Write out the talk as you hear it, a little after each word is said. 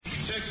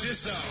Check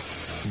this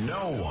out.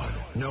 No one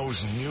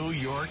knows New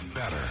York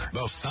better.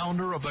 The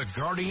founder of the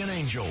Guardian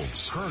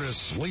Angels,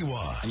 Curtis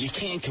Lewa. And you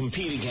can't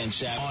compete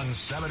against that. On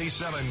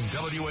 77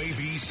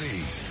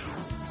 WABC.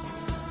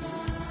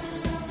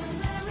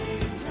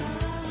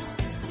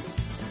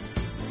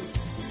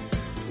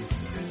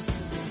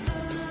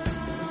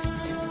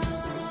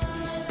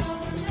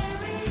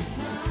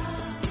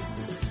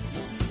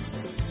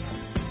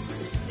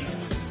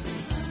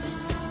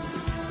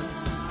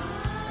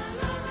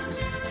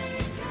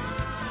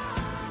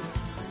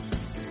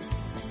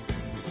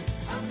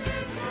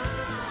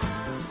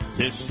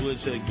 This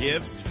was a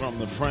gift from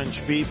the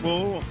French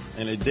people.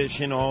 In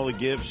addition, all the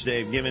gifts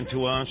they've given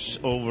to us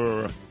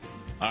over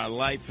our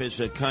life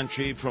as a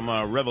country, from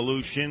our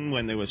revolution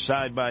when they were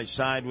side by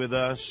side with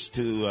us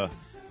to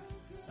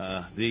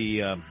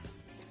the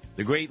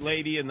great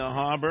lady in the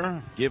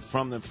harbor, gift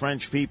from the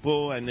French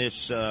people, and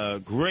this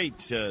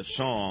great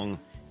song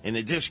in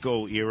the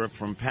disco era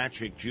from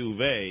Patrick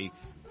Juvet,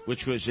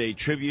 which was a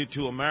tribute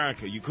to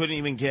America. You couldn't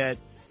even get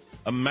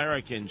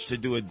Americans to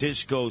do a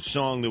disco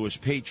song that was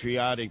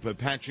patriotic, but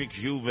Patrick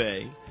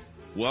Juvet,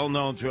 well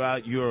known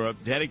throughout Europe,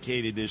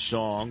 dedicated this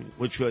song,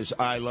 which was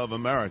I Love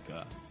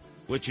America,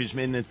 which has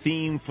been the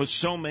theme for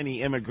so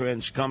many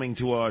immigrants coming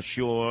to our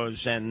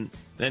shores, and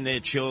then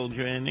their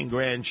children and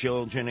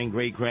grandchildren and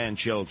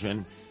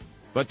great-grandchildren.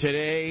 But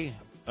today,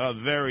 a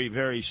very,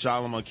 very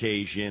solemn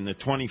occasion, the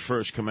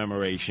 21st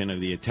commemoration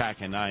of the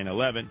attack on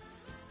 9/11.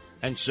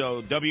 And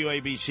so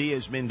WABC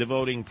has been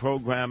devoting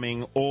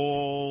programming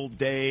all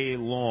day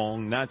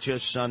long, not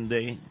just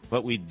Sunday,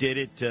 but we did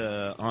it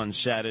on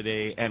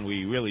Saturday, and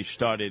we really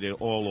started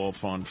it all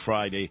off on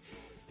Friday.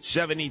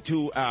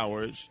 72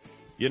 hours.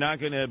 You're not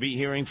going to be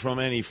hearing from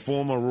any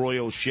former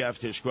royal chef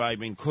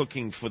describing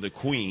cooking for the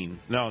Queen.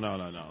 No.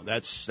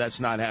 That's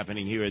not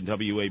happening here at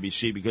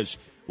WABC, because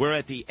we're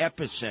at the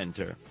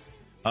epicenter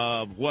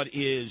of what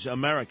is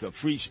America,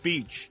 free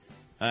speech.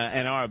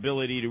 And our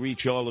ability to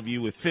reach all of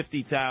you with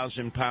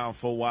 50,000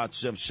 powerful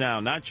watts of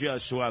sound, not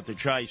just throughout the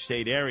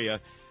tri-state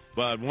area,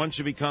 but once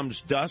it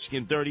becomes dusk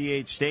in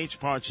 38 states,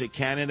 parts of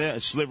Canada,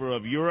 a sliver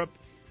of Europe,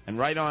 and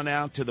right on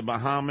out to the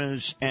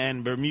Bahamas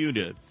and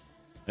Bermuda. And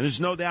there's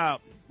no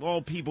doubt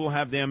all people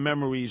have their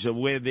memories of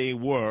where they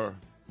were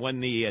when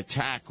the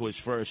attack was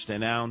first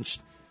announced.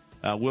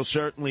 We'll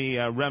certainly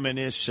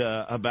reminisce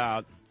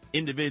about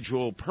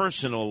individual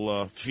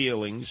personal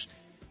feelings.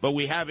 But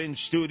we have in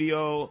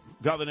studio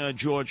Governor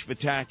George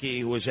Pataki,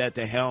 who was at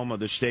the helm of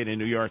the state of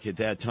New York at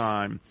that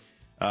time.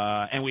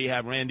 And we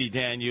have Randy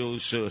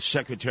Daniels,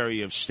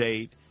 Secretary of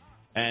State,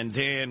 and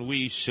Dan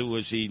Weiss, who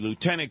was the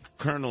lieutenant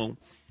colonel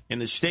in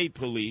the state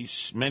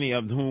police, many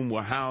of whom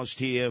were housed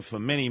here for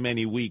many,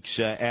 many weeks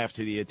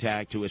after the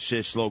attack to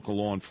assist local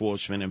law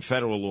enforcement and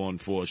federal law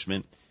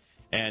enforcement.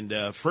 And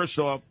first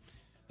off,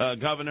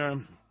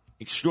 Governor,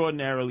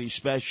 extraordinarily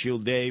special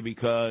day,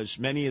 because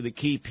many of the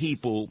key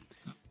people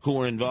who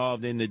were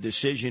involved in the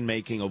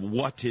decision-making of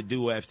what to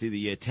do after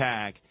the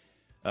attack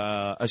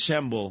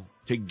assemble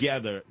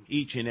together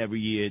each and every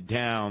year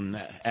down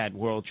at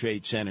World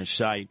Trade Center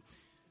site.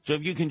 So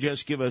if you can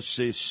just give us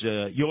this,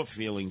 your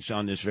feelings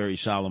on this very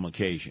solemn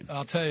occasion.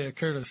 I'll tell you,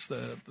 Curtis,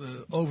 the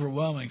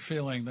overwhelming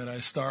feeling that I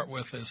start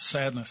with is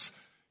sadness,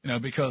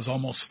 because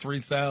almost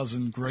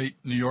 3,000 great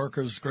New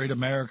Yorkers, great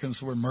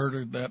Americans were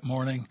murdered that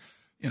morning.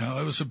 It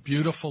was a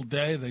beautiful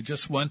day. They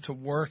just went to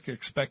work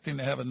expecting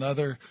to have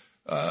another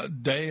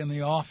day in the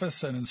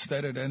office, and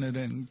instead it ended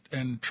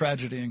in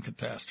tragedy and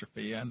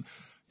catastrophe. And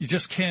you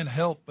just can't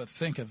help but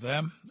think of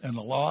them and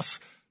the loss.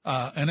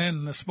 And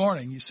then this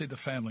morning, you see the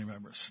family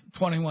members.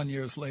 21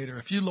 years later,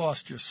 if you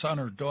lost your son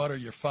or daughter,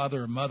 your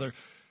father or mother,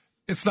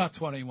 it's not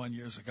 21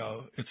 years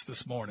ago, it's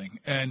this morning.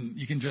 And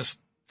you can just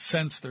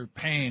sense their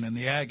pain and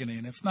the agony,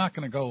 and it's not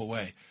going to go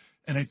away.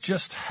 And it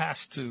just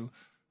has to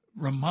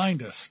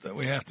remind us that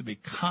we have to be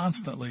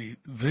constantly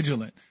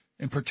vigilant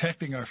in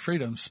protecting our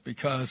freedoms,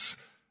 because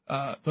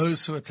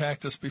those who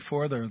attacked us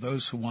before, there are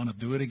those who want to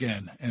do it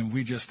again, and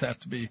we just have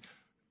to be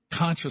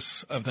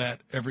conscious of that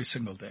every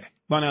single day.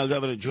 Well, now,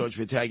 Governor George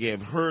Pataki,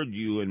 I've heard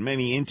you in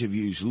many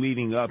interviews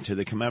leading up to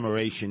the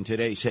commemoration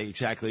today say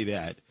exactly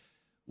that.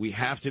 We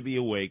have to be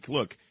awake.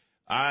 Look,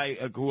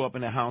 I grew up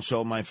in a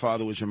household. My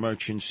father was a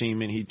merchant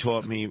seaman. He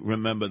taught me,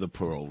 remember the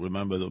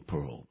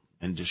Pearl,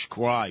 and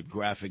described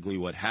graphically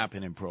what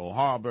happened in Pearl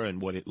Harbor and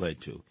what it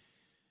led to.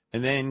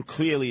 And then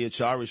clearly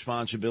it's our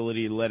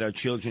responsibility to let our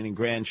children and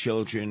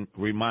grandchildren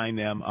remind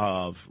them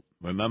of,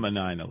 remember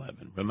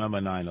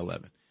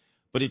 9/11.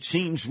 But it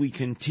seems we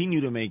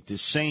continue to make the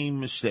same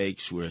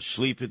mistakes. We're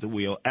asleep at the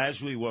wheel,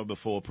 as we were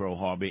before Pearl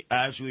Harbor,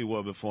 as we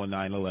were before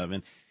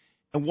 9/11.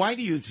 And why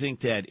do you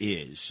think that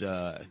is?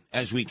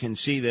 As we can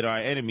see that our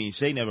enemies,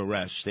 they never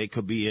rest. They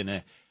could be in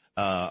a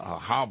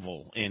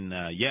hovel in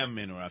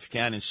Yemen or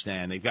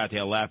Afghanistan. They've got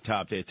their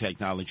laptop, their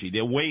technology.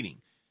 They're waiting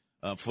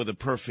for the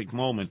perfect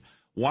moment.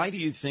 Why do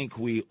you think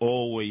we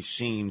always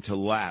seem to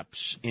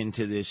lapse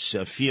into this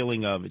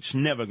feeling of it's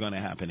never going to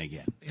happen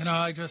again?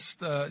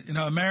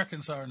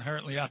 Americans are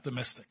inherently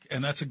optimistic,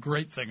 and that's a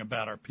great thing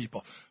about our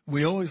people.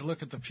 We always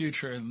look at the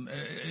future, and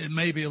it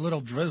may be a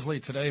little drizzly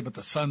today, but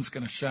the sun's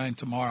going to shine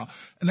tomorrow,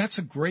 and that's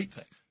a great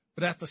thing.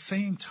 But at the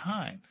same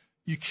time,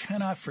 you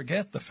cannot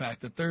forget the fact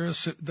that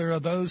there are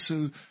those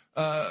who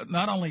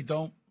not only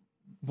don't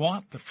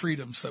want the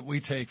freedoms that we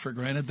take for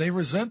granted, they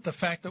resent the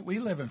fact that we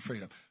live in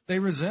freedom. They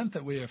resent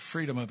that we have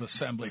freedom of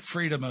assembly,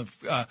 freedom of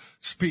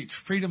speech,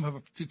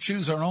 freedom to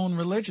choose our own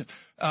religion,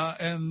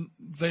 and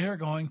they are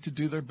going to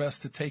do their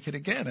best to take it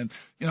again. And,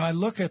 I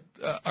look at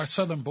our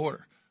southern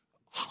border,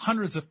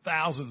 hundreds of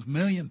thousands,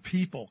 million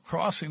people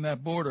crossing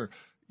that border.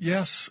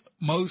 Yes,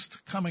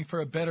 most coming for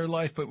a better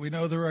life, but we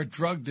know there are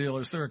drug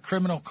dealers, there are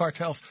criminal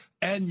cartels,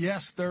 and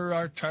yes, there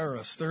are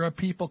terrorists. There are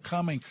people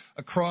coming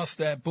across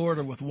that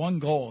border with one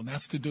goal, and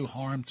that's to do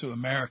harm to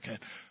America.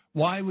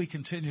 Why we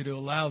continue to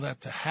allow that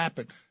to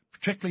happen,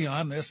 particularly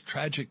on this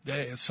tragic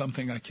day, is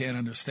something I can't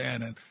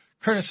understand. And,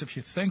 Curtis, if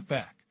you think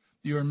back,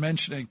 you were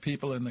mentioning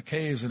people in the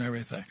caves and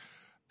everything.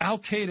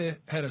 Al-Qaeda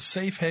had a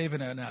safe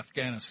haven in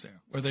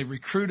Afghanistan where they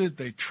recruited,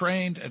 they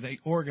trained, and they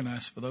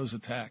organized for those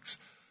attacks.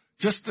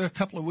 Just a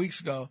couple of weeks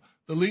ago,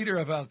 the leader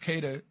of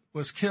Al-Qaeda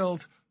was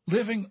killed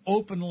living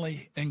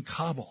openly in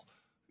Kabul.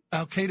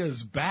 Al-Qaeda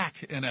is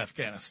back in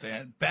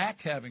Afghanistan,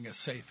 back having a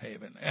safe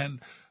haven. And,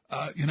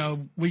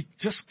 we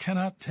just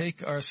cannot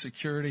take our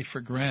security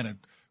for granted.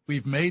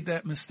 We've made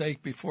that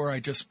mistake before. I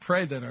just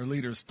pray that our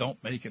leaders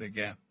don't make it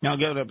again. Now,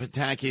 Governor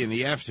Pataki, in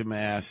the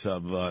aftermath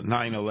of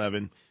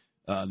 9/11,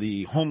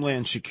 the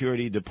Homeland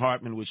Security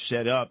Department was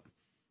set up.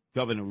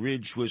 Governor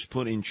Ridge was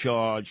put in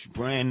charge,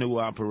 brand new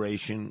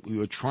operation. We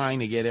were trying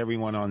to get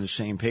everyone on the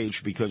same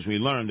page because we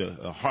learned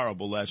a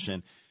horrible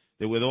lesson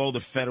that with all the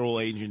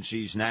federal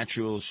agencies,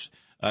 national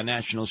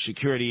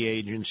security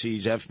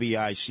agencies,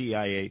 FBI,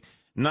 CIA,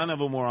 none of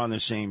them were on the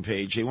same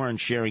page. They weren't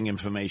sharing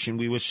information.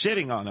 We were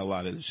sitting on a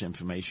lot of this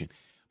information.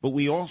 But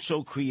we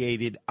also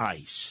created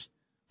ICE.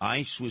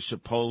 ICE was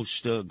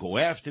supposed to go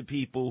after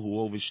people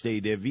who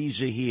overstayed their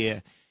visa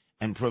here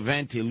and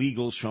prevent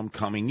illegals from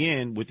coming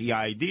in with the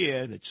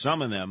idea that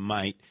some of them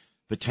might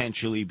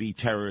potentially be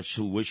terrorists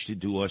who wish to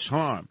do us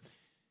harm.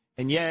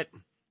 And yet,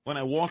 when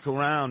I walk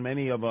around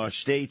many of our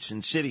states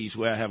and cities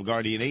where I have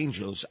guardian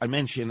angels, I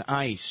mention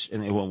ICE,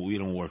 and they, well, we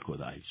don't work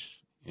with ICE.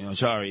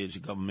 Sorry, it's a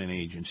government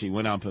agency.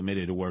 We're not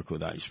permitted to work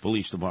with ICE.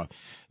 Police department.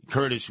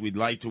 Curtis, we'd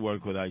like to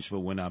work with ICE,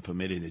 but we're not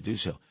permitted to do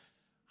so.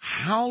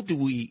 How do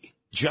we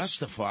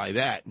justify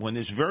that when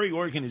this very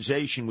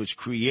organization was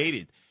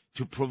created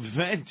to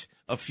prevent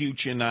a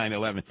future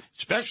 9/11,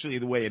 especially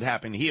the way it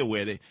happened here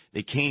where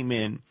they came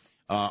in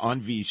on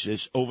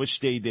visas,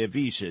 overstayed their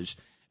visas,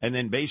 and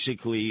then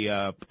basically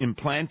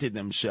implanted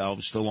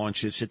themselves to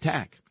launch this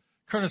attack?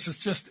 Curtis, it's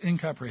just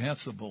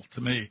incomprehensible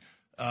to me,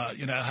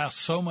 how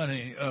so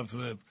many of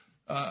the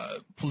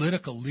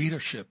political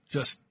leadership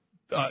just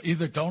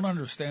either don't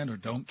understand or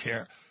don't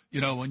care.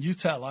 When you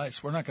tell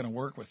ICE, we're not going to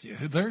work with you,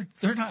 they're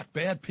not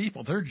bad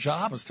people. Their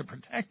job is to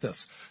protect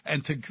us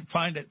and to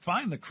find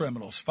the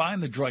criminals,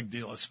 find the drug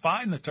dealers,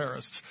 find the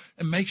terrorists,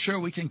 and make sure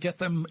we can get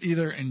them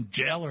either in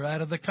jail or out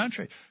of the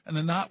country. And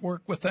to not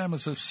work with them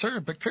is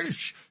absurd. But,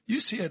 Curtis, you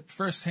see it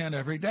firsthand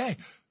every day.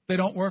 They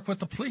don't work with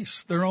the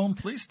police, their own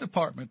police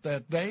department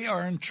that they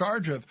are in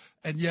charge of,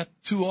 and yet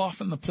too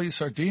often the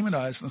police are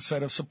demonized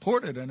instead of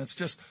supported. And it's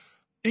just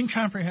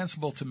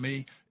incomprehensible to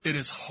me. It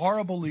is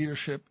horrible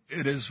leadership.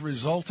 It is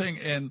resulting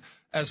in,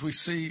 as we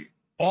see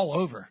all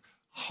over,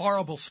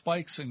 horrible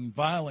spikes in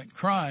violent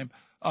crime.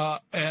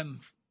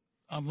 And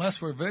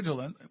unless we're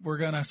vigilant, we're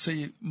going to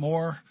see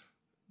more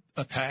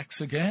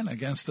attacks again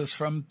against us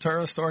from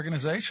terrorist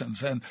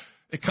organizations. And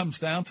it comes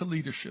down to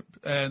leadership.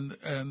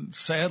 And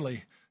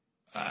sadly,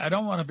 I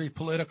don't want to be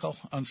political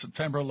on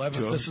September 11th.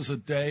 Sure. This is a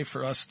day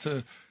for us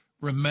to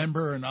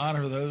remember and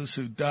honor those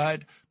who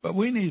died. But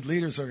we need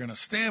leaders who are going to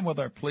stand with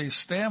our police,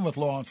 stand with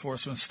law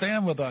enforcement,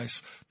 stand with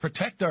ICE,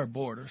 protect our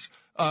borders,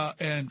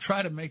 and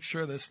try to make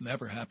sure this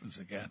never happens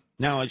again.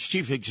 Now, as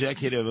chief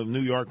executive of New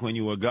York, when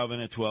you were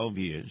governor 12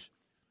 years,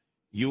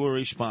 you were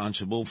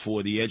responsible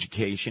for the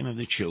education of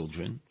the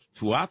children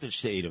throughout the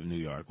state of New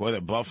York,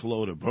 whether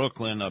Buffalo to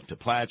Brooklyn, up to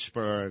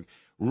Plattsburgh,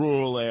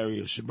 rural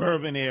areas,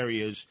 suburban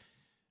areas.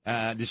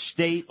 The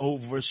state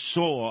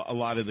oversaw a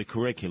lot of the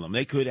curriculum.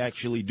 They could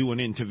actually do an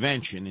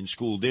intervention in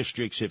school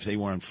districts if they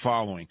weren't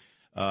following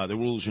the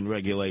rules and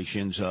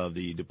regulations of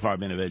the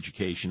Department of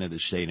Education of the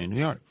state of New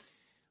York.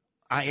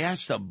 I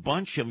asked a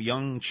bunch of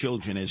young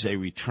children as they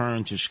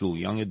returned to school,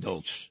 young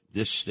adults,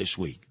 this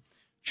week,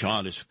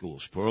 charter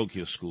schools,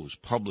 parochial schools,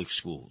 public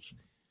schools.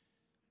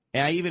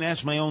 And I even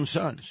asked my own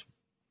sons.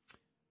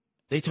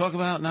 They talk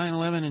about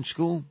 9/11 in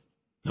school?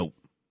 Nope.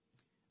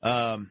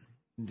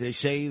 They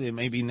say that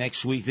maybe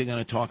next week they're going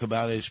to talk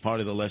about it as part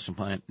of the lesson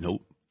plan.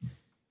 Nope.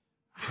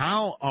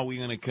 How are we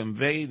going to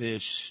convey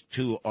this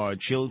to our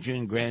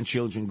children,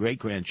 grandchildren,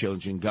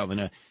 great-grandchildren,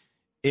 Governor,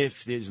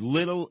 if there's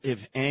little,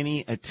 if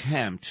any,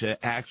 attempt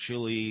to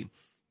actually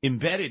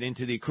embedded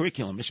into the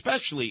curriculum,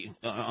 especially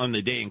on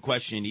the day in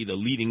question, either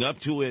leading up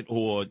to it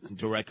or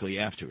directly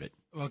after it.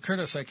 Well,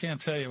 Curtis, I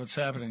can't tell you what's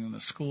happening in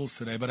the schools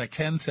today, but I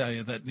can tell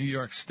you that New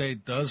York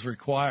State does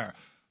require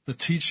the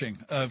teaching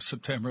of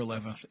September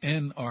 11th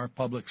in our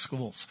public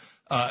schools,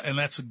 and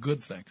that's a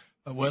good thing.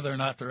 Whether or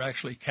not they're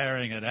actually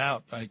carrying it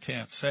out, I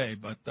can't say,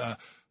 but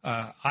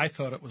I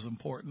thought it was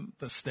important.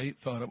 The state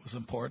thought it was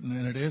important,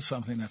 and it is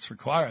something that's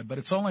required. But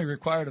it's only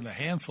required in a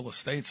handful of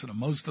states, and in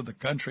most of the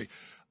country,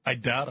 I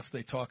doubt if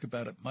they talk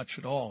about it much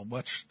at all,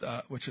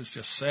 which is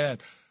just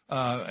sad.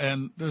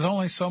 And there's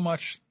only so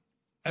much,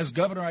 as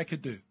governor, I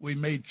could do. We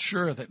made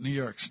sure that New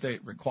York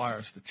State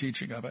requires the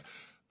teaching of it.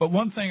 But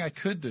one thing I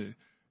could do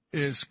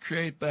is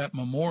create that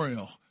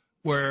memorial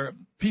where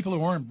people who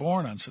weren't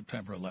born on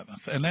September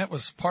 11th, and that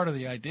was part of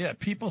the idea.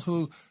 People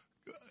who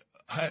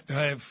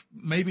have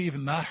maybe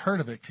even not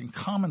heard of it can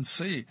come and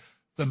see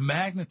the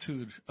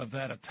magnitude of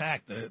that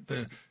attack,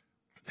 the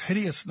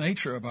hideous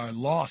nature of our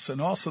loss, and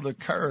also the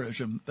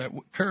courage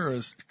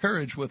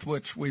with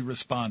which we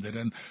responded.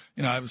 And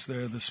I was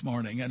there this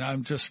morning, and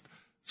I'm just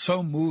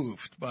so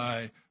moved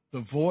by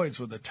the voids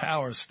where the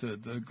towers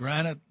stood, the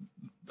granite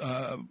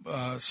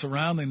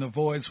surrounding the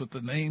voids with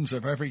the names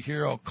of every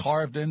hero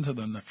carved into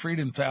them, the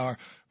Freedom Tower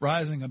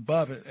rising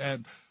above it.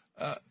 And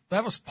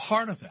that was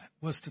part of that,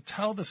 was to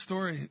tell the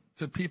story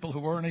to people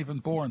who weren't even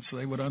born so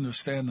they would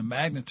understand the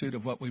magnitude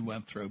of what we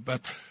went through.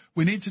 But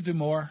we need to do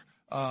more.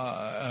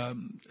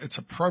 It's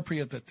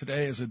appropriate that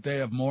today is a day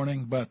of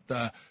mourning, but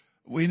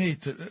we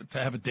need to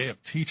have a day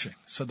of teaching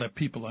so that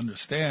people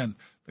understand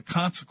the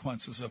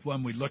consequences of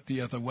when we look the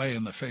other way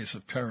in the face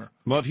of terror.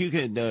 Well, if you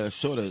could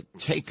sort of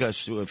take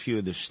us through a few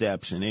of the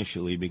steps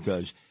initially,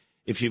 because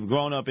if you've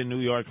grown up in New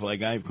York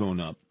like I've grown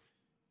up,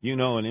 you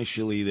know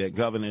initially that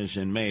governors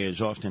and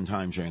mayors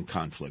oftentimes are in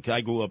conflict.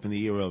 I grew up in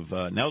the era of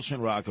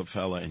Nelson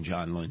Rockefeller and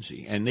John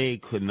Lindsay, and they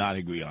could not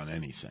agree on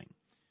anything.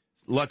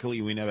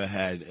 Luckily, we never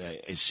had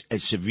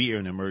as severe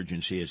an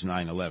emergency as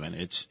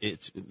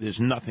 9/11. There's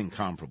nothing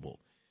comparable.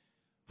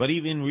 But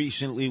even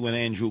recently with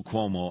Andrew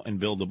Cuomo and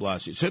Bill de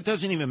Blasio, so it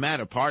doesn't even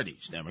matter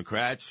parties,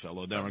 Democrats,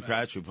 fellow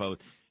Democrats,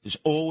 Republicans, there's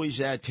always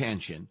that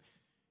tension.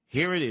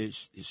 Here it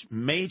is, this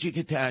major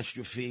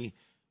catastrophe.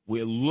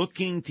 We're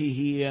looking to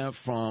hear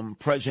from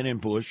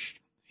President Bush.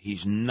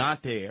 He's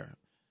not there.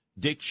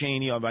 Dick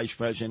Cheney, our vice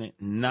president,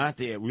 not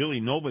there. Really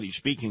nobody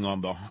speaking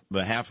on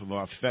behalf of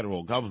our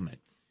federal government.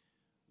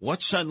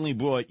 What suddenly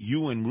brought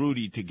you and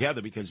Rudy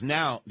together? Because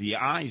now the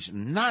eyes,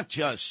 not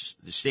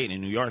just the state of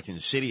New York and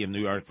the city of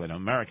New York, but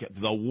America,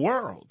 the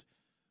world,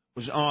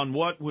 was on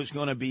what was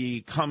going to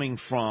be coming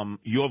from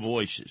your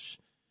voices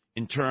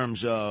in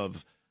terms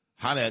of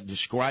how to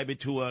describe it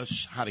to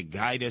us, how to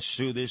guide us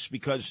through this,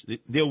 because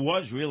there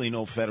was really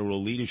no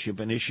federal leadership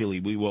initially.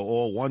 We were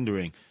all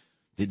wondering,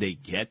 did they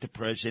get the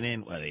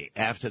president? Were they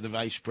after the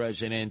vice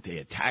president? They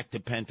attacked the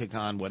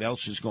Pentagon. What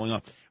else is going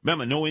on?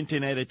 Remember, no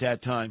internet at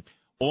that time.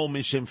 All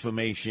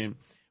misinformation.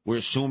 We're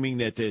assuming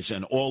that there's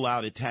an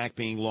all-out attack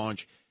being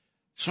launched.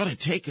 Sort of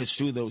take us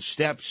through those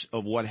steps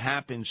of what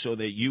happened so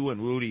that you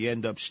and Rudy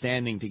end up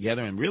standing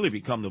together and really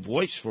become the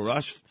voice for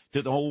us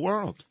to the whole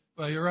world.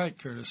 Well, you're right,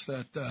 Curtis,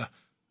 that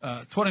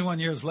 21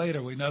 years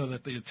later, we know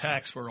that the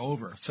attacks were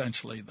over,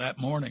 essentially, that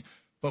morning.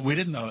 But we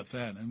didn't know it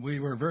then, and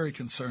we were very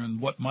concerned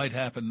what might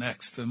happen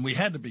next. And we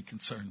had to be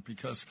concerned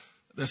because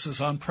this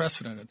is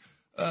unprecedented.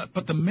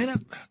 But the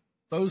minute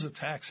those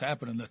attacks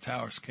happened and the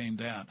towers came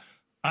down,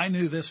 I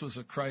knew this was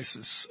a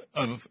crisis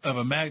of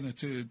a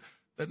magnitude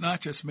that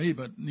not just me,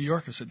 but New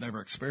Yorkers had never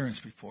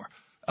experienced before.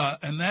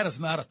 And that is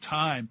not a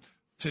time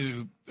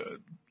to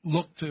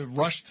look to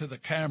rush to the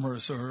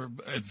cameras or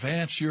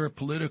advance your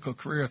political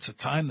career. It's a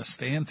time to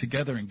stand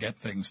together and get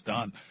things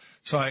done.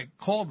 So I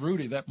called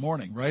Rudy that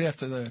morning right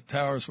after the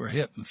towers were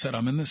hit and said,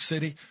 I'm in this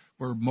city.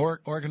 We're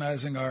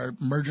organizing our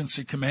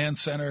emergency command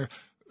center.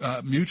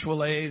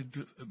 Mutual aid,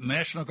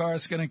 National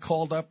Guard's getting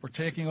called up. We're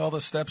taking all the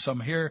steps.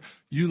 I'm here.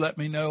 You let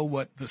me know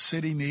what the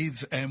city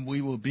needs, and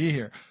we will be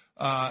here.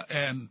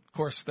 And, of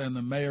course, then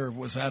the mayor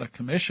was out of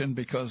commission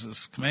because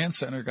his command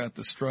center got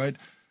destroyed.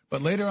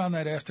 But later on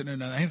that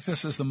afternoon, and I think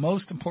this is the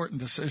most important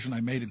decision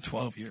I made in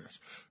 12 years,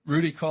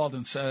 Rudy called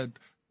and said,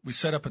 we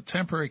set up a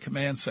temporary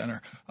command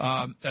center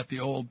at the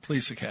old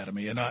police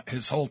academy, and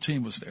his whole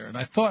team was there. And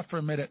I thought for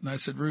a minute, and I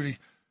said, Rudy,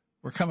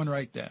 we're coming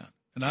right down.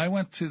 And I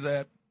went to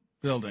that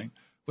building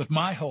with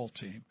my whole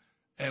team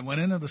and went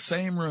into the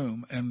same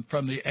room. And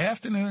from the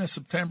afternoon of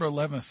September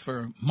 11th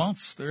for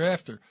months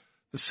thereafter,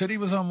 the city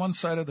was on one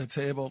side of the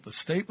table. The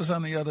state was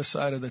on the other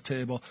side of the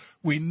table.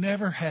 We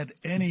never had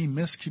any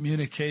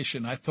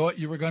miscommunication. I thought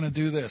you were going to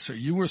do this or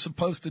you were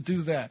supposed to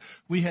do that.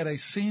 We had a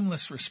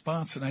seamless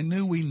response, and I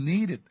knew we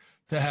needed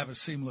to have a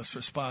seamless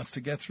response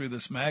to get through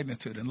this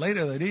magnitude. And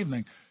later that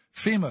evening,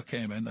 FEMA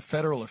came in, the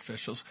federal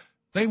officials.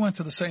 They went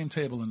to the same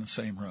table in the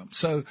same room.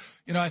 So,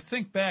 I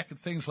think back at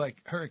things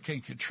like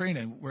Hurricane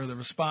Katrina, where the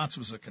response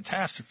was a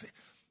catastrophe.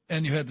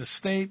 And you had the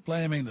state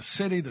blaming the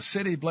city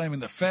blaming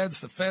the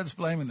feds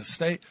blaming the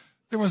state.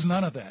 There was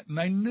none of that. And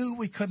I knew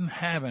we couldn't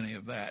have any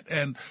of that.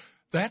 And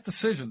that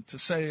decision to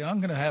say I'm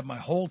going to have my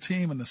whole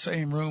team in the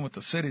same room with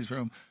the city's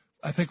room,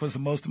 I think was the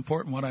most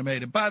important one I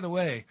made. And by the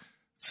way,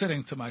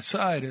 sitting to my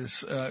side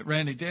is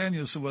Randy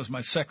Daniels, who was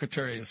my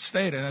Secretary of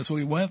State. And as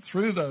we went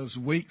through those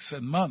weeks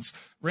and months,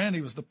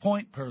 Randy was the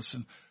point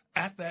person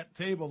at that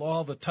table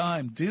all the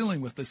time, dealing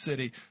with the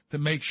city to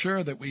make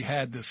sure that we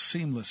had this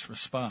seamless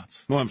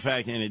response. Well, in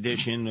fact, in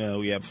addition,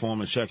 we have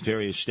former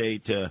Secretary of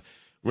State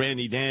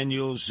Randy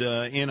Daniels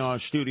in our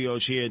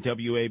studios here at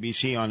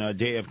WABC on our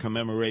day of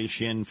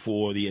commemoration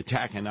for the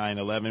attack on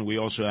 9/11. We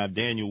also have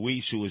Daniel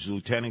Weiss, who was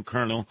Lieutenant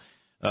Colonel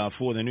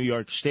for the New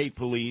York State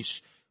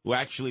Police, who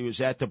actually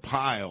was at the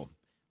pile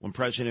when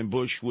President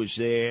Bush was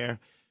there,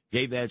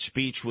 gave that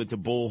speech with the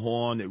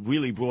bullhorn that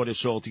really brought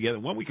us all together.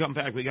 When we come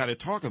back, we got to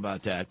talk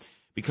about that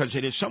because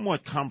it is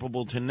somewhat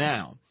comparable to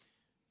now.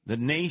 The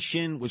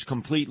nation was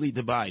completely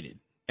divided.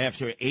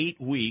 After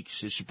 8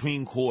 weeks, the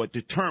Supreme Court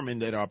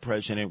determined that our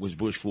president was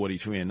Bush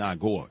 43 and not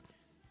Gore.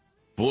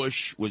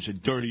 Bush was a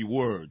dirty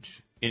word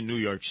in New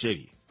York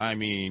City. I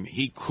mean,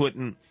 he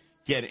couldn't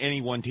get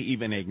anyone to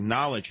even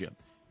acknowledge him.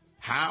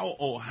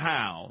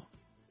 How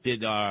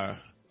did our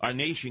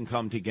nation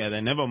come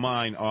together, never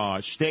mind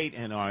our state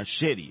and our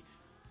city,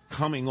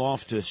 coming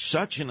off to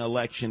such an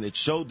election that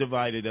so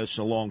divided us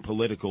along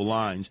political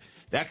lines?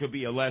 That could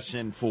be a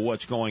lesson for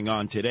what's going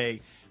on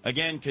today.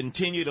 Again,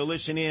 continue to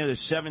listen here to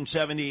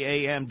 770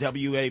 AM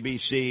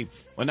WABC.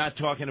 We're not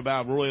talking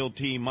about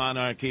royalty,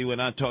 monarchy. We're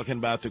not talking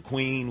about the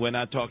Queen. We're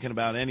not talking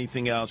about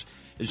anything else.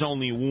 There's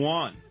only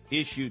one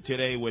issue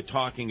today we're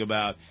talking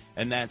about,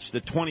 and that's the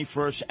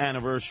 21st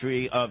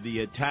anniversary of the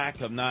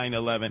attack of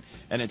 9/11.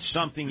 And it's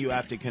something you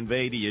have to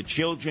convey to your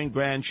children,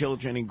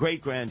 grandchildren, and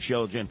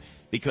great-grandchildren,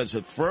 because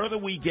the further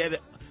we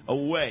get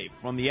away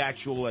from the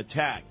actual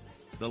attack,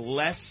 the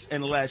less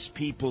and less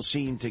people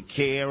seem to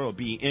care or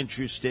be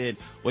interested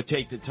or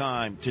take the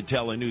time to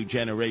tell a new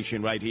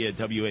generation right here at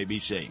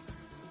WABC.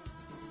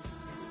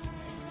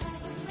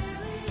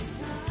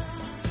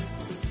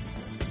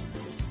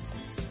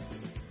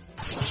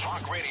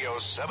 Talk Radio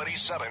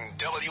 77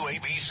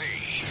 WABC.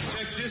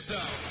 Check this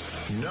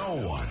out.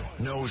 No one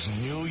knows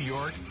New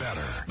York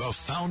better. The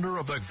founder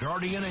of the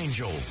Guardian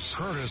Angels,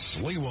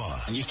 Curtis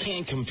Lewa. And you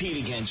can't compete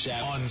against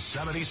that. On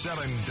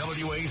 77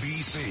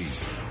 WABC.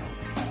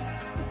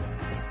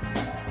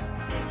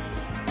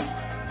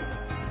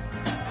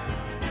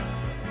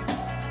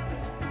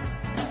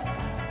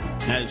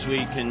 As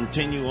we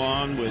continue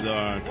on with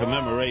our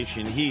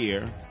commemoration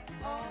here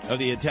of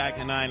the attack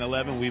of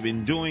 9/11, we've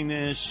been doing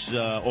this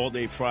all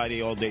day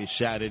Friday, all day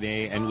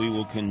Saturday, and we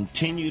will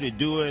continue to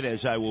do it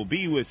as I will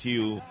be with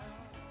you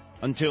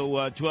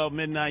until 12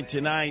 midnight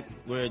tonight,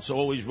 where it's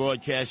always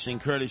broadcasting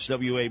Curtis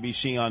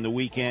WABC on the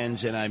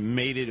weekends, and I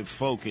made it a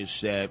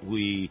focus that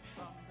we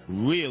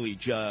really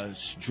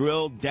just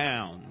drill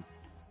down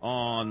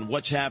on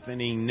what's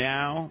happening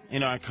now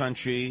in our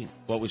country,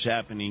 what was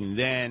happening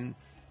then,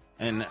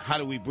 and how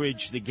do we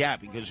bridge the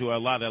gap? Because there were a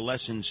lot of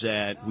lessons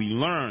that we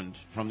learned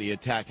from the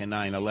attack on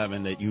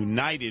 9/11 that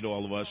united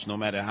all of us, no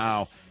matter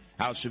how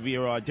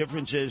severe our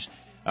differences.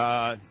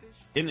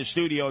 In the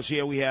studios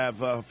here, we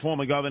have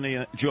former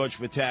Governor George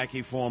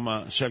Pataki,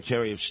 former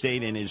Secretary of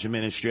State in his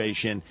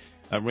administration,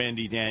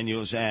 Randy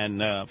Daniels,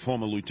 and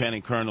former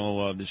Lieutenant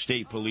Colonel of the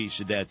State Police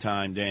at that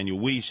time, Daniel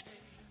Weiss.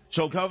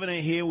 So,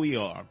 Governor, here we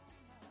are.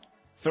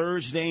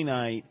 Thursday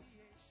night,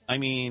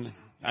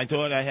 I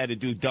thought I had to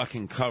do duck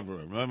and cover.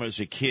 Remember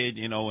as a kid,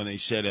 when they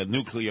said a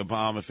nuclear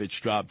bomb, if it's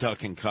dropped,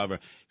 duck and cover.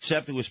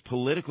 Except it was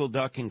political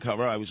duck and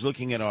cover. I was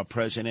looking at our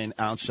president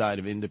outside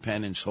of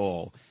Independence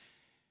Hall.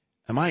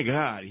 And my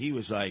God, he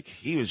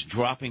was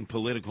dropping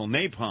political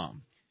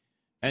napalm.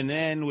 And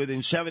then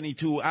within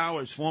 72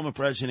 hours, former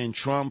President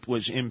Trump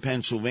was in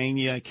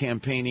Pennsylvania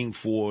campaigning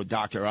for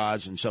Dr.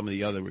 Oz and some of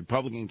the other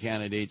Republican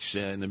candidates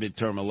in the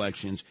midterm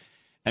elections.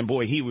 And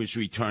boy, he was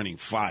returning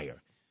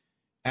fire.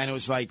 And it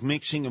was like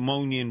mixing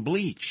ammonia and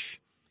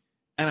bleach.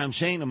 And I'm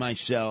saying to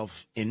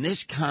myself, in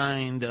this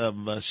kind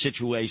of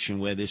situation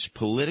where this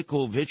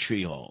political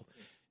vitriol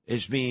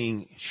is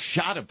being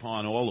shot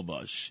upon all of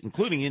us,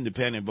 including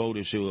independent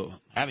voters who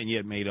haven't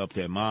yet made up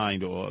their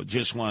mind or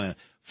just want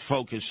to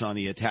focus on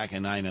the attack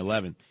of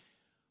 9/11,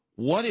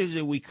 what is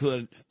it we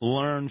could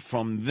learn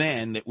from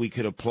then that we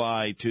could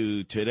apply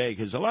to today?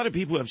 Because a lot of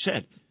people have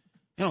said,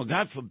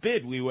 God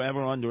forbid we were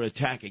ever under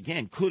attack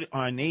again. Could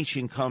our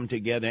nation come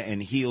together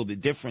and heal the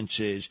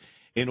differences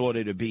in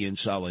order to be in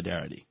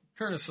solidarity?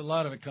 Curtis, a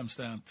lot of it comes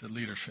down to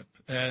leadership.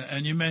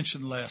 And you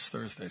mentioned last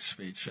Thursday's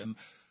speech. And,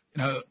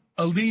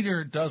 a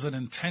leader doesn't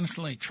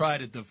intentionally try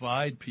to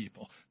divide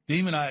people,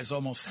 demonize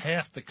almost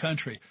half the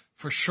country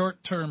for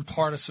short-term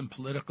partisan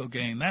political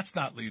gain. That's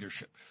not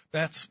leadership.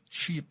 That's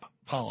cheap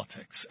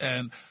politics.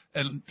 And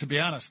to be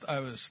honest, I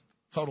was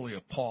totally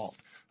appalled.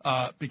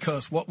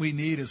 Because what we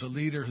need is a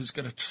leader who's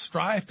going to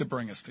strive to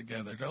bring us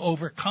together, to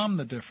overcome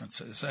the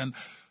differences. And,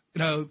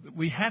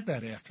 we had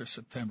that after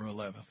September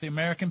 11th. The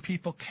American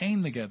people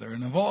came together,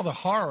 and of all the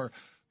horror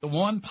the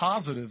one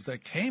positive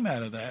that came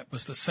out of that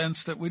was the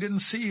sense that we didn't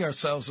see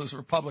ourselves as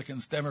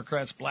Republicans,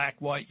 Democrats, black,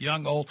 white,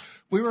 young, old.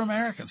 We were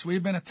Americans. We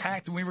had been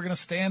attacked, and we were going to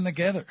stand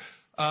together.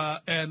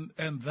 And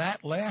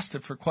that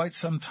lasted for quite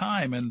some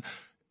time.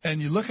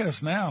 And you look at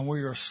us now, and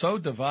we are so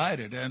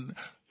divided. And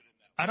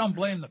I don't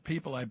blame the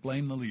people. I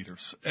blame the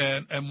leaders.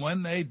 And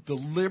when they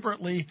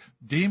deliberately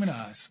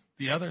demonize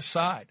the other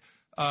side,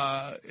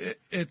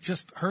 it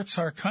just hurts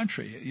our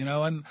country,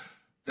 and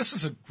this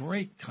is a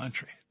great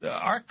country.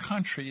 Our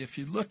country, if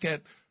you look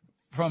at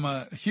from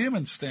a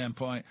human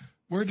standpoint,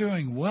 we're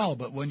doing well.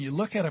 But when you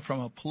look at it from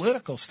a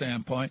political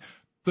standpoint,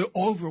 the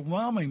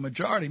overwhelming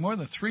majority, more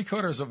than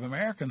 3/4 of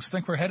Americans,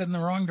 think we're headed in the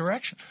wrong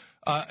direction.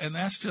 And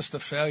that's just a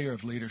failure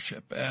of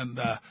leadership. And,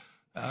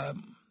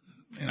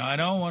 I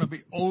don't want to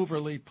be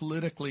overly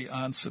politically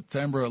on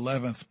September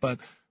 11th,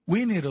 but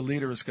we need a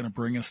leader who's going to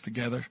bring us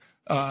together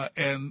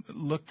and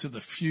look to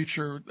the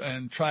future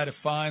and try to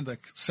find a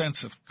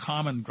sense of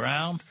common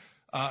ground.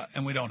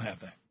 And we don't have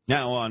that.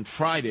 Now, on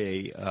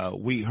Friday,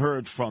 we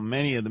heard from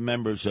many of the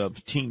members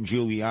of Team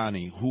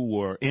Giuliani who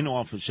were in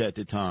office at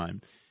the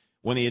time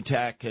when the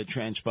attack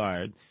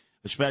transpired,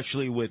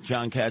 especially with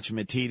John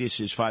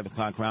Catsimatidis' 5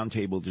 o'clock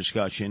roundtable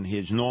discussion,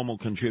 his normal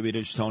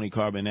contributors, Tony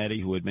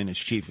Carbonetti, who had been his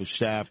chief of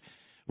staff,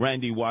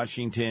 Randy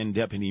Washington,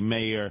 deputy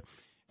mayor,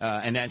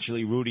 and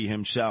actually Rudy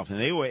himself.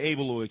 And they were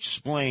able to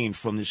explain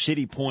from the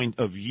city point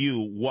of view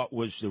what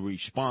was the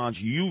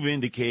response. You've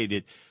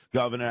indicated,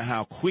 Governor,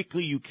 how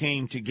quickly you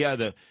came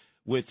together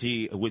with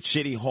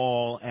City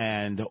Hall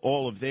and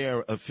all of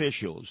their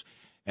officials.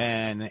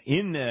 And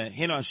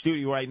in our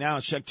studio right now,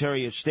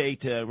 Secretary of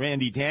State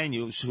Randy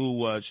Daniels, who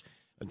was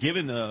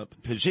given the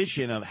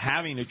position of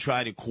having to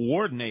try to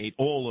coordinate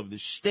all of the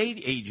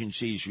state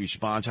agencies'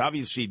 response,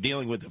 obviously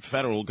dealing with the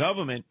federal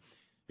government,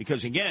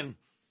 because, again,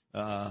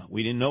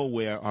 we didn't know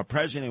where our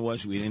president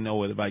was. We didn't know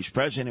where the vice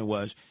president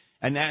was.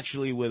 And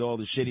naturally, with all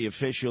the city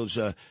officials,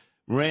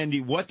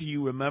 Randy, what do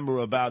you remember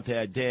about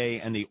that day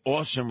and the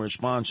awesome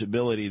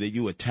responsibility that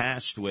you were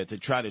tasked with to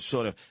try to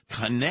sort of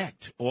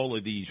connect all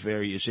of these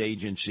various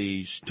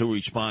agencies to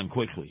respond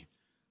quickly?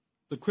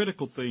 The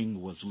critical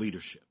thing was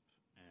leadership.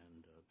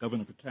 And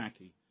Governor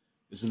Pataki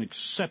is an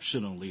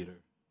exceptional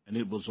leader, and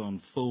it was on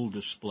full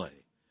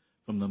display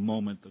from the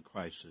moment the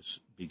crisis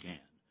began.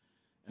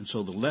 And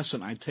so the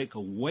lesson I take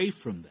away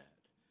from that,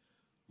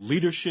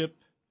 leadership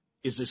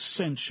is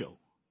essential.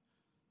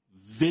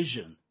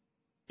 Vision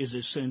is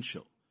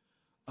essential.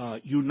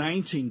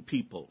 Uniting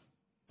people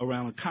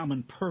around a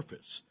common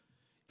purpose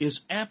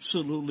is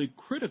absolutely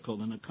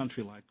critical in a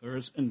country like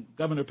ours, and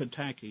Governor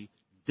Pataki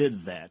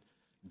did that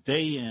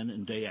day in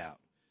and day out.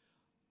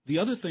 The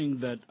other thing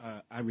that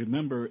I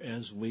remember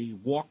as we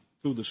walked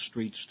through the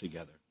streets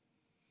together,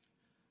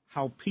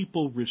 how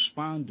people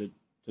responded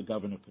to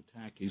Governor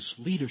Pataki's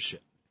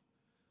leadership.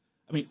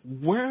 I mean,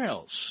 where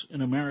else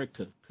in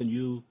America can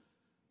you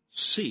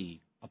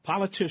see a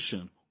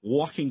politician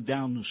walking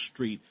down the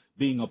street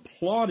being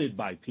applauded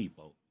by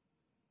people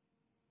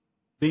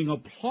because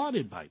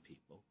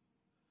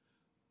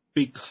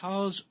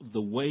of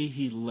the way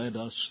he led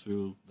us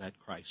through that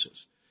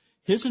crisis?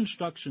 His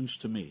instructions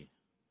to me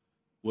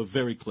were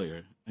very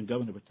clear, and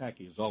Governor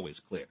Pataki is always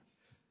clear.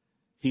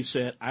 He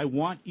said, I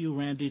want you,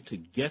 Randy, to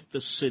get the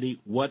city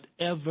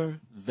whatever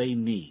they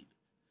need.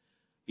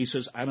 He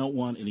says, I don't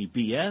want any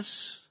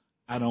BS.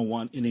 I don't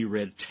want any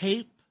red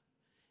tape.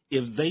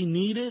 If they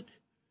need it,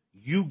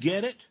 you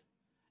get it.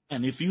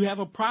 And if you have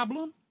a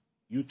problem,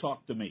 you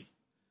talk to me.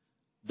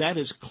 That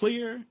is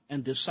clear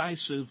and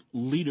decisive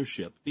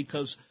leadership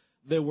because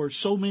there were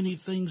so many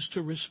things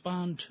to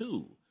respond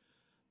to.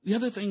 The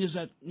other thing is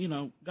that,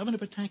 Governor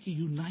Pataki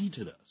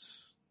united us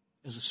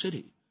as a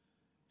city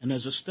and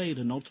as a state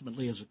and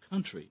ultimately as a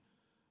country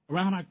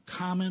around our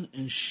common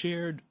and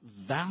shared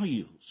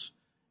values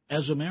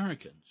as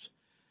Americans.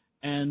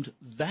 And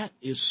that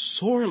is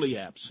sorely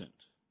absent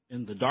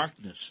in the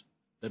darkness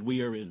that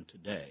we are in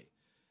today.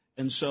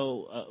 And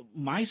so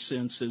my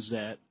sense is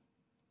that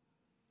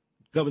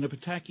Governor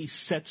Pataki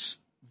sets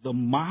the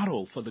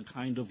model for the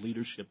kind of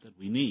leadership that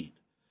we need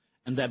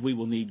and that we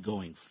will need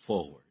going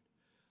forward.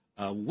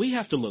 We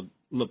have to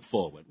look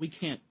forward. We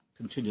can't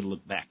continue to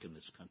look back in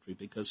this country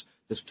because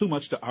there's too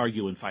much to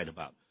argue and fight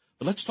about.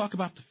 But let's talk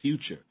about the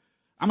future.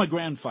 I'm a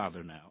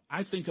grandfather now.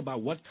 I think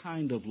about what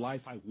kind of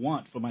life I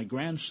want for my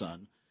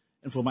grandson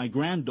and for my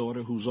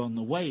granddaughter who's on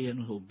the way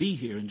and who'll be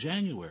here in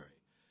January.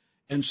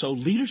 And so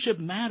leadership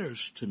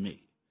matters to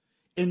me.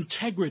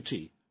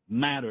 Integrity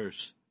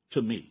matters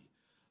to me.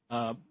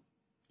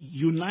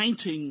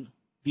 Uniting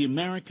the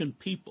American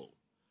people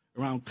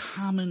around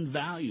common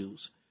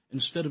values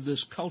instead of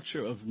this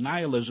culture of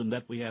nihilism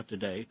that we have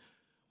today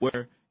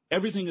where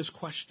everything is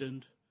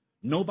questioned,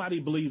 nobody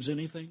believes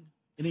anything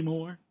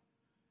anymore.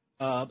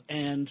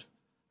 And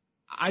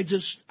I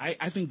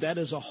think that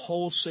is a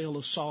wholesale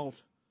assault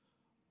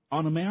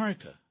on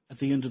America at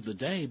the end of the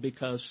day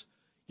because,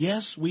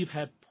 yes, we've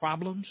had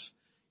problems.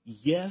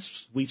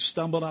 Yes, we've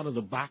stumbled out of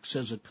the box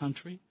as a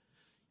country.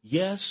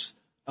 Yes,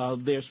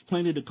 there's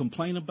plenty to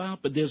complain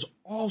about, but there's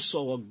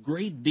also a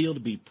great deal to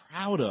be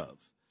proud of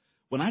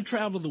When I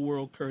travel the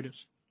world,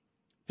 Curtis,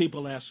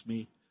 people ask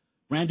me,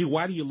 Randy,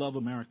 why do you love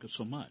America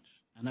so much?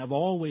 And I've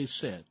always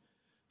said,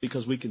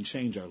 because we can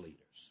change our leaders.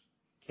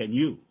 Can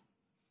you?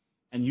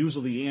 And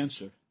usually the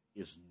answer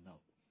is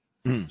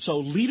no. So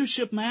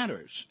leadership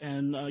matters,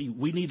 and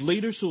we need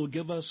leaders who will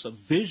give us a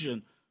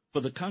vision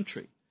for the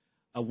country,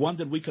 one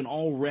that we can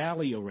all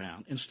rally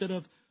around, instead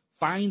of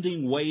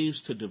finding ways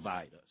to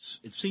divide us.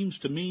 It seems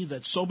to me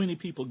that so many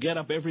people get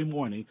up every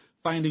morning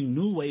finding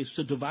new ways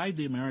to divide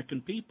the American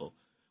people.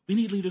 We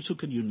need leaders who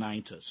can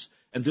unite us.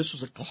 And this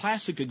was a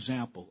classic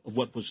example of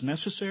what was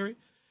necessary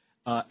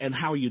and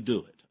how you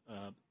do it.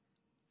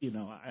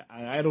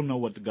 I don't know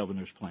what the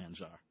governor's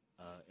plans are.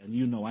 And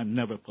you know I'm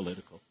never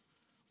political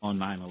on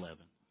 9/11.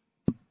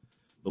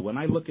 But when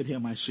I look at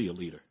him, I see a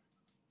leader.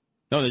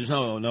 No, there's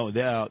no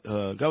doubt.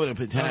 Governor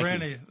Pataki.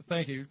 Randy,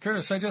 thank you.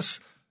 Curtis,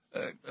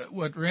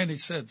 what Randy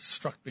said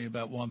struck me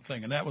about one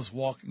thing, and that was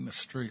walking the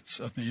streets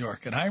of New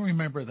York. And I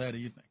remember that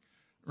evening.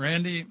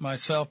 Randy,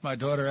 myself, my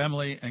daughter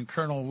Emily, and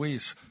Colonel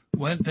Weiss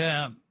went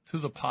down to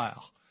the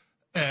pile.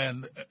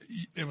 And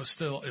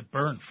it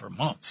burned for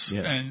months.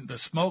 Yeah. And the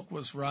smoke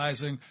was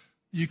rising.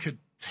 You could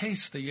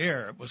taste the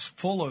air. It was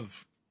full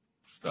of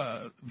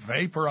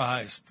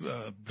vaporized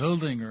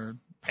building or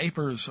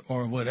papers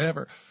or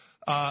whatever.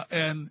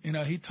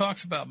 He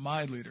talks about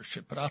my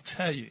leadership, but I'll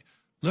tell you,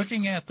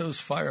 looking at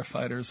those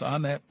firefighters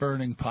on that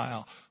burning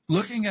pile,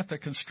 looking at the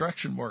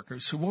construction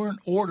workers who weren't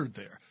ordered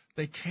there,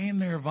 they came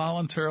there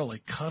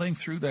voluntarily, cutting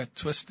through that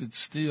twisted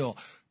steel,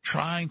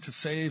 trying to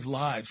save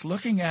lives,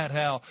 looking at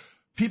how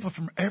people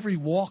from every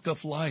walk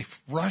of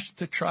life rushed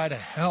to try to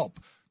help.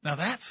 Now,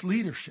 that's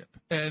leadership.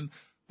 And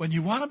when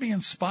you want to be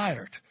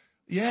inspired,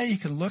 yeah, you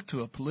can look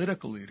to a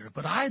political leader,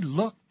 but I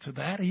look to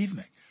that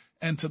evening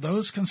and to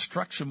those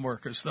construction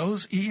workers,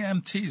 those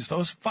EMTs,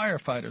 those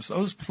firefighters,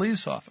 those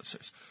police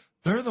officers.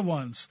 They're the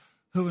ones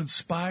who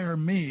inspire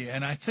me.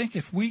 And I think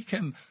if we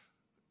can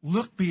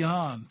look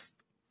beyond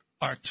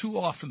our too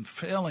often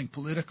failing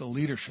political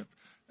leadership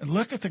and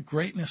look at the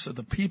greatness of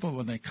the people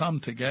when they come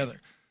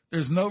together,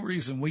 there's no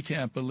reason we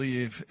can't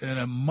believe in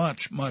a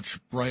much, much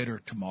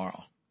brighter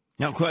tomorrow.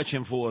 Now,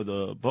 question for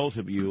the both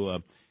of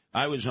you.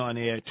 I was on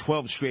air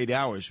 12 straight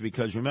hours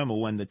because, remember,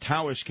 when the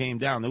towers came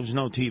down, there was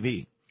no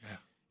TV. Yeah.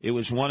 It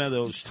was one of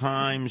those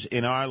times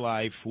in our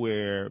life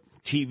where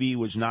TV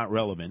was not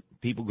relevant.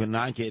 People could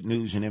not get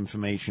news and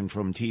information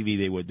from TV.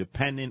 They were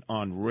dependent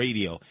on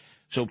radio.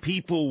 So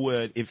people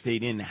would, if they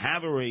didn't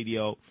have a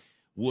radio,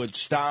 would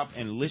stop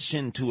and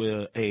listen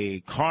to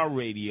a car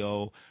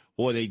radio,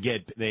 or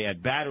they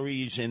had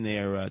batteries in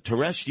their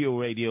terrestrial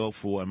radio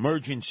for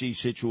emergency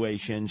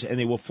situations, and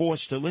they were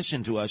forced to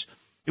listen to us.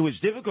 It was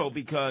difficult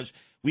because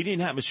we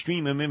didn't have a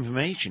stream of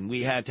information.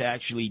 We had to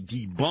actually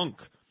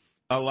debunk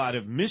a lot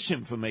of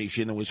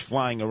misinformation that was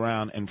flying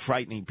around and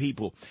frightening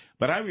people.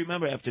 But I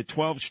remember after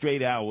 12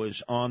 straight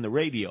hours on the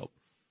radio,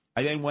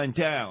 I then went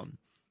down,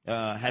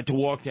 had to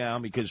walk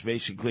down because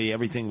basically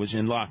everything was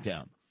in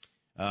lockdown.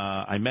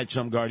 I met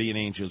some guardian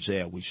angels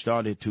there. We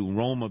started to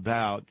roam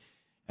about,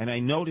 and I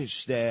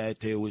noticed that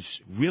there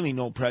was really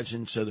no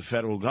presence of the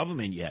federal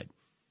government yet.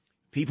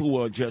 People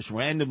were just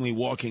randomly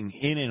walking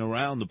in and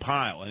around the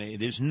pile, and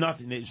there's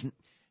nothing,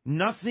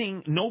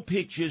 no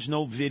pictures,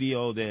 no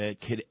video that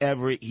could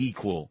ever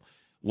equal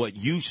what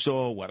you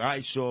saw, what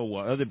I saw,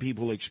 what other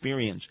people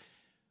experienced.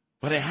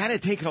 But it had to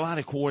take a lot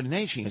of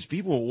coordination because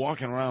people were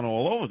walking around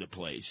all over the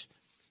place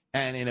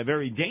and in a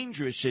very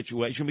dangerous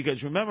situation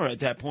because, remember,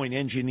 at that point,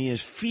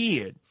 engineers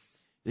feared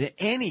that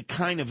any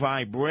kind of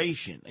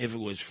vibration, if it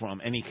was from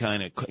any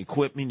kind of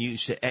equipment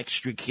used to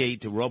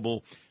extricate the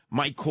rubble,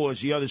 might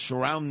cause the other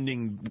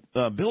surrounding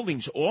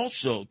buildings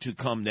also to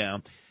come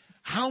down.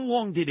 How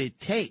long did it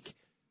take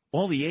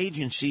all the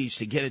agencies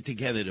to get it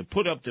together, to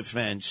put up the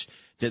fence,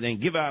 to then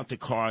give out the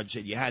cards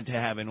that you had to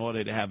have in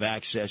order to have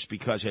access?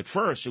 Because at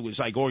first it was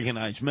like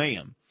organized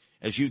mayhem,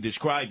 as you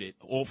described it,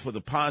 all for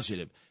the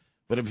positive.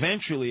 But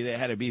eventually there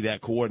had to be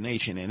that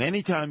coordination. And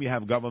anytime you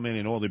have government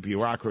and all the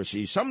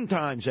bureaucracy,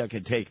 sometimes that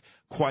can take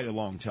quite a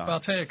long time. Well,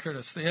 I'll tell you,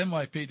 Curtis, the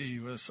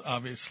NYPD was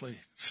obviously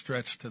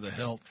stretched to the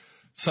hilt.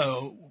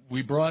 So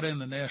we brought in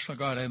the National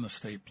Guard and the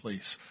state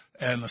police.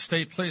 And the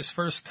state police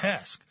first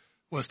task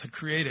was to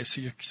create a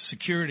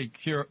security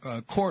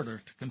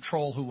corridor to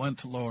control who went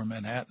to Lower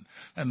Manhattan.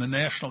 And the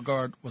National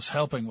Guard was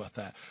helping with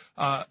that.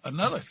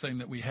 Another thing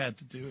that we had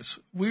to do is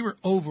we were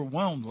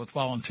overwhelmed with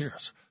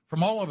volunteers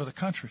from all over the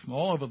country, from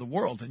all over the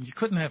world. And you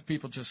couldn't have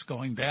people just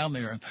going down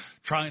there and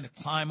trying to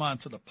climb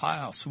onto the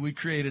pile. So we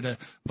created a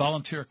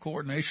volunteer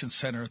coordination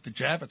center at the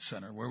Javits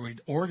Center where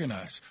we'd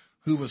organize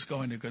who was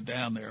going to go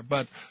down there.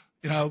 But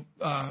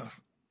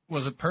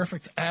was it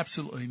perfect?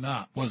 Absolutely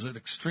not. Was it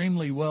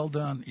extremely well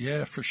done?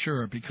 Yeah, for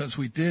sure, because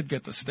we did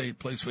get the state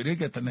police, we did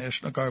get the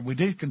National Guard, we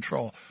did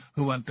control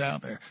who went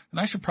down there.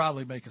 And I should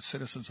probably make a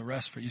citizen's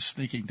arrest for you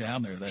sneaking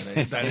down there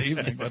that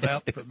evening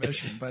without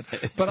permission,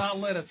 but I'll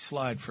let it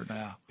slide for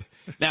now.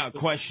 Now, a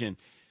question,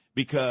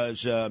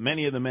 because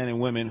many of the men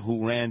and women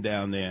who ran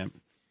down there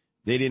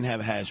They didn't have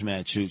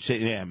hazmat suits. They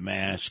didn't have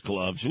masks,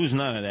 gloves. It was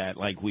none of that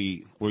like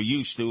we were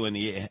used to in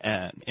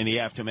the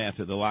aftermath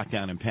of the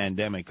lockdown and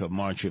pandemic of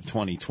March of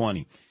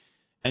 2020.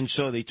 And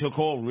so they took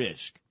all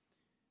risk.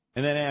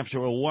 And then after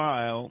a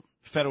while,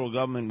 federal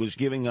government was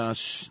giving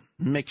us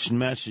mixed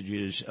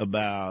messages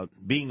about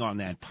being on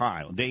that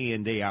pile day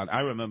in, day out.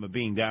 I remember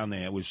being down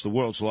there. It was the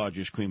world's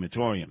largest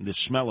crematorium. The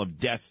smell of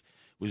death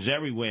was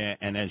everywhere.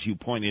 And as you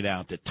pointed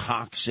out, the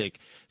toxic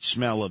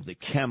smell of the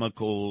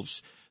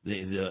chemicals,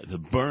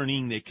 the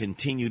burning that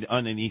continued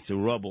underneath the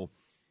rubble.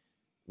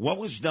 What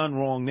was done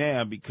wrong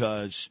there?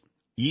 Because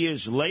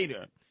years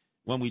later,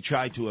 when we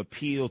tried to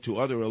appeal to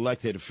other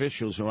elected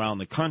officials around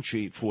the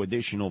country for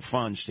additional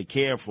funds to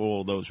care for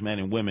all those men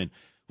and women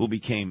who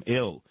became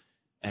ill,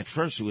 at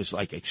first it was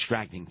like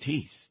extracting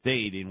teeth.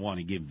 They didn't want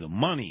to give the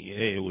money.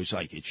 It was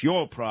like, it's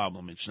your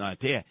problem, it's not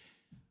there.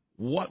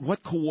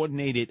 What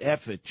coordinated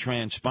effort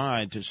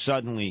transpired to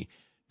suddenly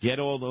get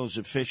all those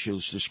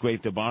officials to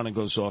scrape the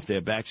barnacles off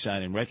their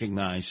backside and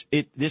recognize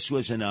this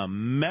was an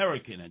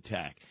American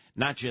attack,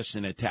 not just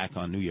an attack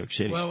on New York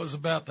City? Well, it was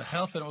about the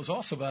health, and it was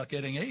also about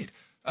getting aid.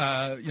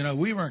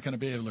 We weren't going to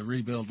be able to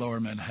rebuild Lower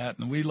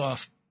Manhattan. We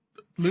lost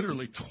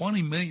literally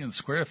 20 million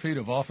square feet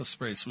of office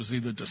space was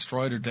either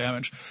destroyed or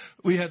damaged.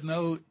 We had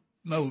no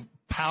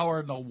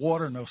power, no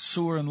water, no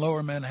sewer in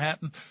Lower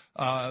Manhattan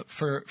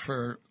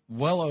for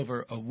well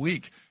over a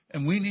week.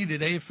 And we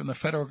needed aid from the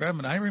federal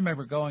government. I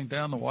remember going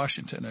down to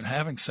Washington and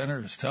having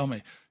senators tell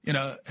me,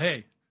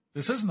 hey,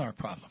 this isn't our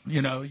problem.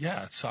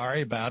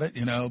 Sorry about it,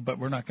 but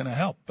we're not going to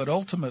help. But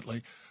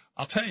ultimately,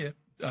 I'll tell you,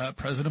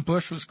 President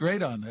Bush was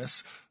great on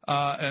this.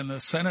 And the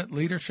Senate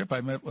leadership,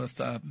 I met with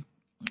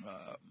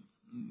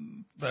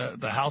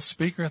the House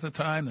Speaker at the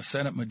time, the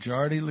Senate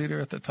Majority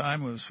Leader at the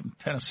time, who was from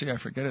Tennessee. I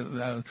forget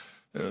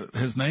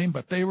his name,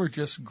 but they were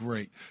just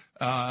great.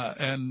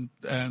 And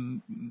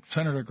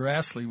Senator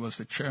Grassley was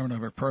the chairman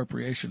of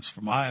appropriations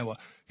from Iowa.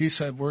 He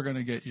said, we're going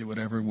to get you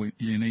whatever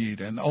you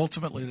need. And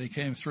ultimately, they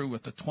came through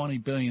with the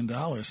 $20 billion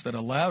that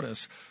allowed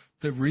us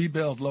to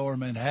rebuild Lower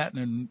Manhattan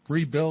and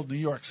rebuild New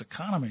York's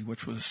economy,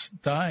 which was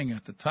dying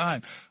at the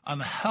time. On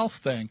the health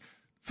thing,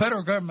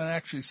 federal government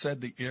actually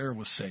said the air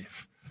was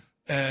safe,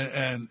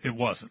 and it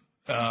wasn't.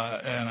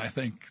 And I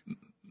think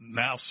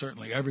now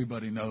certainly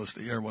everybody knows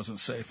the air wasn't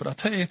safe. But I'll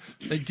tell you,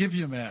 they give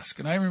you a mask.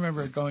 And I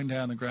remember going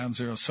down to Ground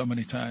Zero so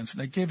many times,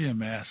 and they give you a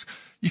mask.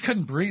 You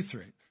couldn't breathe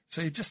through it.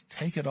 So you just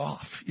take it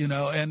off,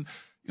 And,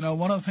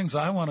 one of the things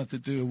I wanted to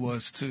do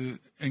was to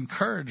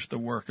encourage the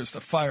workers, the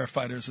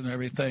firefighters and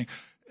everything.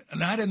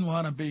 And I didn't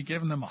want to be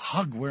giving them a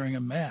hug wearing a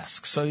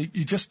mask. So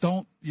you just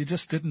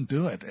didn't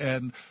do it.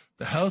 And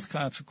the health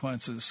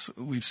consequences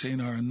we've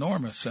seen are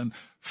enormous. And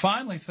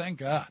finally, thank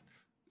God,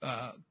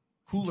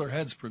 cooler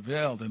heads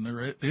prevailed, and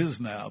there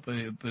is now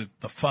the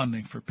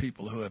funding for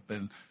people who have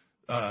been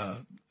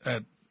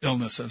at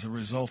illness as a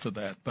result of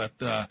that. But,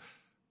 it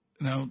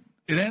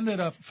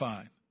ended up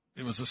fine.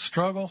 It was a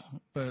struggle,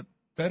 but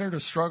better to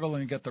struggle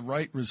and get the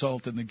right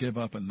result than to give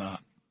up and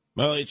not.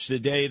 Well, it's the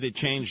day that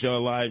changed our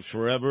lives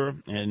forever,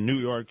 and New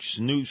York's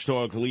News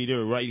Talk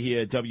leader right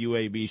here at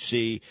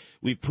WABC,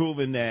 we've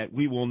proven that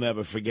we will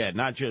never forget,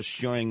 not just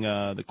during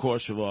the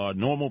course of our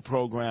normal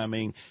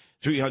programming,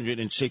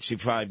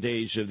 365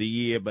 days of the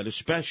year, but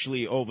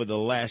especially over the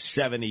last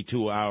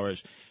 72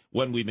 hours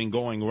when we've been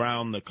going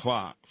round the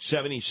clock.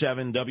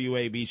 77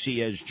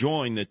 WABC has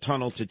joined the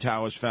Tunnel to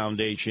Towers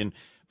Foundation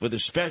for the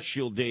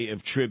special day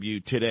of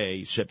tribute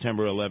today,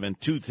 September 11,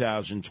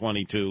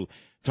 2022.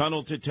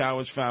 Tunnel to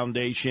Towers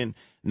Foundation,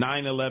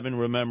 9/11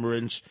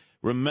 Remembrance,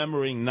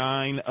 remembering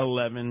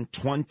 9/11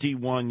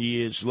 21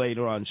 years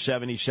later on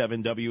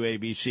 77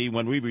 WABC.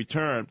 When we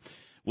return,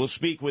 we'll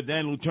speak with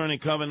then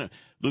Lieutenant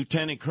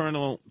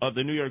Colonel of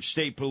the New York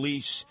State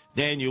Police,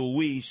 Daniel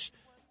Weiss,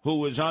 who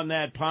was on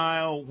that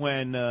pile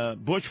when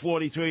Bush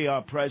 43,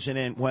 our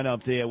president, went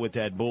up there with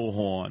that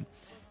bullhorn.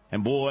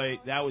 And, boy,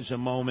 that was a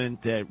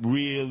moment that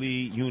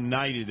really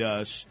united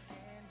us.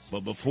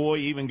 But before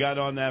he even got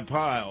on that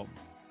pile,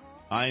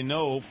 I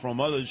know from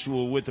others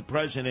who were with the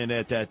president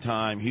at that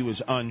time, he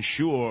was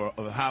unsure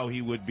of how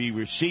he would be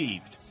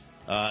received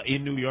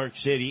in New York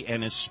City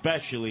and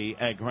especially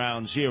at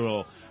Ground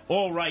Zero.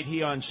 All right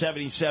here on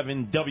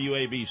 77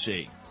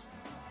 WABC.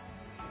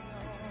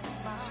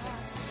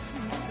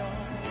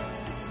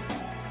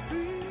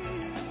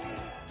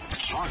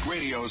 Talk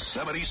Radio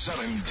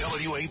 77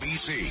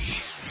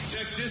 WABC.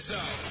 Check this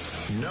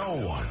out.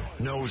 No one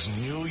knows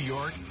New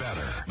York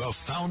better. The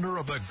founder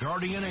of the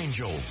Guardian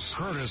Angels,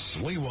 Curtis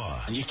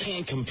Lewa. And you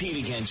can't compete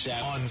against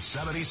that. On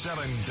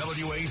 77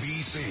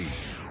 WABC.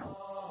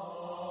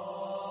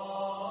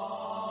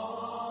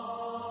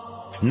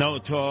 No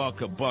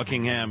talk of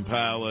Buckingham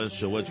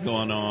Palace or what's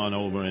going on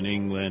over in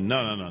England.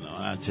 No,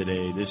 not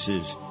today. This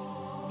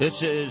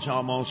is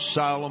our most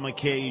solemn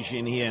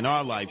occasion here in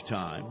our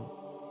lifetime.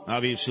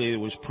 Obviously, it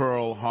was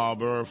Pearl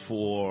Harbor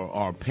for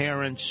our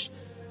parents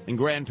and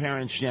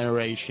grandparents'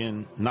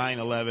 generation,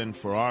 9/11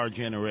 for our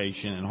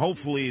generation, and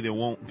hopefully there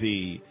won't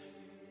be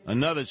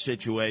another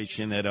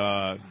situation that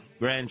our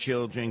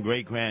grandchildren,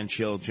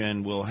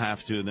 great-grandchildren will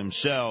have to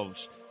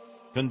themselves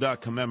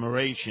conduct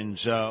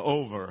commemorations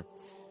over.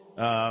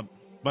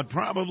 But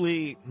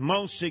probably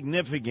most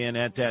significant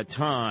at that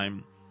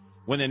time,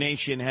 when the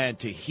nation had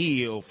to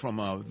heal from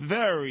a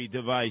very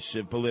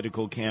divisive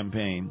political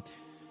campaign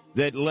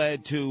that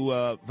led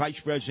to Vice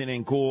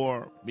President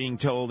Gore being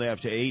told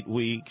after 8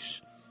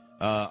 weeks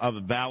of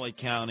a ballot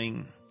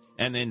counting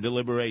and then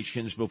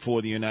deliberations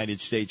before the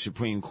United States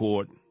Supreme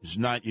Court, it's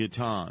not your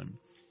time.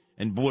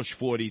 And Bush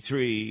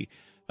 43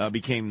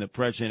 became the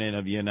president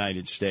of the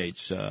United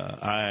States.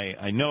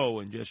 I know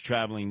in just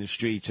traveling the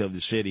streets of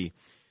the city,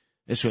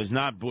 this was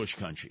not Bush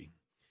country.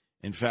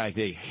 In fact,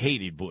 they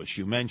hated Bush.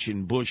 You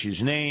mentioned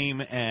Bush's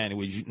name, and it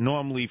was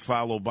normally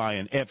followed by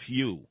an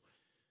F.U.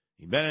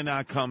 He better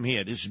not come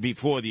here. This is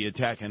before the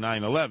attack on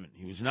 9/11.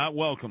 He was not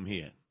welcome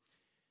here.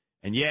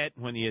 And yet,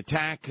 when the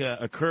attack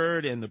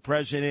occurred and the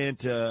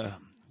president,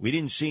 we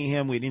didn't see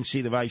him, we didn't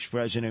see the vice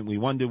president, we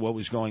wondered what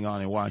was going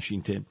on in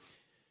Washington.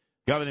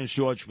 Governor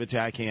George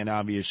Pataki and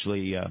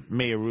obviously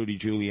Mayor Rudy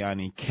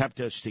Giuliani kept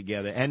us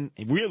together. And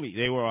really,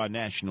 they were our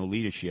national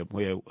leadership.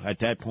 Where at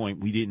that point,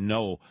 we didn't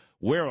know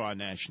where our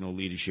national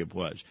leadership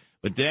was.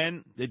 But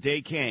then the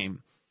day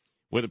came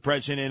where the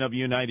President of the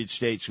United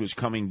States was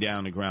coming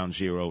down to ground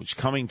zero, was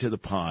coming to the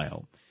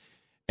pile.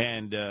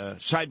 And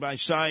side by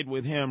side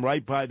with him,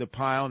 right by the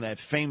pile, in that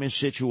famous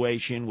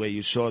situation where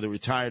you saw the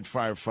retired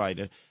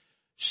firefighter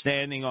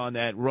standing on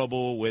that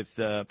rubble with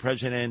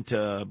President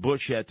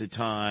Bush at the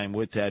time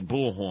with that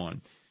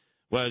bullhorn,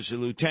 was the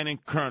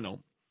Lieutenant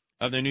Colonel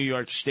of the New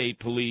York State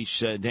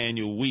Police,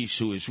 Daniel Weiss,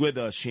 who is with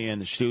us here in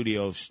the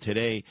studios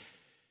today.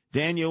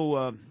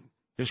 Daniel,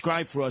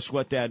 describe for us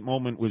what that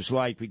moment was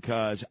like,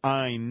 because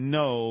I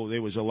know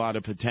there was a lot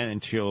of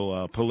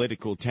potential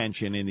political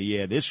tension in the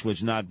air. This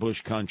was not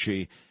Bush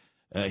country.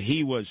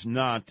 He was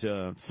not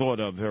thought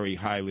of very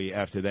highly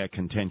after that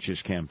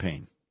contentious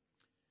campaign.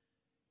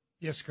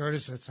 Yes,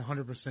 Curtis, that's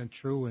 100%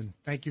 true, and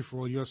thank you for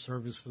all your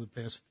service for the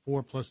past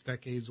 4+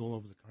 decades all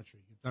over the country.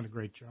 You've done a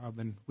great job,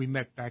 and we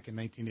met back in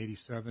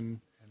 1987,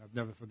 and I've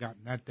never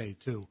forgotten that day,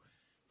 too.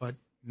 But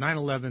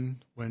 9/11,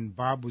 when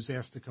Bob was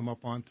asked to come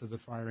up onto the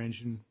fire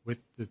engine with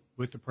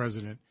the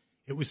president,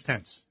 it was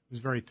tense. It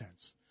was very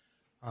tense.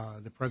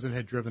 The president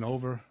had driven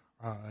over.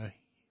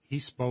 He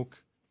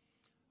spoke.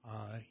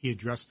 He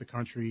addressed the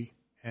country,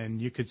 and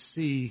you could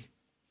see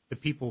the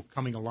people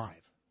coming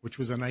alive, which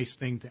was a nice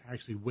thing to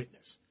actually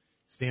witness,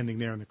 standing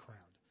there in the crowd.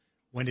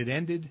 When it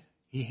ended,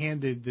 he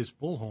handed this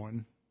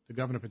bullhorn to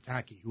Governor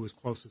Pataki, who was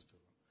closest to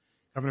him.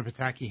 Governor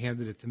Pataki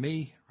handed it to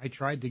me. I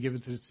tried to give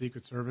it to the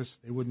Secret Service.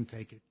 They wouldn't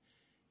take it.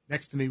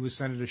 Next to me was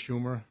Senator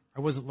Schumer. I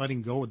wasn't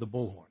letting go of the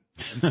bullhorn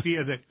in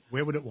fear that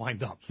where would it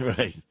wind up.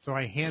 Right. So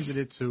I handed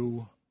it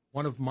to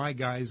one of my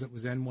guys that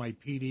was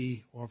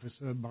NYPD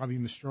officer, Bobby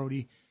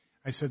Mastrodi.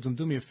 I said to him,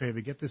 do me a favor,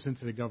 get this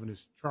into the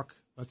governor's truck.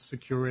 Let's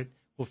secure it.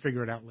 We'll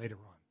figure it out later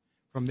on.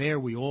 From there,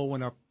 we all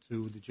went up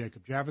to the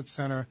Jacob Javits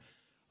Center,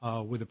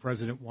 where the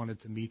president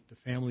wanted to meet the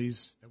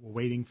families that were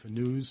waiting for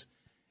news.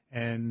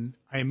 And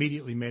I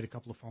immediately made a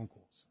couple of phone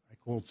calls. I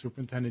called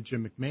Superintendent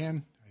Jim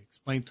McMahon. I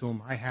explained to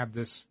him, I have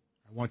this.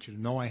 I want you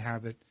to know I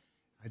have it.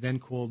 I then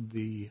called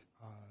the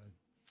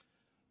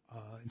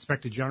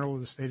Inspector General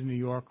of the state of New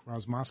York,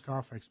 Roz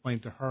Moskoff. I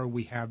explained to her,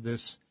 we have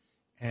this,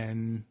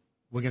 and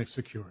we're going to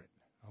secure it.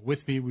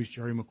 With me was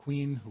Jerry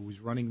McQueen, who was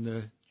running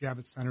the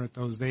Javits Center at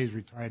those days,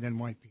 retired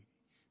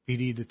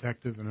NYPD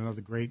detective and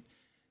another great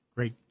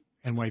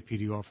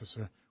NYPD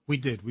officer. We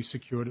did. We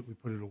secured it. We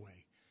put it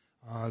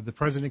away. The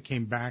president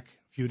came back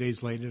a few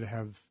days later to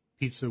have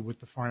pizza with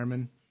the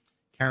firemen.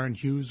 Karen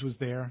Hughes was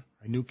there.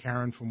 I knew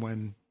Karen from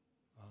when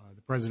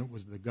the president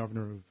was the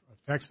governor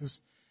of Texas.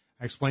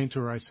 I explained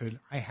to her, I said,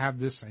 I have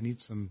this. I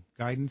need some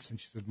guidance. And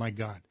she said, my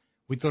God,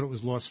 we thought it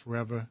was lost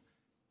forever.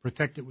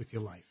 Protect it with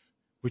your life,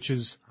 which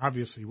is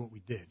obviously what we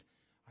did.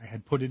 I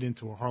had put it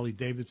into a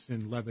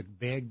Harley-Davidson leather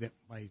bag that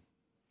my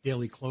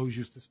daily clothes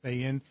used to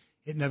stay in.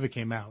 It never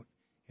came out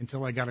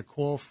until I got a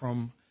call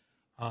from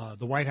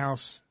the White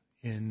House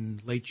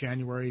in late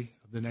January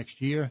of the next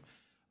year.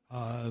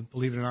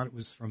 Believe it or not, it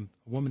was from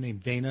a woman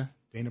named Dana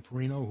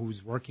Perino, who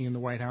was working in the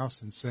White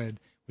House, and said,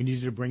 we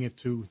needed to bring it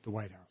to the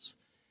White House.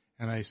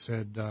 And I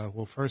said,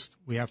 well, first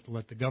we have to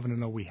let the governor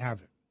know we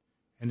have it.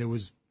 And there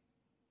was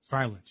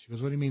silence. She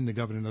goes, what do you mean the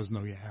governor doesn't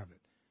know you have it?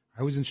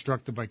 I was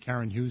instructed by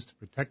Karen Hughes to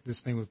protect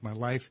this thing with my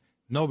life.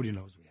 Nobody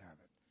knows we have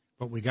it.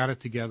 But we got it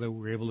together. We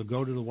were able to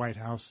go to the White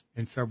House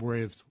in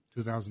February of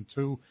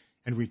 2002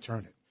 and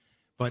return it.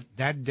 But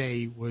that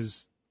day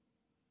was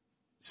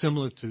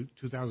similar to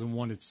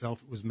 2001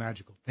 itself. It was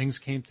magical. Things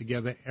came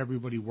together.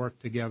 Everybody worked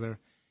together.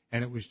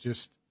 And it was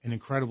just an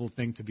incredible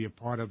thing to be a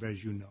part of,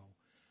 as you know.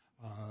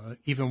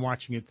 Even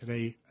watching it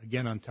today,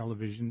 again on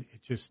television,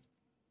 it just,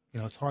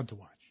 it's hard to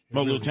watch.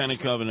 Well, really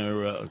Lieutenant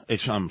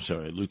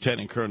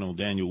Colonel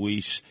Daniel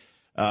Weiss,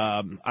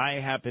 I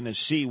happened to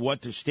see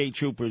what the state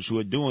troopers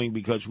were doing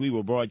because we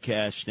were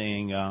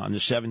broadcasting on the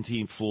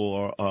 17th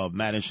floor of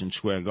Madison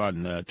Square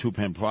Garden,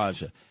 Two-Penn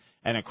Plaza.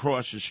 And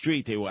across the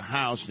street, they were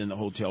housed in the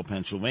Hotel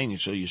Pennsylvania.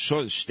 So you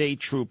saw the state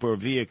trooper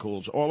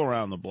vehicles all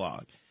around the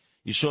block.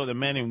 You saw the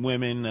men and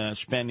women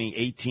spending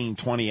 18,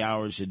 20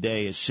 hours a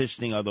day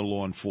assisting other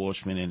law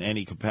enforcement in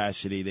any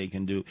capacity they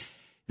can do.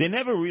 They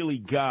never really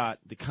got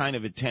the kind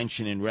of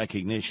attention and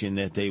recognition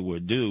that they were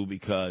due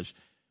because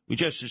we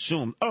just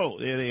assumed, oh,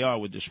 there they are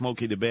with the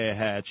Smokey the Bear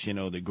hats,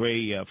 the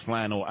gray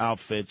flannel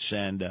outfits.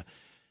 And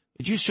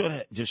you sort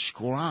of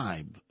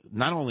describe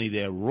not only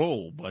their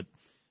role, but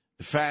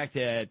the fact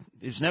that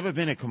there's never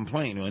been a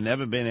complaint or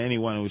never been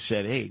anyone who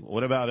said, hey,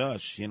 what about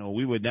us?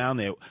 We were down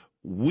there.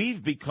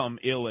 We've become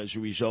ill as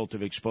a result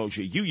of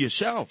exposure. You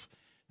yourself,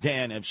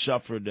 Dan, have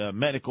suffered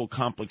medical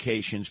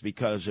complications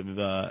because of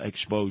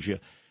exposure.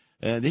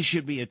 This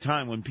should be a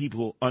time when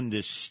people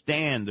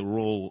understand the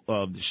role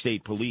of the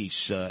state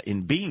police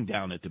in being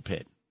down at the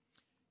pit.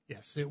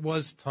 Yes, it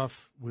was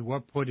tough. We were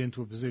put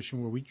into a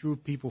position where we drew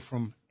people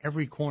from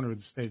every corner of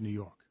the state of New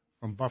York,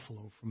 from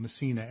Buffalo, from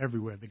Messina,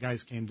 everywhere. The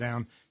guys came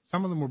down.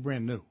 Some of them were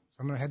brand new.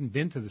 Some of them hadn't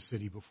been to the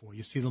city before.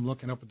 You see them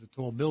looking up at the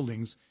tall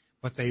buildings,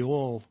 but they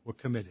all were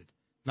committed.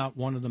 Not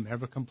one of them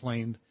ever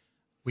complained.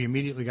 We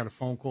immediately got a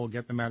phone call,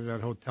 get them out of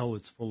that hotel.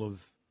 It's full of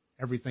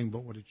everything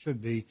but what it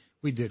should be.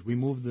 We did. We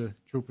moved the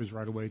troopers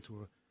right away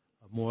to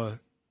a more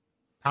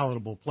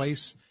palatable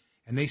place,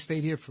 and they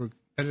stayed here for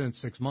better than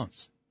 6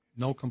 months.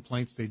 No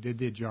complaints. They did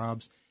their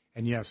jobs.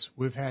 And, yes,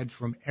 we've had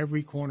from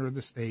every corner of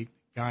the state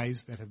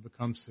guys that have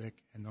become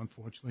sick and,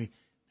 unfortunately,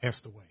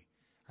 passed away.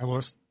 I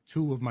lost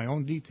 2 of my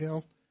own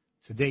detail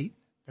to date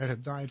that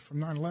have died from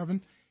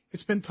 9/11.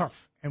 It's been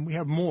tough, and we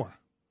have more.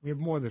 We have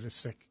more that are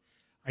sick.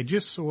 I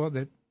just saw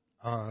that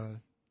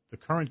the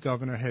current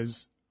governor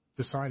has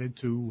decided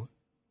to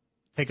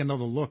take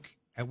another look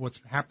at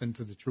what's happened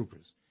to the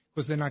troopers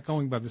because they're not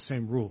going by the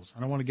same rules. I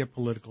don't want to get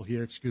political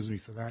here, excuse me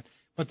for that,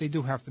 but they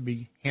do have to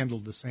be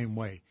handled the same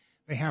way.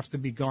 They have to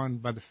be gone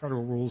by the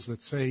federal rules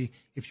that say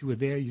if you were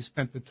there, you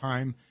spent the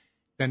time,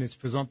 then it's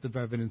presumptive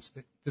evidence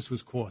that this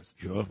was caused.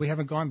 Sure. We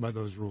haven't gone by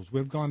those rules.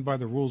 We've gone by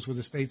the rules where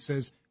the state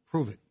says,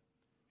 prove it.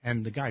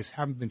 And the guys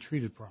haven't been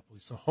treated properly.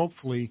 So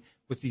hopefully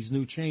with these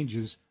new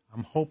changes,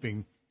 I'm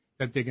hoping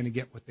that they're going to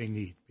get what they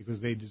need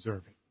because they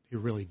deserve it. They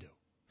really do.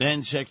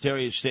 Then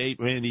Secretary of State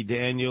Randy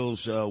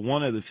Daniels,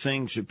 one of the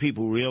things that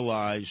people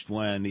realized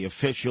when the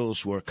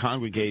officials were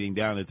congregating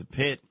down at the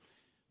pit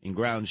in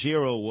Ground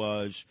Zero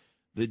was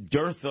the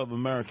dearth of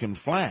American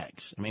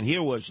flags. I mean,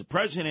 here was the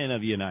President of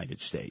the United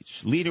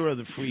States, leader of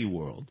the free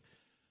world,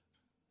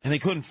 and they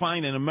couldn't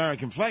find an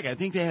American flag. I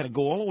think they had to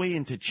go all the way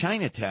into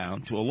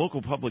Chinatown to a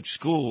local public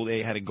school.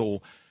 They had to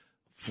go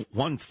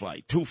 1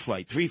 flight, 2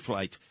 flight, 3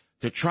 flights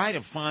to try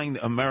to find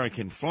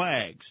American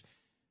flags.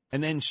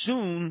 And then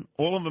soon,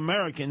 all of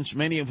Americans,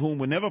 many of whom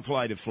would never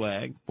fly the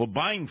flag, were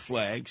buying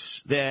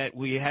flags that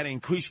we had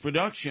increased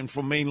production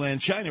from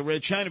mainland China,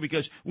 Red China,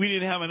 because we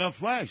didn't have enough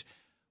flags.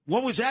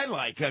 What was that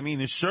like? I mean,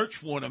 the search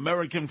for an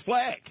American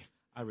flag.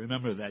 I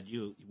remember that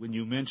when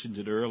you mentioned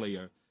it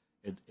earlier,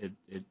 it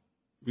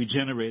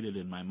regenerated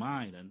in my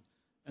mind,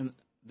 and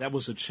that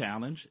was a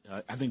challenge.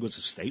 I think it was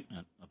a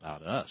statement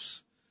about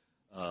us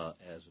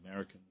as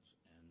Americans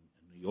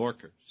and New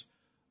Yorkers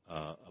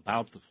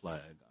about the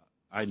flag.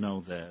 I know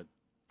that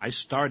I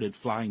started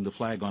flying the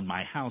flag on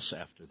my house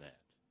after that,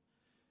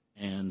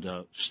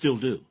 and still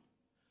do.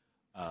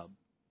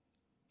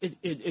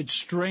 It's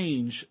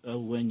strange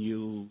when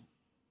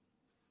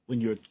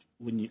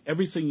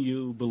everything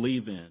you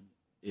believe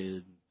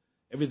in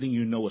everything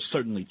you know is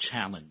certainly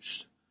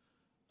challenged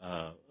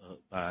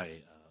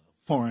by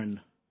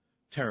foreign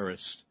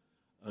terrorists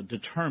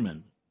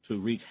determined to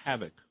wreak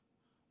havoc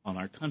on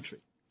our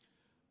country.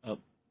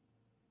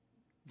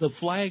 The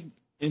flag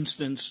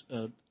instance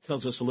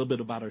tells us a little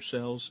bit about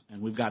ourselves,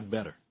 and we've gotten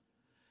better.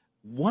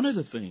 One of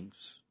the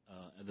things,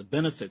 the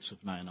benefits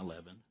of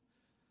 9/11,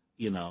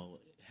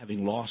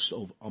 having lost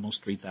over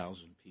almost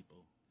 3,000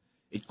 people,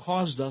 it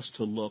caused us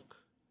to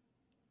look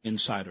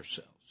inside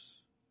ourselves.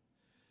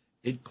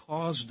 It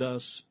caused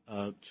us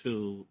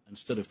to,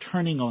 instead of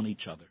turning on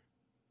each other,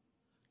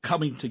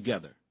 coming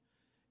together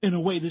in a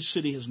way this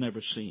city has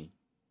never seen,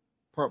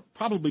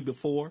 probably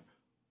before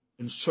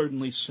and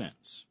certainly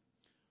since.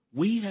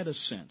 We had a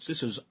sense,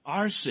 this is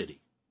our city,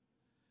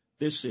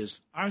 this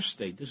is our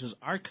state, this is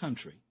our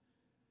country,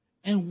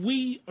 and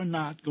we are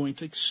not going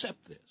to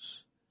accept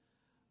this.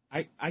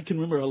 I can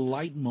remember a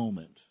light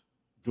moment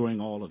during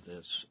all of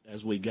this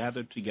as we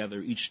gathered together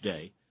each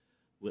day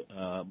with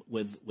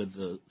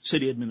the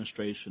city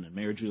administration and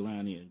Mayor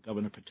Giuliani and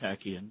Governor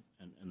Pataki and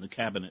the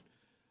cabinet,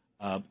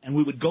 and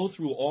we would go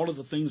through all of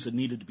the things that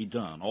needed to be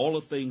done, all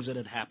the things that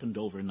had happened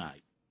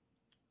overnight.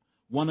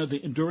 One of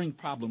the enduring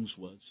problems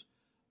was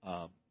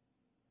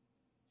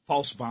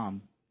false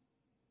bomb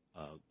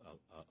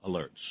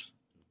alerts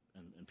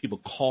and people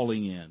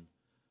calling in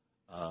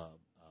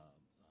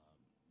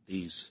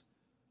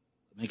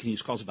making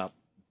these calls about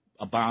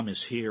a bomb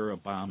is here, a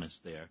bomb is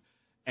there.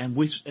 And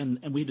we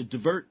had to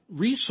divert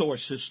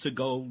resources to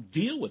go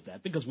deal with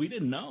that because we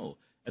didn't know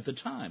at the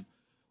time.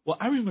 Well,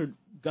 I remember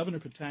Governor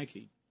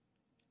Pataki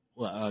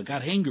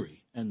got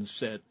angry and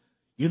said,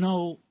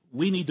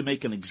 we need to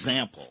make an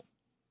example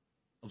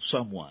of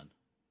someone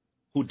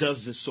who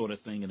does this sort of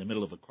thing in the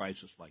middle of a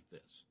crisis like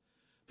this.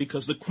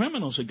 because the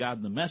criminals had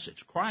gotten the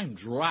message. Crime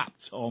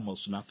dropped to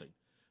almost nothing.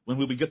 When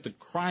we would get the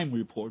crime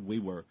report, we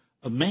were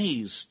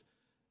amazed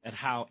at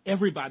how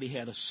everybody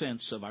had a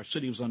sense of our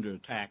city was under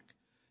attack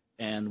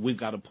and we've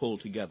got to pull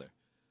together.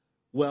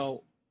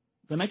 Well,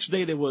 the next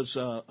day there was,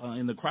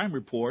 in the crime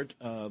report,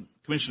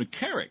 Commissioner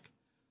Carrick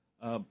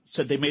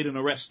said they made an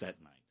arrest that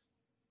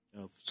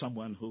night of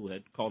someone who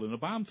had called in a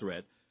bomb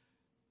threat.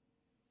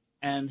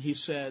 And he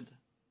said,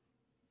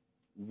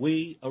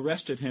 we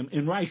arrested him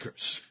in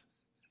Rikers.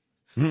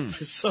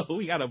 So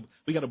we got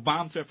a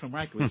bomb threat from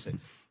Rikers. He said,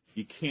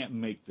 you can't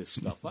make this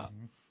stuff up.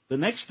 The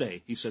next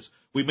day, he says,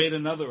 we made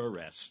another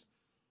arrest.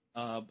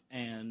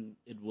 And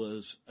it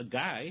was a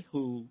guy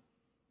who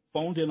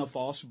phoned in a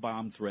false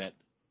bomb threat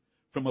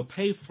from a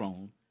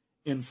payphone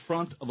in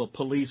front of a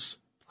police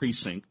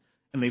precinct,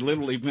 and they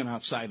literally went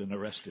outside and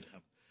arrested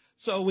him.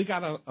 So we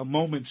got a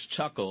moment's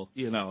chuckle,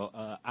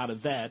 out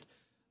of that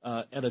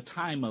at a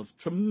time of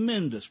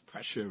tremendous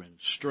pressure and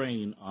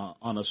strain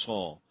on us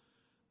all.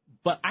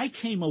 But I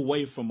came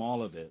away from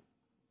all of it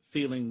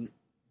feeling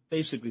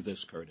basically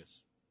this, Curtis.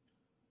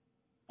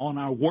 On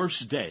our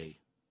worst day,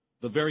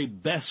 the very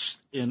best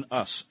in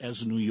us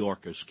as New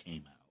Yorkers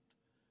came out.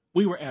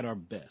 We were at our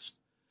best.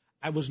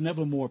 I was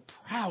never more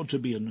proud to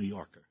be a New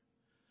Yorker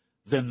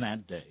than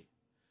that day.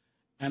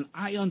 And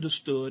I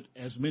understood,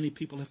 as many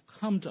people have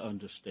come to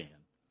understand,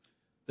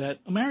 that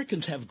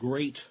Americans have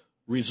great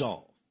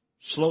resolve.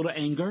 Slow to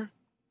anger,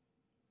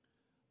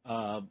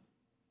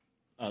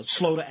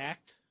 slow to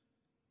act,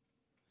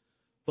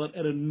 but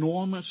an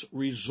enormous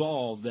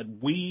resolve that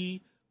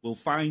we will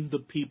find the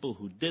people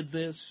who did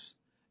this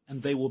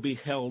and they will be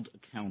held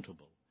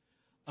accountable.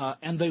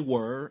 And they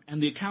were,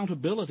 and the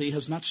accountability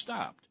has not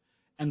stopped.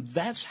 And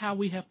that's how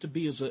we have to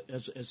be as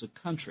a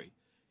country.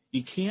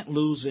 You can't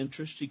lose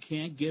interest, you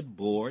can't get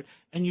bored,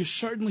 and you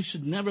certainly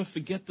should never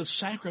forget the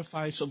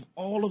sacrifice of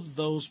all of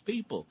those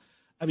people.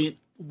 I mean,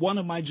 one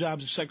of my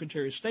jobs as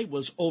Secretary of State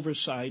was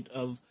oversight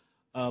of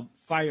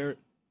fire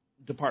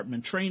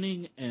department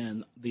training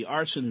and the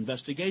arson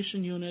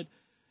investigation unit.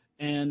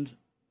 And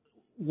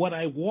what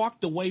I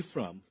walked away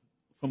from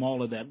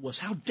all of that was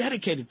how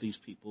dedicated these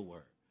people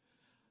were.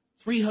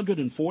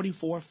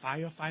 344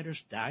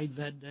 firefighters died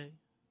that day.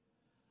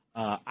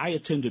 I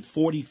attended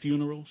 40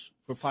 funerals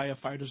for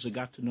firefighters that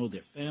got to know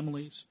their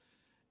families.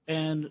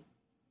 And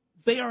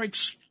they are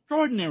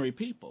extraordinary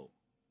people,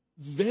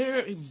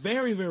 very,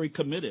 very, very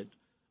committed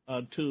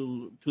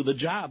to the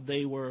job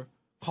they were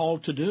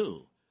called to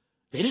do.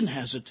 They didn't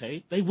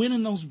hesitate. They went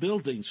in those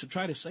buildings to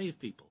try to save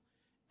people.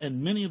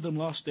 And many of them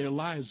lost their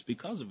lives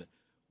because of it.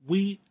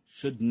 We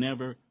should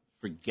never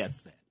forget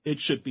that. It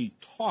should be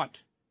taught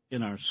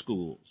in our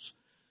schools.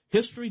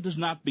 History does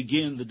not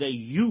begin the day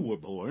you were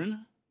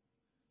born.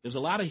 There's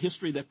a lot of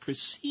history that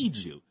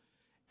precedes you.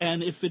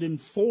 And if it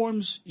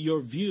informs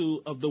your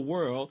view of the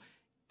world,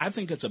 I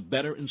think it's a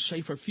better and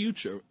safer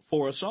future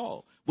for us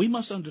all. We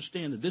must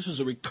understand that this is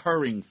a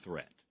recurring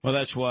threat. Well,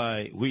 that's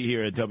why we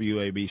here at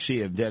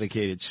WABC have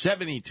dedicated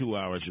 72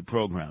 hours of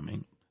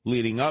programming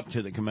leading up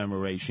to the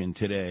commemoration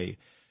today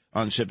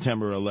on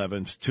September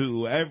 11th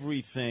to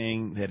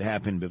everything that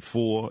happened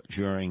before,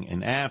 during,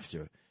 and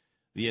after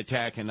the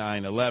attack in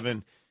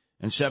 9/11.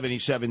 And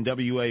 77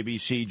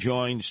 WABC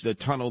joins the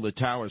Tunnel the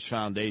Towers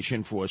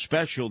Foundation for a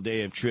special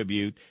day of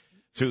tribute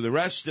through the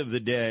rest of the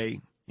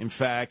day. In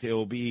fact, it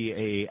will be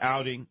a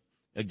outing,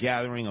 a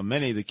gathering of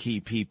many of the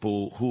key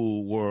people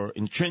who were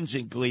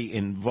intrinsically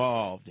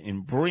involved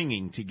in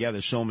bringing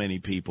together so many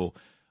people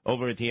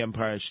over at the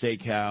Empire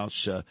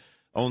Steakhouse,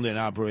 owned and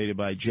operated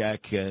by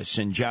Jack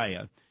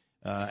Sanjaya.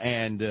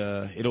 And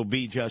it'll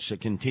be just a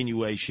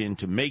continuation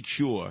to make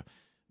sure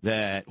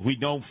that we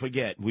don't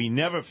forget, we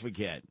never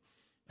forget,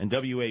 and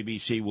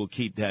WABC will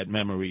keep that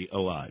memory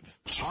alive.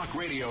 Talk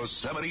Radio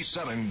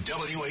 77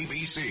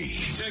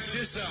 WABC. Check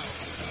this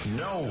out.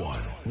 No one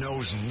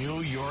knows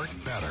New York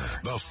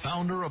better. The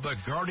founder of the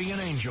Guardian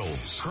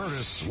Angels,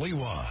 Curtis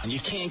Lewa. And you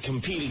can't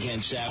compete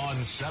against that.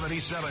 On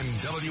 77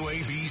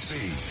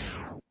 WABC.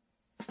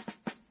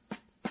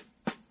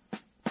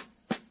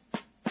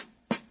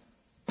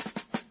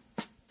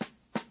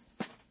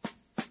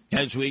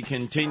 As we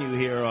continue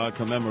here our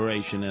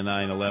commemoration of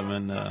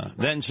 9/11,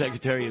 then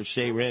Secretary of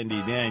State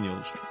Randy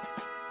Daniels,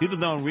 people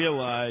don't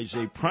realize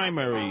a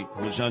primary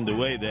was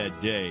underway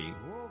that day.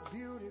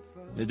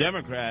 The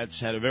Democrats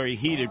had a very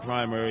heated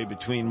primary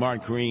between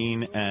Mark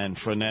Green and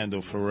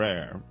Fernando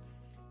Ferrer.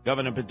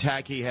 Governor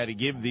Pataki had to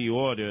give the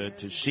order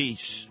to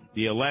cease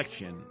the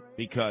election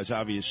because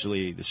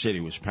obviously the city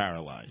was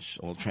paralyzed.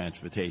 All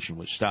transportation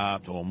was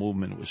stopped, all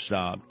movement was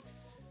stopped.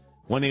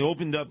 When they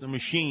opened up the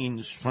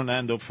machines,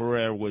 Fernando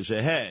Ferrer was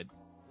ahead,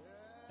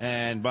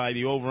 and by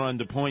the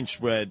over-under point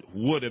spread,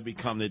 would have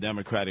become the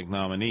Democratic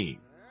nominee.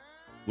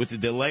 With the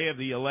delay of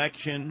the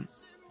election,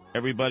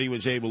 everybody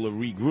was able to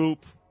regroup.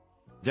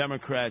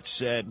 Democrats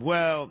said,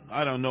 well,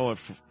 I don't know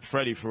if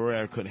Freddie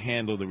Ferrer could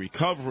handle the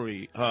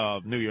recovery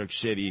of New York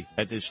City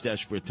at this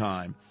desperate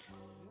time.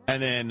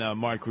 And then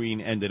Mark Green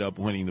ended up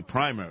winning the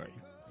primary.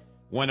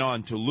 Went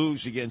on to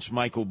lose against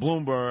Michael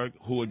Bloomberg,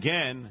 who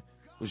again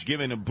was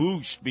given a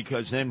boost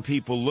because then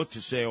people looked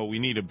to say, oh, we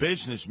need a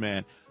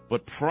businessman.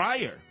 But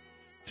prior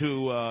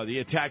to the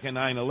attack on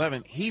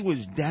 9/11, he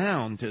was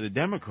down to the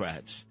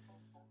Democrats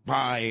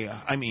by,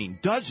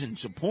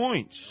 dozens of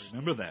points.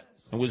 Remember that.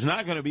 And was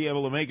not going to be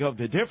able to make up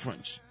the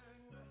difference.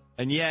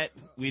 And yet,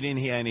 we didn't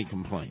hear any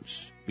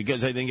complaints.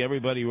 Because I think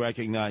everybody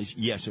recognized,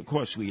 yes, of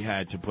course we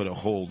had to put a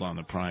hold on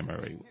the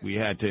primary. We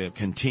had to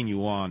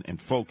continue on and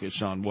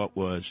focus on what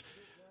was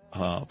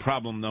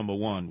problem number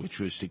one, which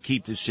was to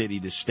keep the city,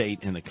 the state,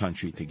 and the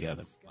country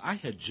together. I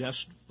had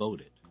just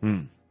voted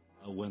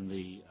when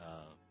the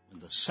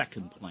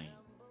second plane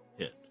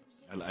hit.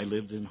 I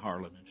lived in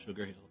Harlem, in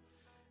Sugar Hill,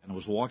 and I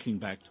was walking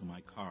back to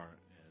my car,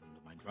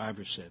 and my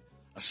driver said,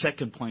 a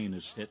second plane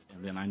is hit,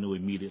 and then I knew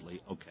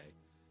immediately, okay,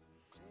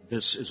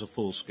 this is a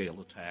full-scale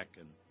attack,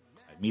 and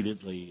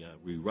immediately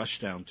we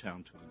rushed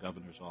downtown to the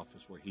governor's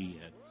office where he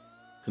had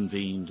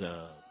convened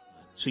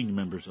senior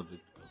members of the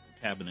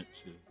cabinet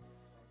to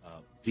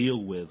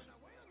deal with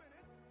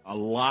a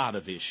lot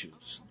of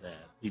issues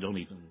that we don't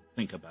even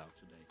think about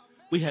today.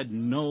 We had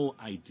no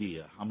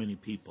idea how many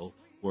people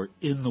were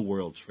in the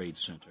World Trade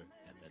Center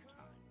at that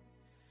time.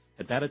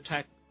 Had that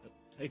attack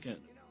taken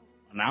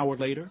an hour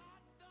later,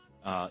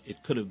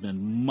 it could have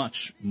been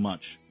much,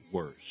 much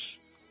worse.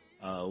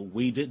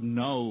 We didn't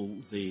know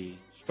the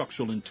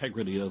structural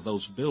integrity of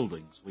those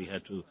buildings. We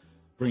had to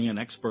bring in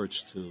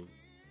experts to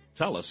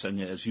tell us, and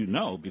as you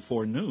know,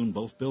 before noon,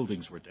 both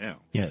buildings were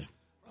down. Yeah.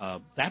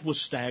 That was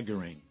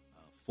staggering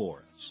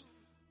for us.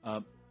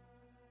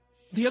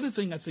 The other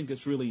thing I think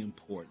that's really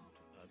important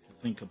to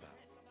think about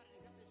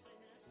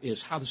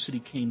is how the city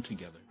came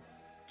together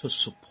to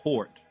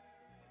support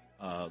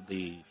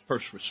the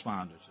first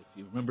responders. If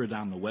you remember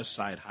down the West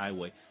Side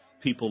Highway,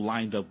 people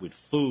lined up with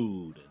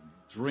food and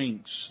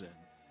drinks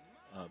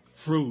and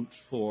fruit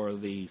for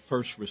the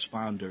first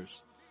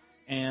responders.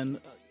 And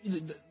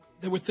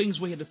there were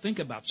things we had to think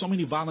about. So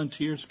many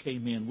volunteers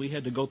came in. We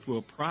had to go through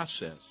a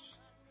process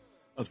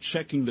of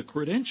checking the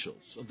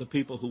credentials of the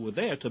people who were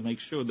there to make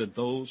sure that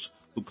those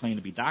who claimed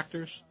to be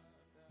doctors,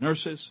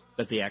 nurses,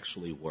 that they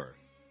actually were.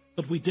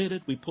 But we did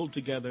it. We pulled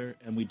together,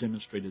 and we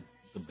demonstrated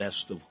the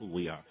best of who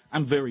we are.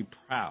 I'm very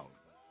proud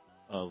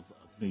of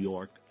New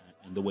York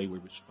and the way we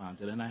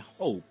responded, and I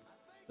hope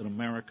that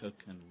America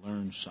can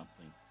learn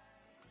something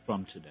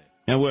from today.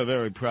 And we're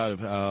very proud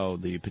of how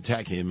the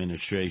Pataki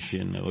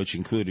administration, which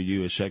included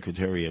U.S.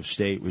 Secretary of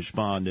State,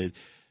 responded.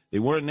 They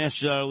weren't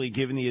necessarily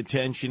given the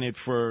attention at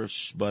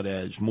first, but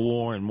as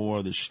more and more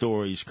of the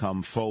stories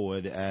come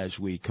forward, as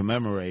we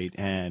commemorate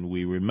and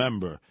we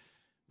remember,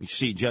 we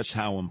see just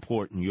how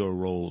important your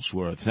roles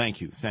were.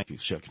 Thank you,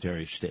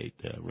 Secretary of State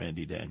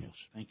Randy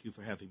Daniels. Thank you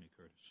for having me,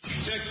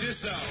 Curtis. Check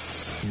this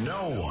out.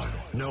 No one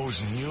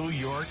knows New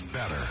York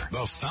better.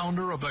 The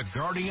founder of the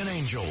Guardian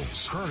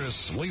Angels,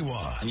 Curtis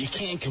Lewa. And you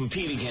can't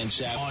compete against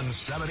that. On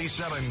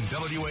 77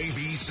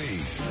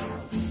 WABC.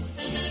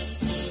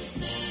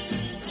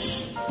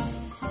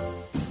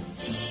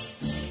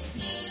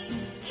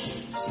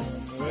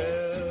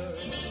 Somewhere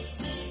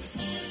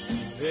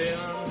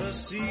beyond the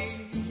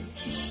sea,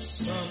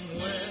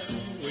 somewhere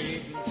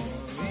waiting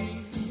for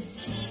me,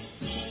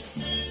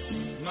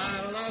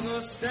 my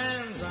lover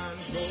stands on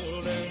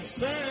golden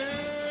sands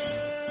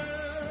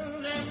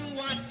and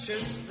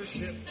watches the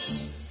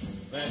ships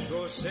that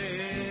go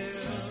sailing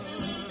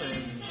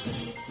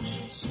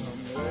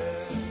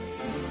somewhere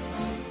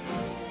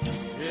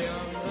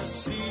beyond the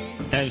sea.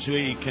 As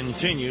we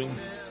continue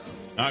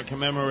our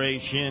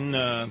commemoration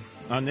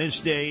on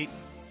this date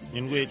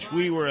in which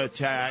we were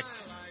attacked,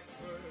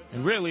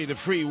 and really the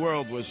free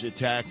world was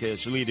attacked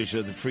as leaders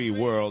of the free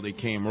world. It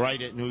came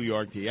right at New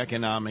York, the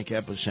economic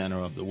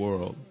epicenter of the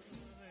world.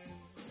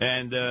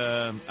 And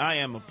I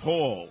am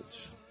appalled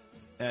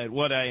at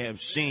what I have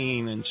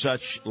seen in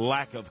such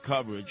lack of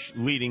coverage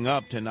leading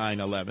up to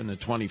 9/11, the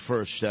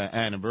 21st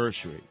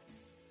anniversary,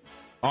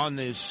 on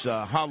this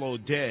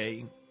hallowed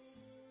day,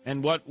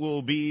 and what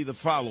will be the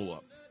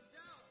follow-up.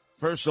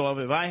 First off,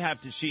 if I have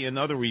to see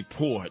another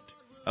report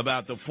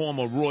about the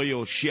former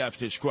royal chef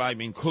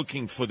describing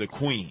cooking for the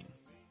Queen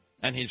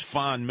and his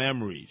fond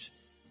memories,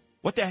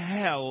 what the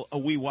hell are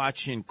we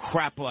watching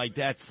crap like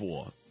that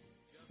for?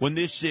 When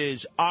this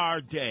is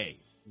our day,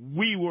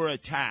 we were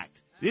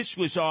attacked. This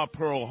was our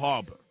Pearl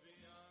Harbor.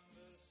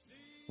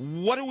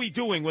 What are we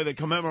doing with a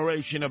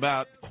commemoration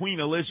about Queen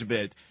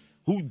Elizabeth,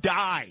 who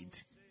died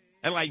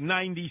at like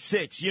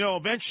 96? You know,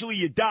 eventually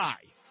you die.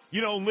 You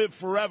don't live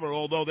forever,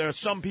 although there are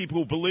some people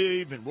who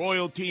believe in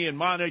royalty and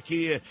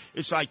monarchy.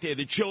 It's like they're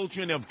the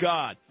children of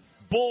God.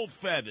 Bull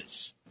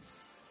feathers.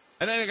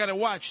 And then I got to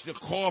watch the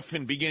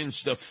coffin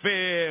begins the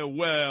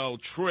farewell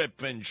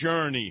trip and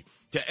journey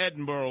to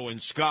Edinburgh in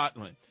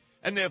Scotland.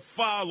 And they're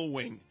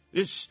following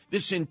this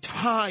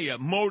entire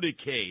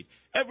motorcade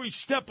every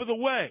step of the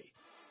way.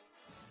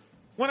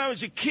 When I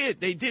was a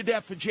kid, they did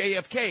that for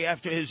JFK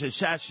after his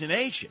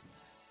assassination.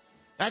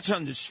 That's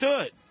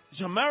understood. It's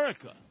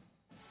America.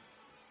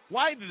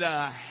 Why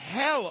the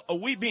hell are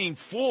we being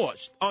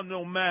forced on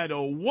no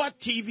matter what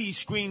TV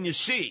screen you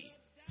see?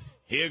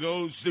 Here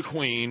goes the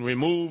Queen,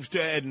 removed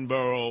to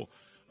Edinburgh,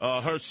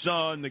 her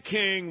son, the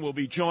king, will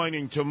be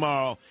joining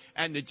tomorrow.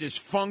 And the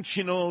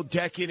dysfunctional,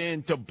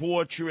 decadent,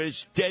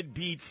 debaucherous,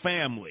 deadbeat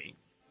family.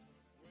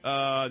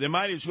 There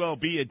might as well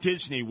be a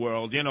Disney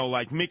World,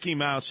 like Mickey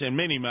Mouse and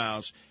Minnie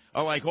Mouse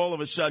are like all of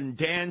a sudden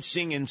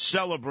dancing and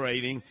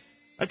celebrating.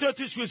 I thought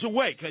this was a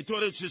wake. I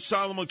thought it's a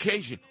solemn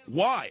occasion.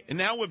 Why? And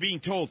now we're being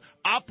told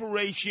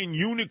Operation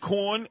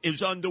Unicorn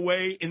is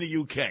underway in the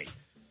UK.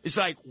 It's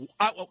like,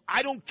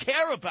 I don't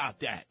care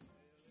about that.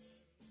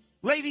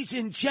 Ladies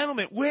and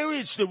gentlemen, where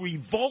is the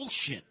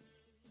revulsion?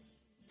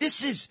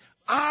 This is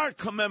our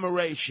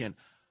commemoration,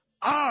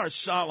 our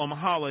solemn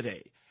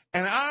holiday.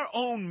 And our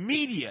own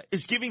media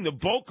is giving the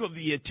bulk of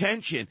the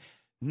attention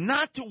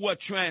not to what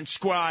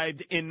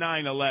transcribed in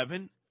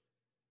 9/11,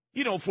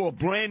 for a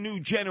brand new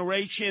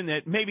generation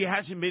that maybe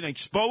hasn't been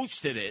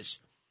exposed to this,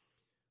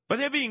 but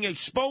they're being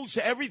exposed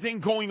to everything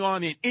going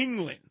on in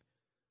England.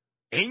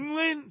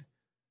 England?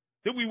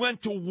 That we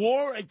went to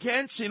war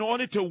against in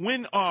order to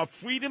win our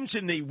freedoms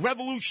in the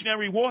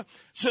Revolutionary War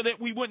so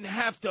that we wouldn't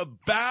have to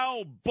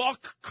bow,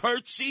 buck,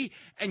 curtsy,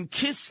 and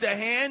kiss the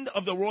hand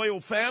of the royal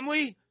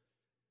family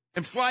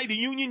and fly the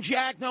Union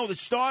Jack? No, the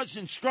Stars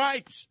and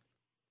Stripes.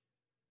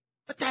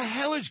 What the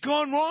hell has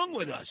gone wrong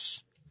with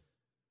us?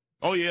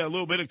 Oh, yeah, a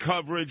little bit of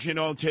coverage,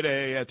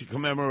 today at the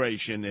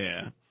commemoration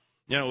there.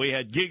 We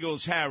had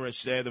Giggles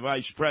Harris there, the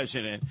vice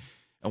president.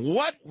 And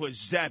what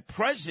was that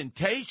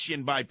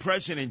presentation by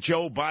President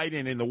Joe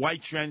Biden in the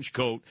white trench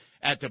coat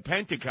at the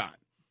Pentagon?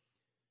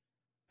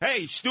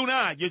 Hey,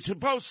 Stunad, you're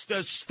supposed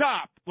to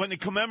stop when the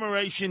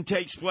commemoration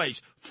takes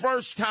place.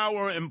 First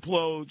tower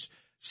implodes.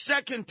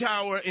 Second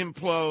tower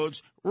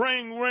implodes.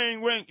 Ring,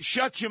 ring, ring.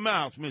 Shut your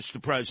mouth,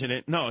 Mr.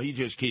 President. No, he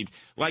just keeps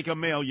like a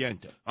male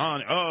yenta.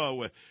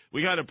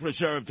 We got to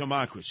preserve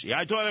democracy.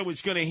 I thought I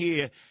was going to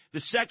hear the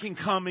second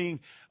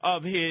coming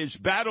of his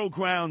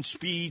battleground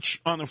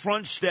speech on the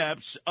front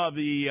steps of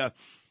the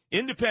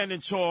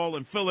Independence Hall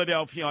in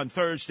Philadelphia on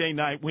Thursday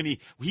night when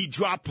he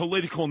dropped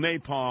political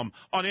napalm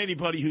on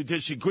anybody who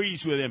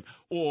disagrees with him,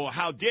 or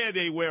how dare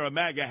they wear a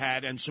MAGA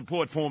hat and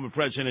support former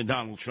President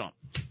Donald Trump.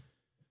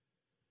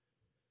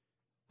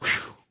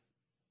 Whew.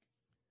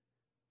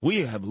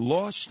 We have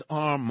lost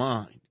our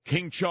mind.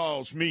 King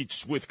Charles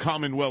meets with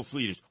Commonwealth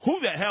leaders.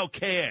 Who the hell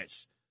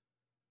cares?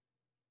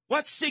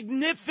 What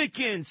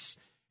significance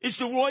is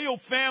the royal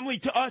family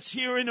to us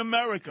here in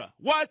America?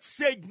 What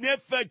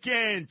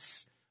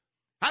significance?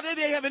 How do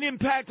they have an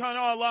impact on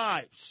our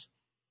lives?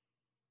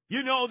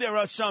 There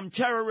are some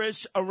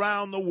terrorists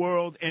around the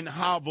world in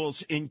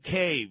hovels, in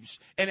caves,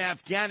 in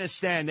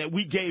Afghanistan that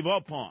we gave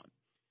up on,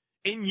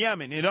 in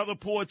Yemen, in other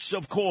ports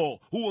of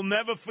call, who will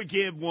never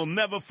forgive, will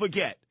never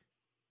forget.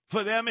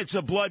 For them, it's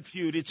a blood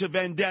feud. It's a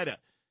vendetta.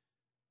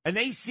 And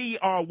they see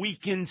our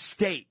weakened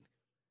state.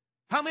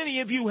 How many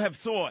of you have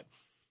thought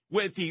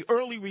with the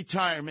early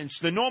retirements,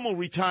 the normal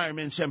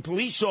retirements, and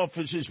police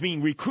officers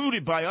being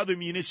recruited by other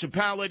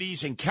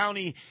municipalities and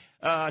county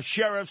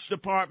sheriff's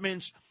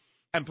departments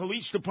and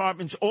police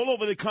departments all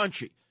over the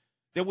country,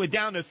 that we're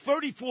down to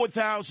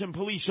 34,000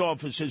 police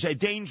officers at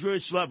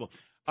dangerous level?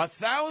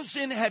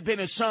 1,000 had been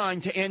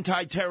assigned to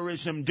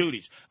anti-terrorism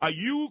duties. Are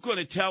you going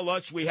to tell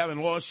us we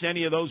haven't lost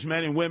any of those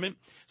men and women?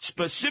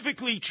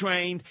 Specifically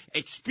trained,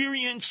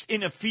 experienced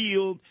in a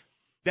field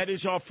that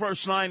is our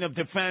first line of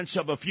defense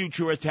of a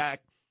future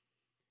attack.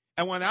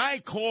 And when I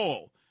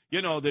call,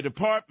 the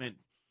department,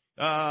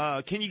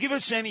 can you give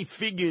us any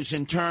figures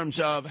in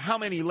terms of how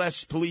many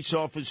less police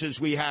officers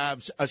we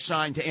have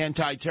assigned to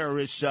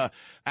anti-terrorist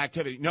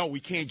activity? No, we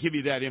can't give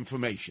you that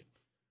information.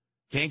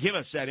 Can't give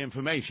us that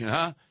information,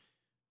 huh?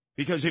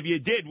 Because if you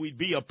did, we'd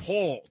be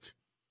appalled.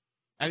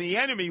 And the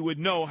enemy would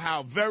know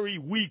how very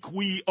weak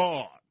we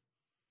are.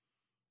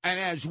 And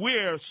as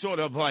we're sort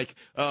of like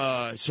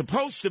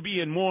supposed to be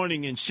in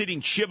mourning and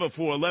sitting shiva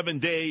for 11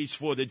 days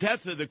for the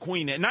death of the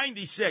Queen. At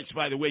 96,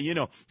 by the way,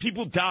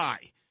 people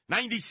die.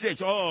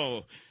 96,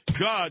 oh,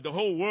 God, the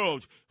whole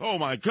world, oh,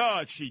 my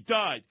God, she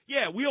died.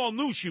 Yeah, we all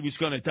knew she was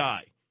going to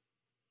die.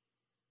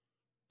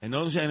 And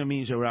those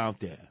enemies are out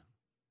there,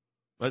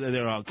 whether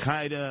they're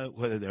Al-Qaeda,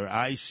 whether they're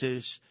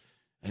ISIS,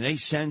 and they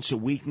sense a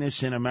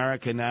weakness in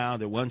America now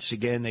that once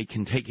again they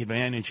can take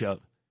advantage of.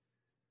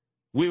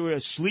 We were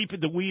asleep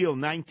at the wheel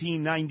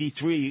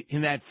 1993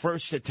 in that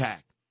first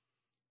attack.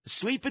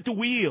 Asleep at the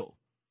wheel.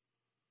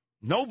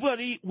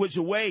 Nobody was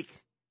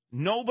awake.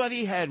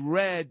 Nobody had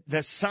read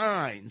the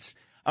signs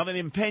of an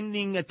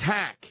impending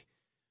attack.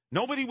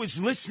 Nobody was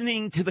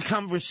listening to the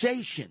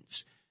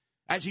conversations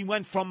as he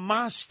went from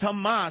mosque to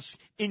mosque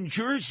in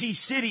Jersey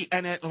City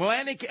and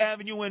Atlantic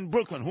Avenue in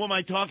Brooklyn. Who am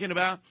I talking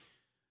about?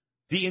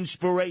 The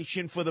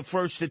inspiration for the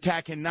first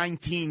attack in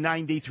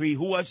 1993.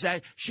 Who was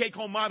that? Sheikh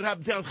Omar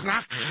Abdel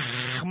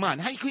Rahman.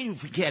 How can you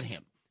forget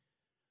him?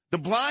 The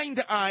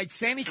blind-eyed,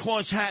 Santa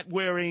Claus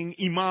hat-wearing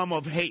Imam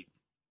of hate,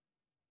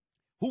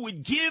 who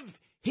would give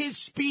his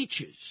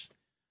speeches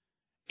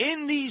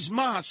in these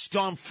mosques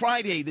on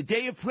Friday, the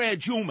day of prayer,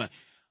 Juma,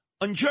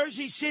 on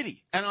Jersey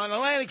City and on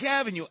Atlantic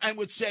Avenue, and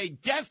would say,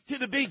 death to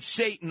the big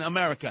Satan,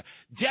 America,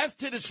 death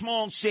to the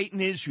small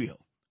Satan, Israel.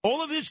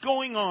 All of this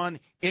going on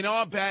in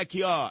our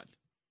backyard.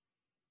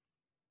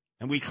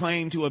 and we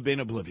claim to have been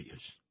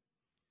oblivious.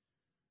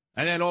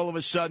 And then all of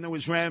a sudden, it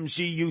was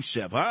Ramzi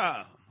Youssef.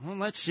 Well,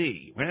 let's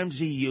see.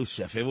 Ramzi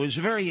Youssef. It was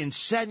a very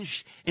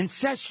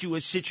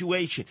incestuous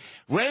situation.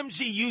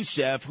 Ramzi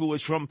Youssef, who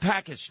was from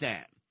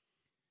Pakistan.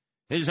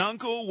 His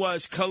uncle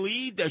was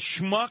Khalid the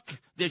Schmuck,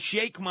 the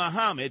Sheikh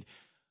Mohammed,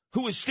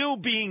 who is still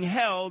being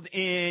held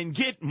in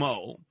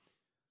Gitmo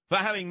for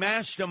having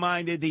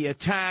masterminded the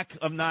attack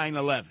of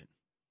 9/11.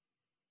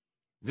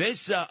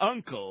 This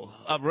uncle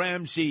of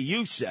Ramzi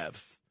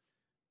Youssef,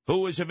 who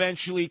was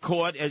eventually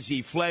caught as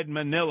he fled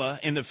Manila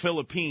in the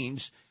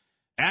Philippines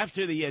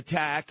after the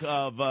attack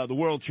of the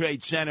World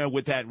Trade Center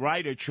with that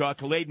Ryder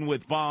truck laden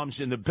with bombs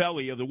in the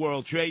belly of the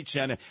World Trade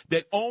Center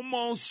that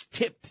almost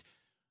tipped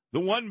the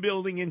one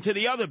building into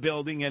the other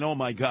building, and oh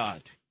my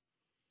God,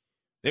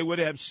 they would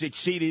have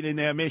succeeded in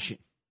their mission.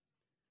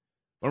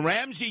 But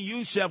Ramzi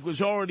Youssef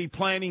was already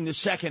planning the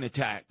second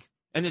attack,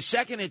 and the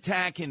second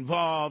attack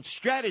involved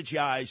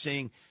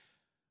strategizing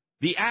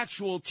the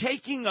actual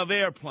taking of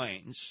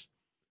airplanes,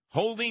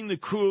 holding the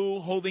crew,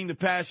 holding the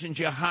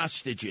passenger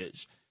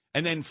hostages,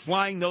 and then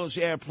flying those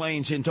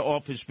airplanes into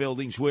office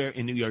buildings where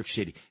in New York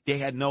City. They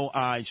had no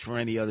eyes for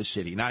any other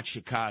city, not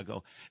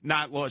Chicago,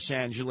 not Los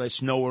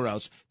Angeles, nowhere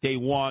else. They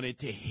wanted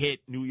to hit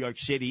New York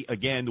City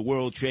again, the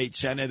World Trade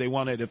Center. They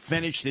wanted to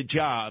finish the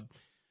job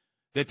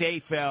that they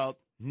felt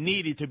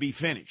needed to be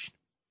finished.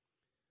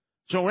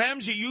 So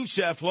Ramzi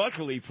Youssef,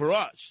 luckily for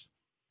us,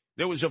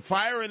 there was a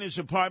fire in his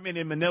apartment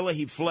in Manila.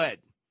 He fled.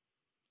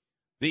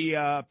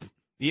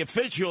 The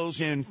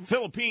officials in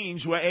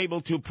Philippines were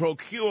able to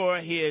procure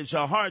his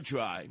hard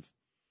drive,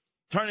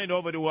 turn it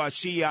over to our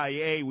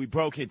CIA. We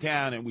broke it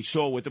down, and we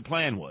saw what the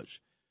plan was,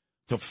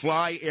 to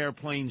fly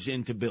airplanes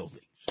into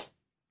buildings.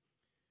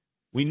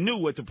 We knew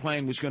what the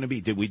plan was going to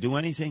be. Did we do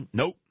anything?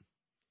 Nope.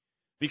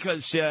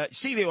 Because, there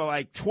were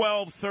like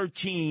 12,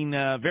 13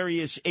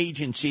 various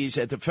agencies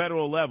at the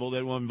federal level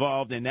that were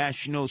involved in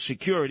National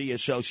Security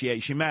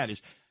Association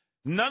matters.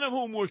 None of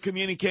whom were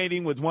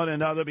communicating with one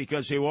another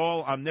because they were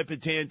all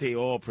omnipotent, they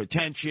were all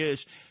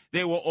pretentious,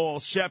 they were all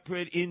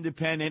separate,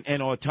 independent,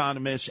 and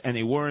autonomous, and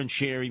they weren't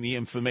sharing the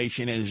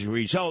information. As a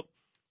result,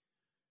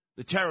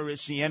 the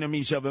terrorists, the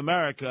enemies of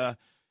America,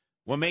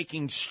 were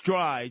making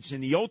strides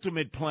in the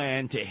ultimate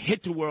plan to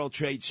hit the World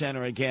Trade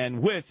Center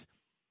again with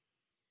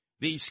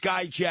the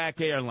skyjacked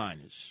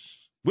airliners,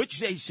 which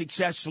they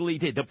successfully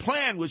did. The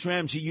plan was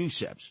Ramzi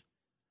Youssef's.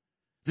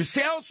 The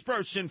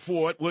salesperson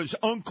for it was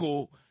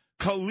Uncle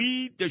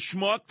Khalid the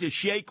Schmuck, the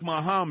Sheikh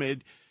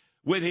Mohammed,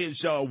 with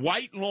his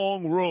white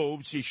long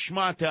robes, his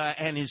shmata,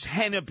 and his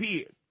henna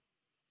beard.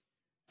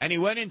 And he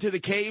went into the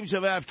caves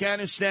of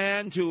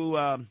Afghanistan to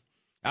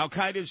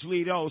Al-Qaeda's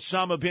leader,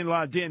 Osama bin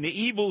Laden,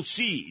 the evil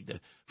seed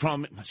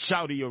from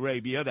Saudi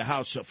Arabia, the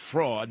house of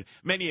fraud,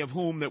 many of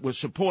whom that were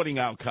supporting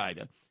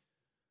Al-Qaeda.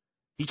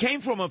 He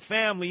came from a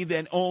family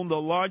that owned the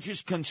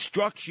largest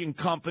construction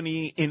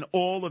company in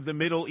all of the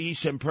Middle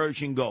East and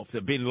Persian Gulf,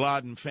 the bin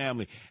Laden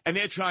family. And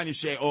they're trying to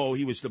say, oh,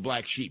 he was the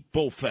black sheep.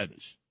 Bull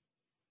feathers.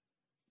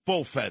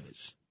 Bull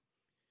feathers.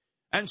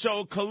 And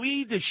so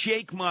Khalid the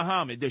Sheikh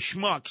Mohammed, the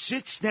schmuck,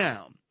 sits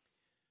down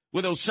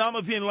with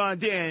Osama bin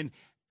Laden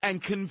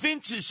and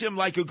convinces him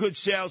like a good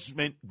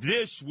salesman,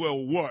 this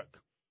will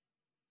work.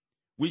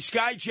 We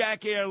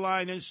skyjack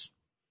airliners.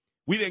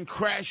 We then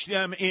crash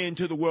them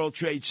into the World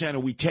Trade Center.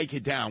 We take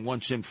it down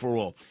once and for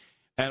all.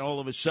 And all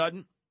of a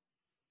sudden,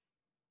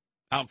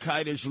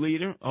 Al-Qaeda's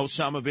leader,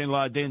 Osama bin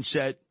Laden,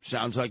 said,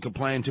 sounds like a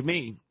plan to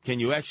me.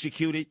 Can you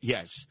execute it?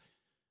 Yes.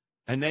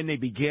 And then they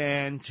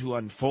began to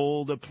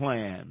unfold a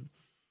plan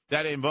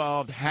that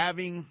involved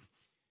having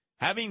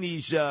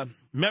these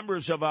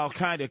members of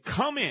Al-Qaeda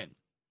come in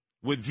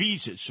with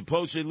visas,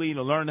 supposedly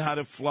to learn how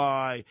to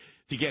fly,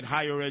 to get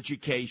higher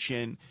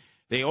education.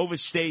 They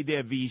overstayed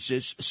their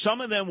visas.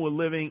 Some of them were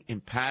living in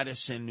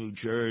Paterson, New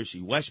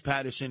Jersey, West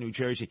Paterson, New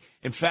Jersey.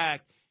 In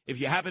fact, if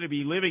you happen to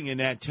be living in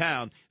that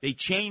town, they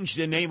changed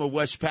the name of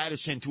West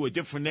Paterson to a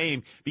different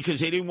name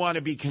because they didn't want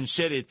to be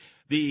considered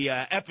the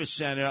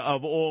epicenter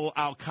of all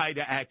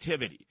Al-Qaeda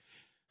activity.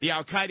 The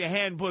Al-Qaeda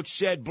handbook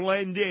said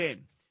blend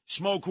in,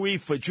 smoke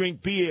reefer,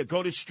 drink beer,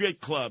 go to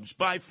strip clubs,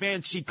 buy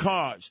fancy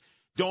cars.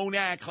 Don't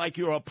act like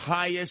you're a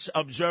pious,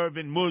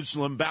 observant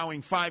Muslim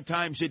bowing 5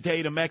 times a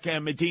day to Mecca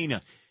and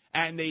Medina.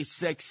 And they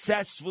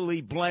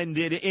successfully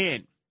blended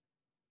in.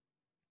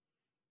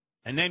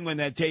 And then when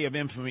that day of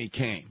infamy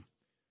came,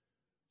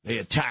 they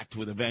attacked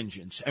with a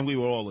vengeance, and we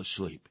were all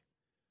asleep.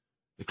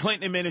 The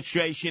Clinton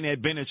administration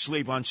had been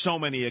asleep on so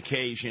many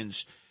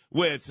occasions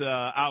with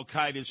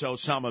Al-Qaeda's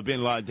Osama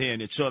bin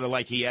Laden. It's sort of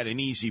like he had an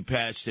easy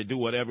pass to do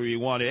whatever he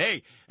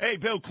wanted. Hey,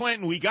 Bill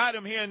Clinton, we got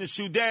him here in the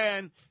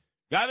Sudan.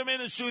 Got him in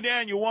the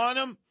Sudan. You want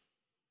him?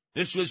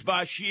 This was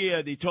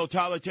Bashir, the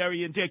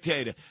totalitarian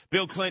dictator.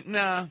 Bill Clinton,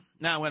 nah,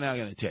 we're not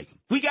going to take him.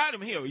 We got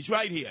him here. He's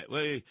right here.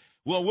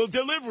 We'll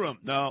deliver him.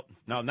 No,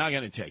 not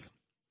going to take him.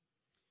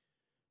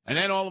 And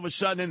then all of a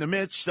sudden, in the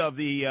midst of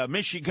the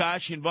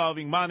mishigash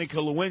involving Monica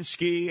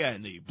Lewinsky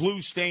and the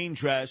blue stained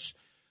dress,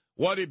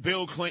 what did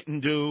Bill Clinton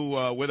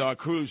do with our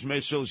cruise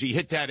missiles? He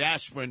hit that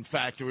aspirin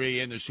factory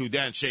in the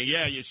Sudan, saying,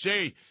 yeah, you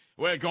see,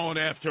 We're going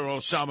after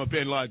Osama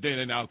bin Laden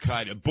and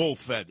al-Qaeda. Bull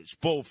feathers,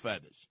 bull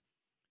feathers.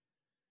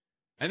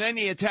 And then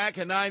the attack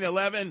of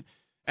 9/11,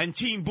 and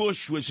Team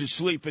Bush was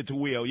asleep at the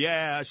wheel.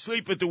 Yeah,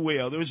 asleep at the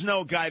wheel. There was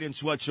no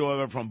guidance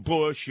whatsoever from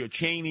Bush or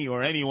Cheney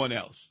or anyone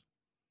else.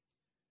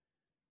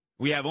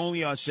 We have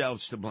only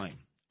ourselves to blame.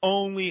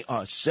 Only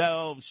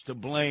ourselves to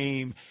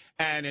blame,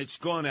 and it's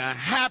going to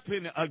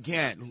happen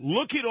again.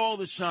 Look at all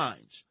the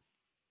signs.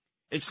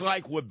 It's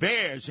like we're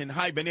bears in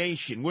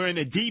hibernation. We're in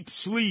a deep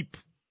sleep.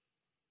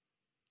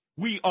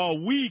 We are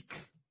weak.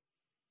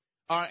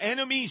 Our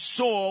enemies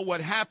saw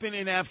what happened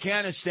in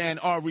Afghanistan,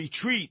 our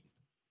retreat.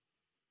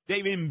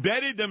 They've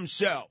embedded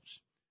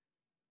themselves.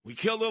 We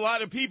killed a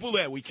lot of people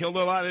there. We killed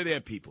a lot of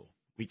their people.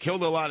 We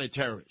killed a lot of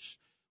terrorists.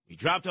 We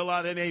dropped a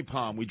lot of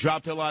napalm. We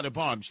dropped a lot of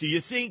bombs. Do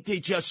you think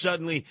they just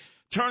suddenly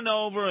turn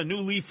over a new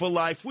leaf of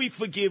life? We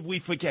forgive, we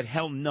forget.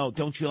 Hell no.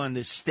 Don't you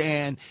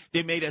understand?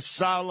 They made a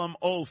solemn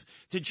oath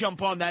to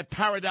jump on that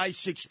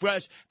Paradise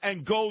Express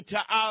and go to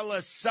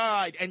Allah's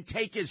side and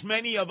take as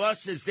many of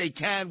us as they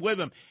can with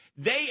them.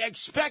 They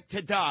expect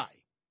to die.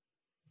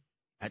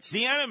 That's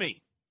the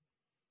enemy.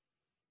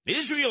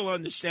 Israel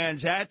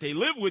understands that. They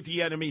live with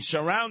the enemy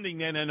surrounding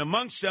them and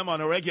amongst them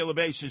on a regular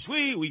basis.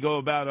 We go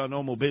about our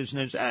normal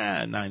business.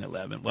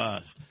 9/11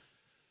 was,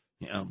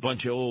 a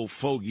bunch of old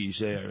fogies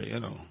there,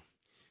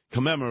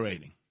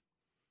 commemorating.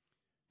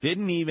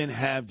 Didn't even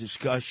have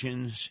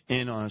discussions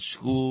in our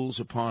schools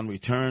upon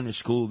return to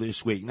school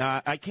this week.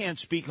 Now, I can't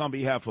speak on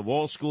behalf of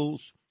all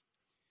schools,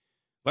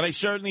 but I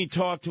certainly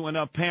talked to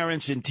enough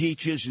parents and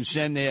teachers who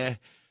send their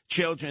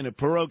children to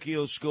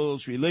parochial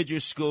schools,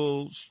 religious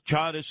schools,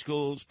 charter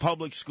schools,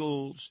 public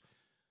schools.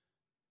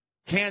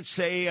 Can't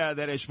say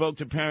that I spoke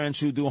to parents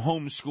who do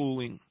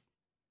homeschooling.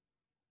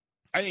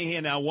 I didn't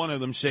hear now one of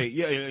them say,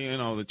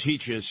 the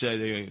teacher said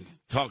they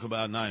talk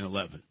about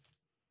 9/11.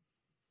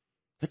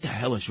 What the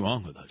hell is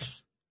wrong with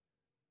us?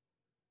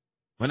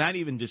 We're not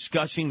even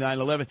discussing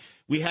 9/11.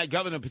 We had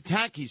Governor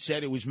Pataki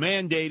said it was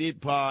mandated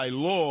by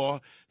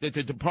law that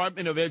the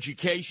Department of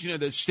Education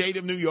of the state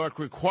of New York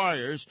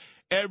requires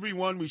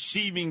everyone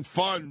receiving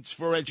funds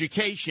for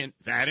education,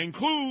 that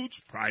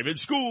includes private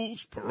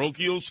schools,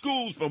 parochial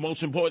schools, but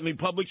most importantly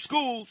public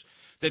schools,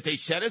 that they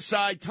set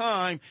aside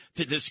time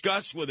to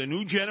discuss with a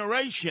new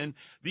generation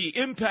the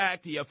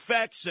impact, the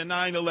effects of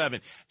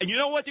 9/11. And you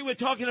know what they were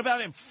talking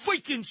about in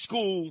freaking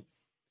school?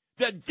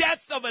 The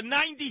death of a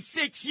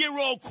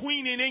 96-year-old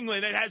queen in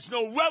England. It has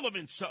no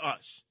relevance to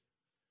us.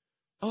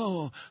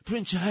 Oh,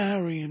 Prince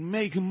Harry and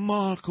Meghan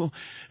Markle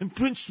and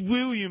Prince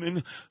William,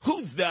 and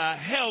who the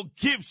hell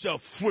gives a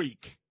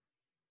freak?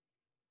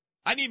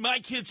 I need my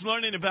kids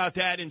learning about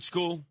that in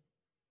school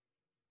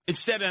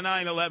instead of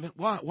 9/11.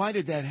 Why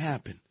did that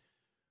happen?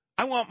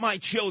 I want my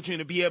children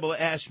to be able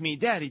to ask me,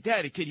 Daddy,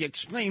 could you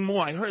explain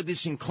more? I heard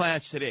this in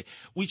class today.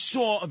 We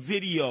saw a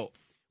video.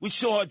 We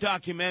saw a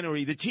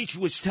documentary. The teacher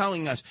was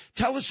telling us,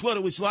 tell us what it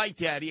was like,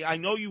 Daddy. I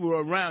know you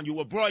were around. You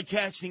were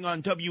broadcasting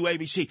on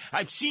WABC.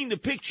 I've seen the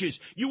pictures.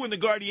 You and the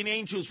Guardian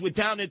Angels were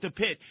down at the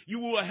pit. You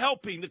were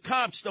helping the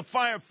cops, the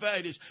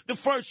firefighters, the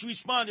first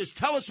responders.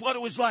 Tell us what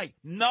it was like.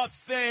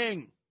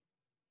 Nothing.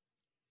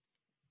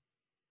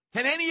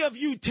 Can any of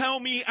you tell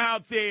me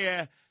out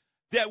there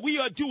that we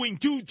are doing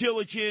due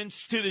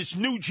diligence to this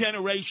new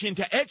generation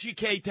to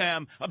educate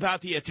them about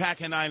the attack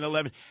of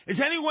 9/11?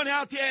 Is anyone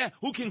out there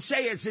who can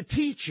say, as a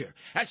teacher,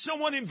 as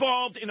someone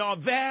involved in our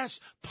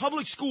vast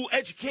public school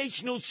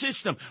educational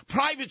system,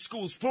 private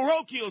schools,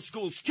 parochial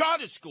schools,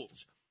 charter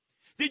schools,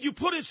 did you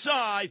put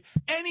aside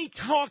any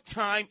talk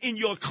time in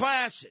your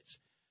classes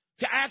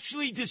to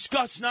actually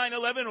discuss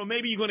 9/11, or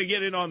maybe you're going to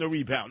get it on the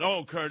rebound?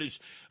 Oh, Curtis,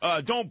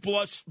 don't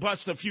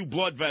bust a few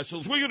blood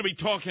vessels. We're going to be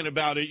talking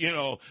about it,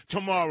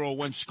 tomorrow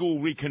when school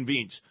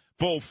reconvenes.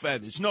 Bull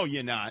feathers. No,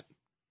 you're not.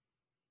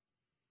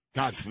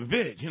 God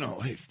forbid, we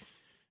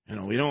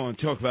don't want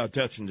to talk about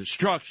death and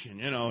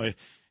destruction. It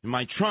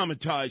might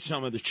traumatize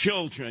some of the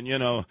children,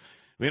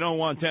 We don't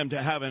want them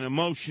to have an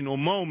emotional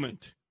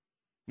moment.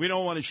 We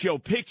don't want to show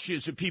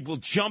pictures of people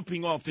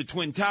jumping off the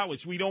Twin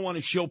Towers. We don't want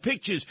to show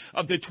pictures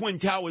of the Twin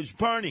Towers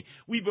burning.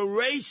 We've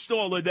erased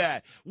all of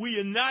that. We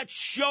are not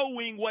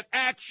showing what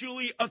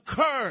actually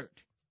occurred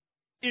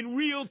in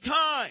real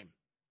time.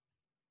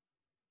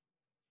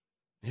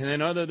 And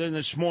then other than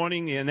this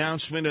morning, the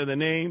announcement of the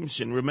names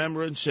in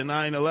remembrance of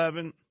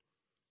 9/11,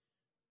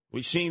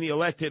 we've seen the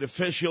elected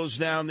officials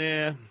down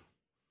there,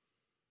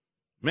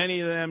 many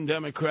of them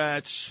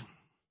Democrats,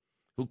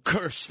 who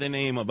cursed the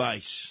name of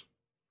ICE.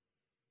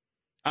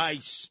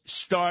 ICE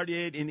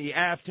started in the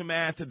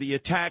aftermath of the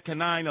attack of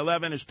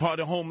 9/11 as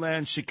part of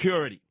Homeland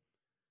Security.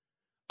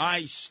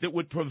 ICE that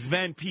would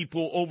prevent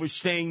people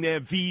overstaying their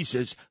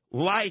visas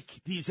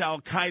like these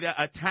al-Qaeda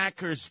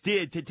attackers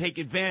did to take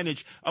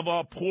advantage of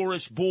our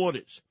porous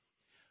borders.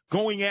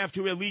 Going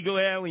after illegal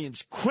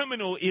aliens,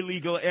 criminal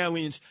illegal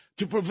aliens,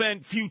 to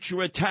prevent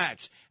future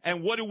attacks.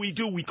 And what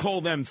do? We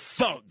call them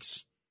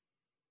thugs.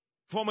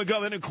 Former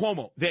Governor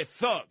Cuomo, they're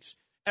thugs.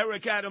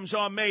 Eric Adams,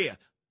 our mayor,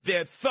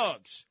 they're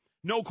thugs.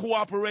 no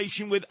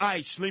cooperation with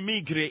ICE,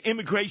 LeMigre,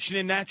 Immigration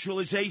and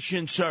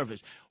Naturalization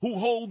Service, who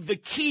hold the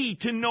key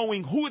to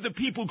knowing who are the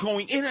people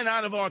going in and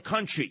out of our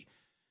country,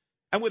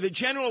 and with a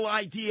general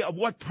idea of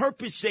what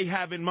purpose they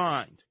have in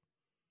mind.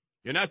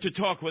 You're not to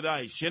talk with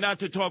ICE. You're not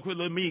to talk with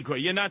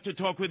LeMigre. You're not to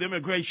talk with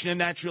Immigration and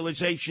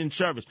Naturalization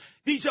Service.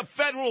 These are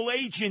federal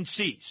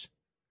agencies.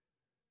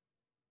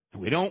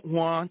 And we don't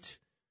want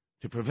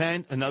to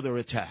prevent another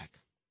attack.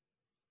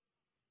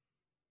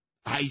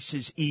 ICE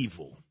is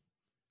evil,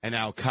 and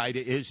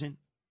Al-Qaeda isn't.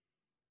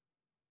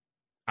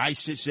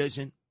 ISIS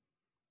isn't.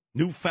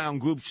 Newfound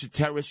groups of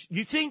terrorists.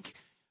 You think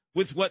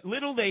with what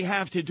little they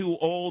have to do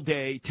all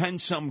day,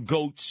 10-some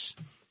goats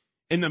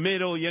in the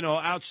middle,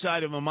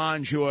 outside of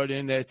Amman,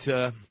 Jordan, that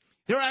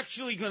they're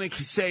actually going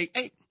to say,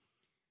 hey,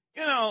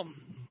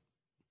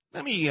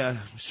 let me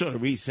sort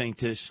of rethink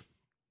this.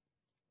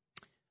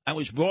 I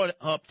was brought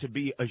up to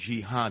be a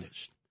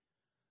jihadist.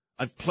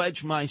 I've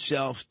pledged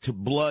myself to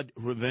blood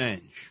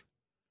revenge.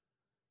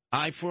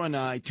 Eye for an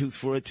eye, tooth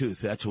for a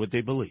tooth. That's what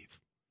they believe.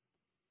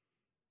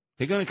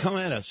 They're going to come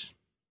at us.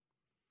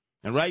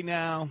 And right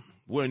now,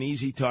 we're an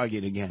easy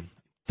target again.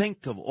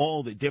 Think of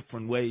all the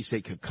different ways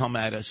they could come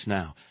at us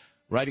now,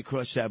 right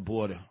across that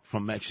border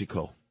from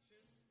Mexico.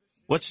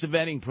 What's the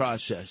vetting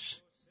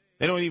process?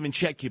 They don't even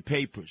check your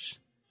papers.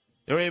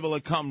 They're able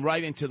to come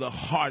right into the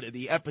heart of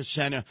the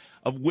epicenter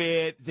of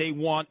where they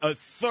want a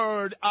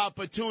third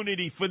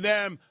opportunity for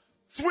them.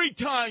 3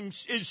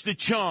 times is the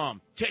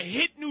charm to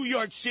hit New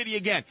York City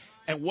again.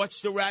 And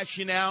what's the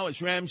rationale?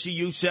 As Ramzi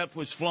Youssef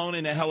was flown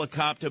in a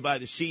helicopter by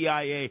the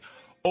CIA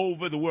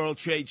over the World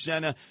Trade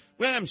Center.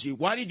 Ramzi,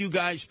 why did you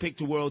guys pick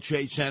the World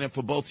Trade Center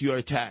for both your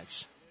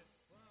attacks?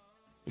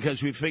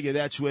 Because we figured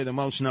that's where the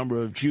most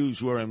number of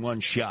Jews were in one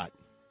shot.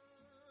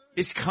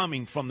 It's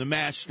coming from the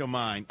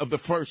mastermind of the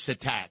first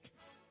attack.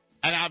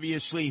 And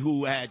obviously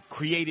who had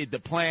created the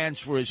plans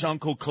for his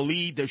uncle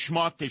Khalid, the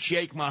Schmuck, the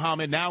Sheikh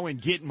Mohammed, now in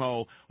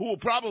Gitmo, who will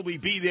probably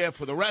be there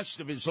for the rest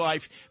of his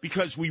life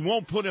because we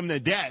won't put him to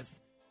death,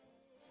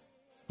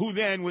 who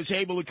then was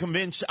able to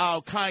convince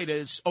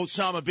Al-Qaeda's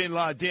Osama bin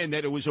Laden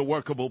that it was a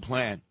workable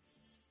plan.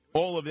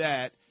 All of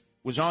that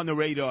was on the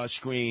radar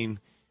screen,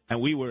 and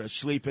we were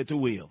asleep at the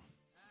wheel.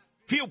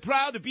 Feel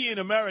proud to be an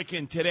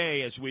American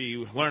today as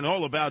we learn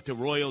all about the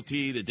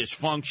royalty, the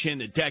dysfunction,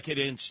 the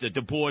decadence, the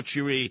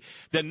debauchery,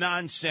 the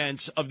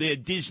nonsense of their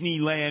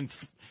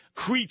Disneyland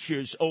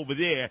creatures over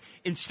there,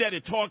 instead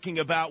of talking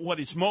about what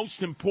is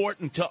most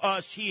important to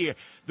us here,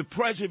 the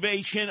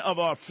preservation of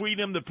our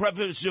freedom, the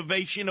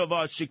preservation of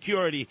our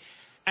security,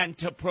 and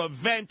to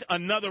prevent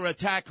another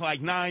attack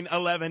like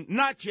 9/11,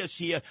 not just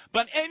here,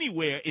 but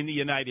anywhere in the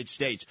United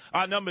States.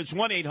 Our number is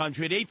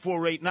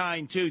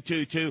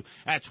 1-800-848-9222.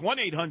 That's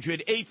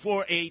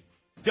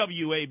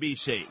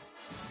 1-800-848-WABC.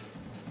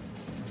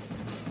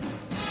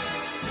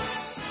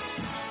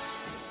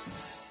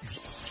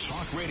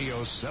 Talk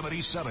Radio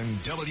 77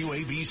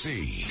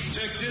 WABC.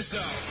 Check this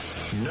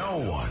out. No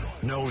one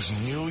knows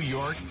New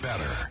York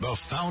better. The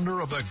founder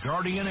of the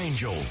Guardian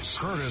Angels,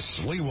 Curtis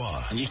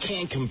Lewa. And you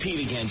can't compete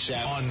against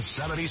that. On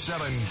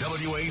 77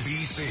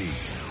 WABC.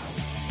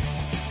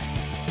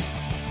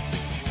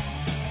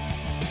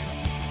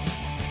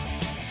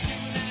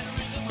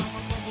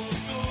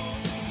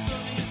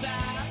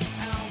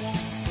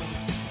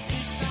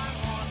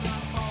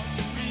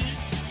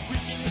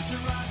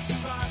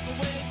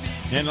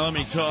 And let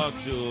me talk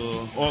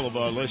to all of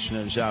our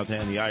listeners out there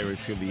in the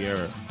Irish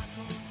Riviera.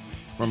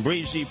 From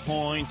Breezy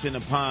Point to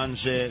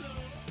Neponset,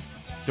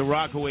 to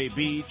Rockaway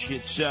Beach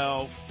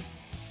itself,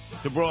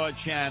 to Broad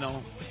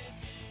Channel.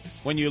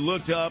 When you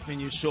looked up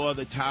and you saw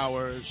the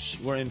towers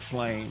were in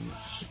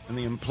flames, and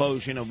the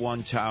implosion of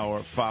one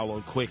tower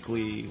followed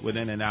quickly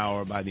within an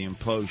hour by the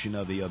implosion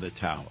of the other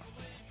tower.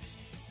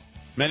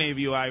 Many of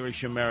you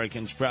Irish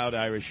Americans, proud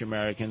Irish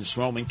Americans,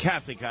 Roman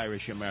Catholic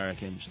Irish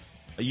Americans,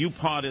 are you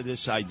part of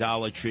this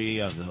idolatry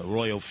of the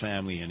royal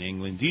family in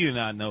England? Do you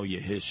not know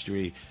your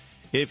history?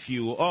 If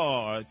you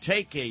are,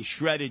 take a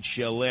shredded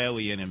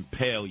shillelagh and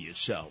impale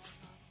yourself.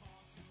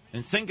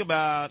 And think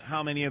about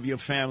how many of your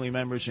family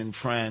members and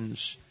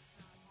friends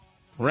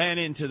ran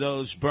into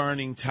those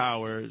burning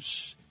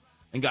towers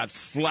and got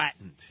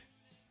flattened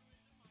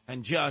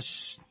and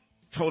just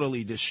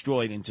totally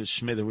destroyed into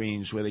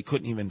smithereens where they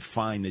couldn't even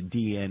find the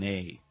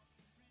DNA.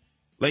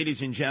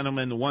 Ladies and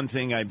gentlemen, the one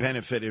thing I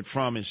benefited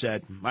from is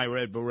that my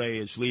Red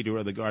Beret as leader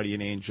of the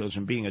Guardian Angels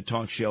and being a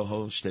talk show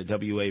host at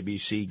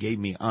WABC gave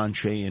me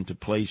entree into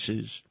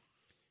places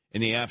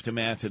in the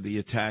aftermath of the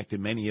attack that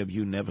many of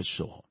you never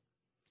saw.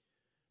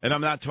 And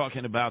I'm not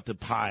talking about the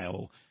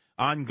pile,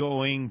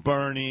 ongoing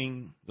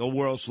burning, the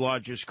world's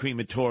largest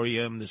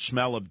crematorium, the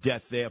smell of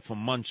death there for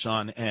months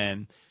on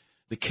end,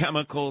 the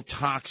chemical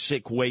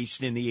toxic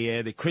waste in the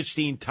air, the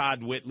Christine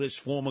Todd Whitlis,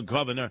 former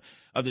governor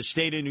of the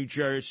state of New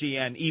Jersey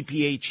and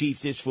EPA chief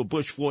for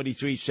Bush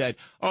 43 said,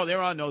 oh,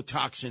 there are no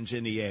toxins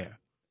in the air.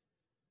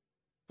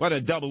 What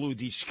a double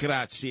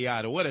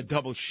disgraziato, what a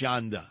double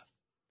shanda.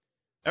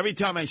 Every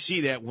time I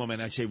see that woman,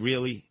 I say,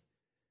 really?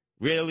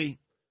 Really?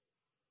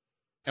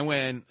 And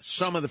when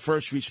some of the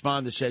first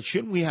responders said,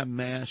 shouldn't we have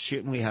masks?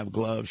 Shouldn't we have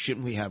gloves?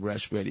 Shouldn't we have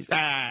respirators?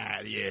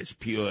 Yeah, it's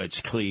pure,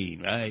 it's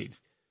clean, right?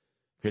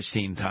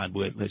 Christine Todd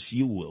Whitless,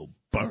 you will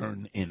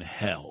burn in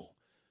hell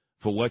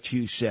for what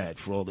you said,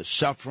 for all the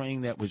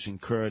suffering that was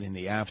incurred in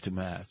the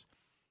aftermath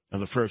of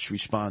the first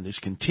responders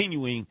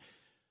continuing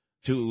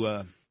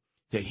to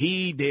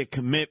heed their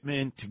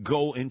commitment to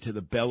go into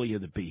the belly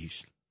of the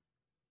beast.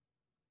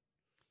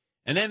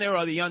 And then there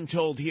are the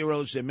untold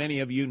heroes that many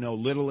of you know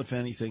little, if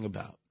anything,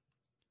 about.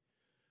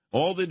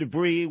 All the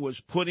debris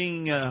was put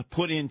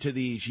into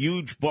these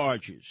huge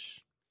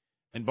barges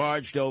and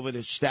barged over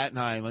to Staten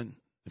Island,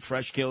 the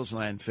Fresh Kills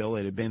landfill.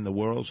 It had been the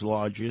world's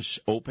largest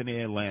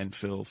open-air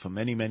landfill for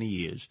many, many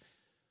years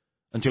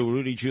until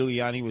Rudy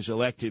Giuliani was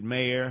elected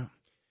mayor,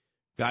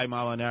 Guy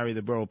Molinari,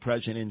 the borough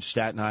president in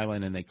Staten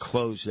Island, and they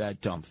closed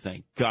that dump.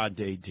 Thank God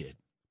they did.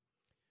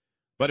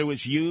 But it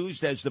was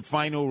used as the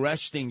final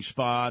resting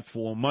spot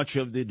for much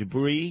of the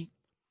debris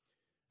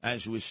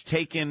as it was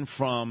taken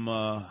from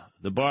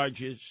the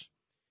barges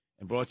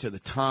and brought to the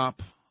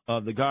top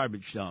of the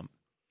garbage dump.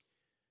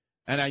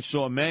 And I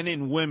saw men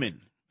and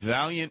women,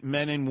 valiant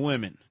men and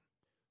women,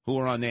 who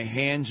were on their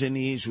hands and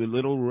knees with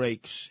little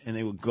rakes, and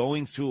they were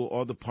going through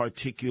all the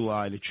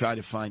particuli to try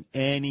to find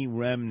any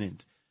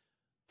remnant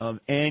of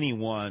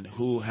anyone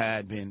who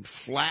had been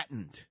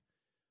flattened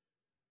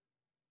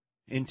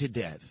into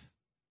death,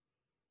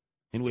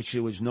 in which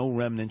there was no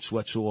remnants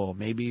whatsoever.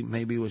 Maybe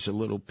it was a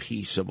little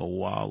piece of a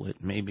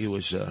wallet. Maybe it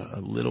was a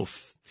little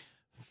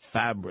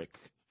fabric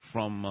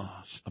from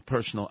a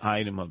personal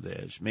item of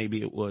theirs.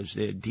 Maybe it was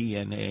their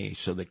DNA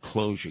so that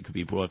closure could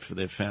be brought for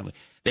their family.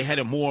 They had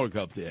a morgue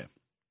up there.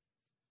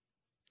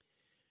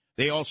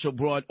 They also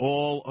brought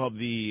all of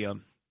the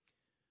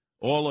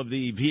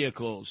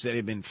vehicles that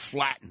had been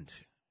flattened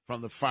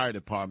from the fire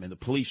department, the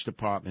police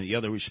department, the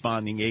other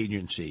responding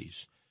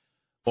agencies,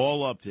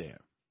 all up there.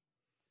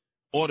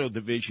 Auto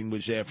division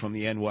was there from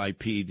the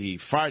NYPD,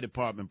 fire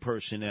department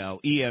personnel,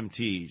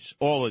 EMTs,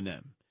 all of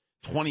them,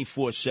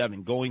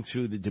 24/7, going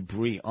through the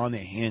debris on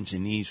their hands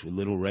and knees with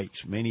little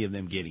rakes, many of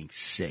them getting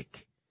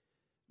sick,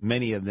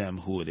 many of them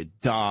who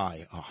would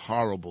die a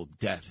horrible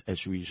death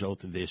as a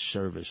result of their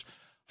service,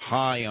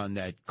 high on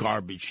that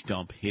garbage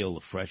dump hill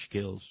of Fresh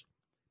Kills.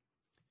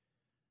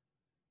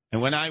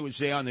 And when I was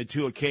there on the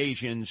two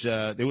occasions,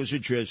 there was a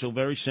drizzle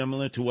very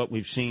similar to what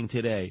we've seen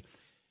today.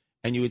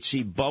 And you would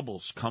see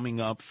bubbles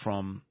coming up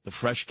from the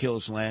Fresh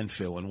Kills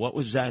landfill. And what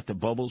was that? The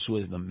bubbles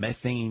were the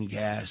methane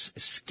gas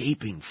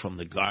escaping from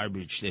the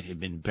garbage that had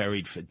been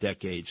buried for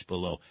decades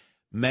below.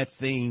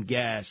 Methane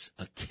gas,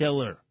 a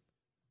killer.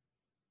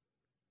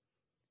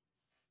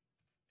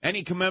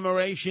 Any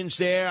commemorations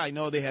there? I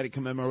know they had a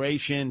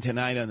commemoration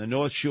tonight on the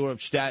North Shore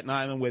of Staten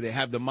Island where they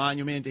have the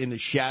monument in the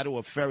shadow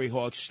of Ferry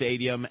Hawk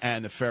Stadium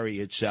and the ferry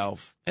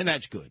itself. And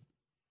that's good.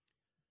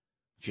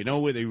 But you know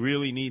where they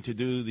really need to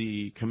do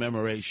the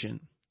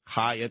commemoration?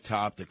 High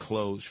atop the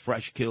closed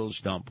Fresh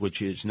Kills dump,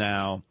 which is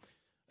now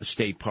a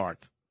state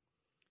park.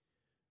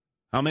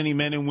 How many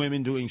men and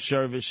women doing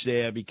service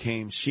there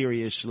became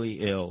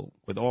seriously ill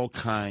with all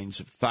kinds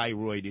of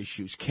thyroid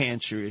issues,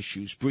 cancer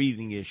issues,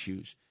 breathing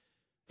issues,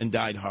 and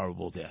died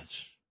horrible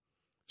deaths?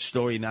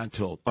 Story not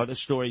told. Other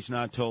stories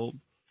not told.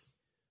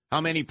 How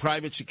many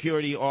private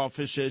security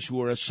officers who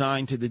were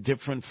assigned to the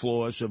different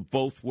floors of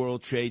both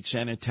World Trade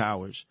Center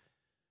towers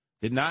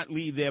did not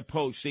leave their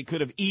posts? They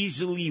could have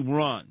easily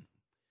run.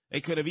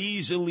 They could have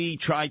easily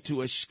tried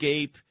to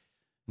escape,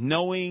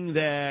 knowing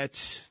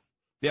that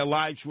their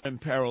lives were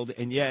imperiled,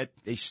 and yet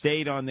they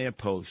stayed on their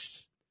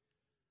posts.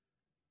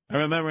 I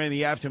remember in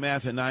the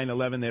aftermath of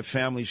 9/11, their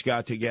families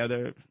got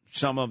together.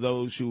 Some of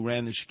those who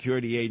ran the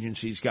security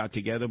agencies got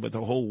together, but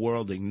the whole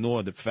world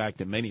ignored the fact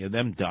that many of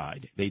them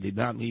died. They did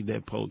not leave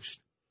their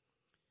post.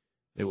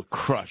 They were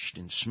crushed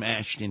and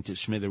smashed into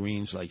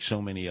smithereens like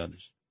so many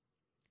others.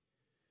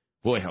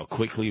 Boy, how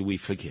quickly we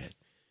forget.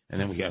 And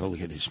then we got to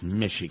look at this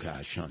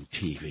mishigash on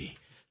TV,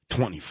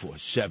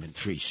 24/7,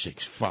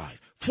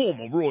 365.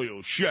 Former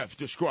royal chef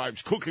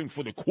describes cooking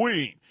for the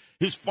Queen,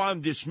 his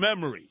fondest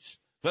memories.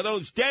 For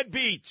those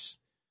deadbeats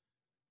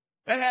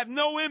that have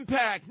no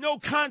impact, no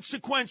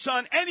consequence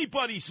on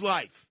anybody's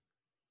life.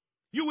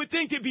 You would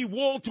think there'd be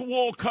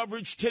wall-to-wall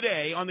coverage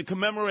today on the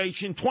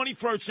commemoration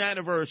 21st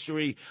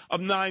anniversary of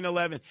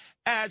 9/11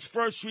 as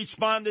first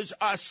responders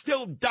are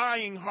still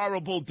dying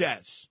horrible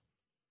deaths.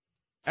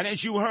 And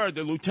as you heard,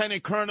 the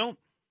Lieutenant Colonel,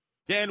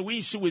 Dan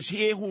Wiese, was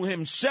here, who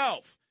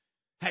himself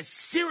has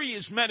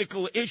serious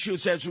medical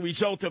issues as a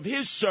result of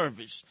his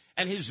service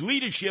and his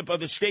leadership of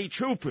the state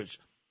troopers.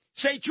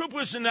 State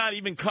troopers are not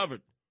even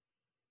covered.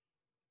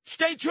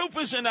 State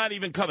troopers are not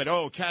even covered.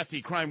 Oh,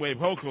 Kathy Crime Wave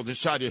Hochul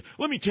decided,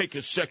 let me take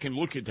a second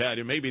look at that,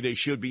 and maybe they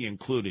should be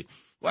included.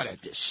 What a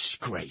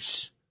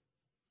disgrace.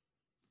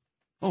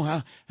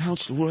 Oh,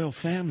 how's the royal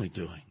family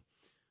doing?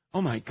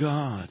 Oh, my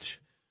God.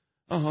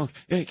 Oh,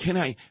 can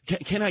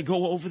I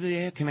go over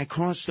there? Can I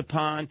cross the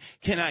pond?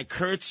 Can I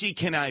curtsy?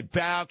 Can I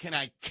bow? Can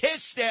I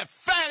kiss their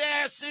fat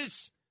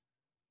asses?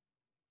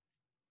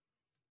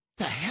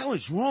 The hell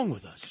is wrong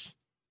with us?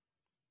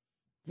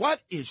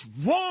 What is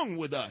wrong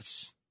with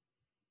us?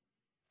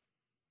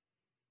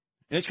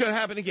 And it's going to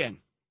happen again.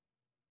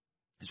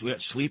 Because we're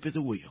asleep at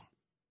the wheel.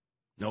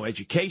 No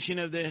education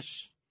of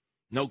this.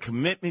 No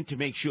commitment to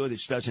make sure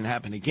this doesn't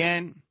happen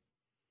again.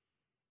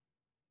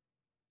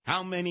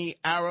 How many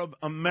Arab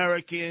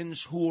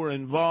Americans who are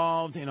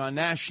involved in our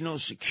national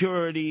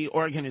security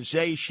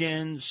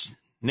organizations,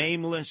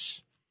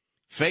 nameless,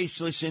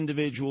 faceless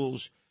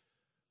individuals,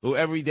 who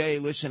every day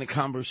listen to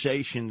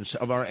conversations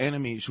of our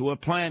enemies who are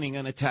planning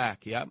an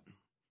attack. Yep.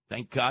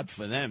 Thank God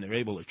for them. They're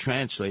able to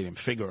translate and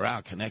figure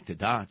out, connect the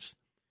dots.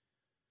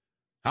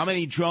 How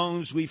many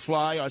drones we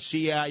fly, our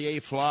CIA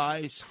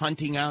flies,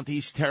 hunting out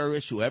these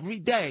terrorists who every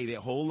day, their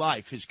whole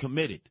life is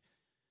committed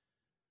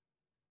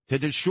to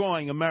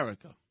destroying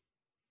America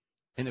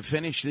and to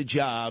finish the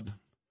job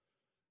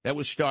that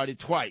was started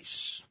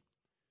twice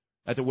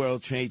at the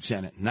World Trade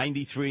Center,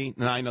 93,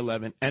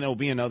 9/11, and there'll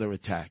be another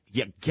attack.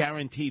 Yeah,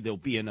 guaranteed there'll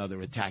be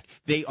another attack.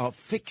 They are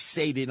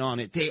fixated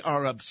on it. They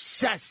are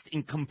obsessed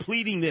in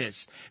completing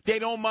this. They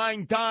don't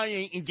mind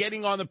dying and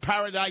getting on the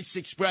Paradise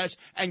Express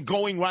and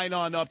going right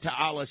on up to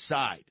Allah's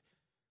side.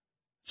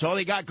 That's all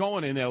they got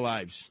going in their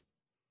lives.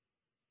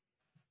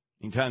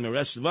 Meantime, the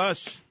rest of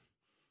us,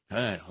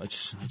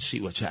 let's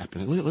see what's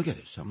happening. Look at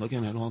this. I'm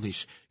looking at all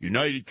these.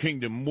 United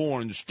Kingdom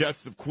mourns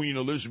death of Queen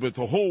Elizabeth.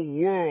 The whole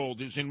world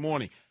is in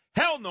mourning.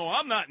 Hell no,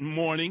 I'm not in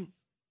mourning.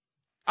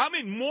 I'm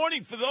in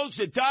mourning for those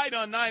that died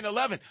on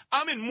 9/11.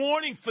 I'm in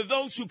mourning for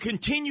those who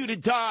continue to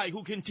die,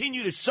 who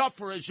continue to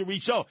suffer as a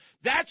result.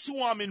 That's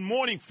who I'm in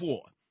mourning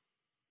for.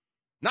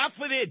 Not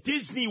for their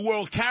Disney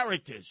World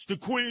characters, the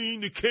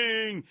Queen, the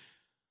King,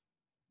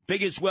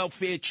 biggest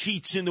welfare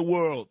cheats in the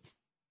world.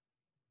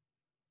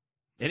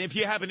 And if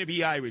you happen to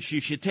be Irish, you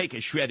should take a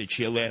shredded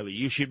shillelagh.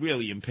 You should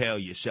really impale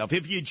yourself.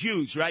 If you're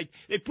Jews, right,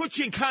 they put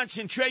you in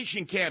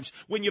concentration camps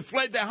when you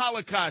fled the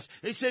Holocaust.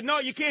 They said, no,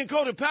 you can't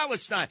go to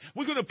Palestine.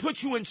 We're going to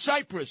put you in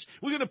Cyprus.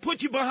 We're going to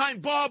put you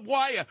behind barbed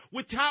wire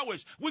with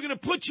towers. We're going to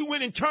put you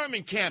in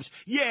internment camps.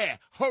 Yeah,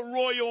 Her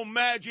Royal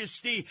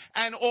Majesty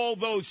and all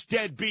those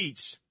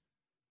deadbeats.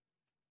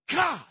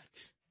 God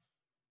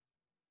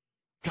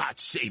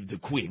save the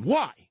Queen.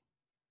 Why?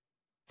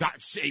 God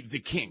save the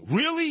King.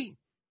 Really?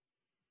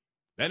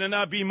 Better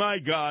not be my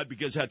God,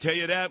 because I'll tell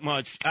you that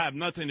much, I have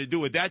nothing to do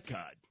with that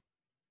God.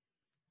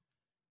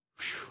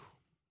 Whew.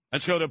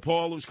 Let's go to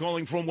Paul, who's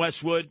calling from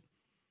Westwood.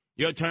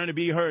 Your turn to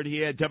be heard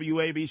here at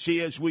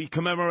WABC as we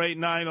commemorate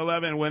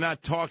 9/11. We're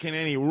not talking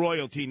any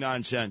royalty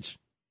nonsense.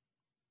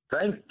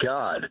 Thank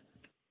God.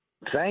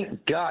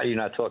 Thank God you're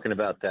not talking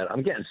about that.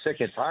 I'm getting sick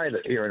and tired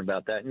of hearing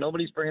about that.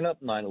 Nobody's bringing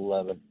up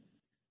 9/11.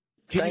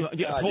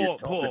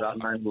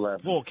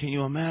 Paul, can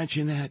you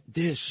imagine that?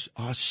 This,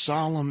 our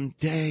solemn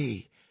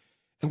day.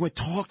 And we're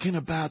talking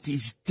about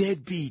these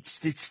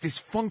deadbeats, this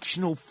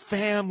dysfunctional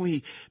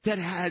family that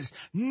has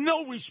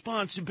no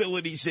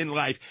responsibilities in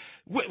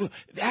life,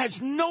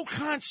 has no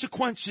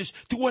consequences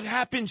to what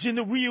happens in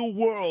the real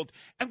world.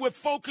 And we're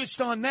focused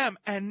on them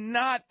and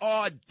not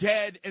our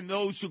dead and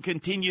those who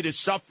continue to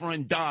suffer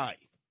and die.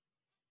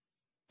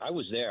 I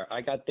was there.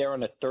 I got there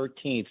on the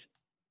 13th.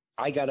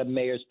 I got a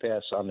mayor's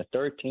pass on the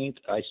 13th.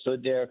 I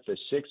stood there for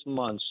 6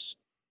 months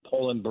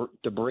pulling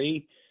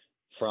debris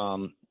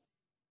from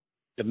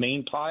the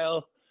main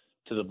pile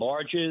to the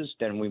barges.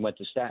 Then we went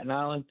to Staten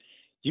Island.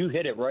 You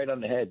hit it right on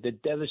the head. The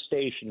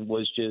devastation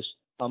was just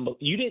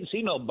you didn't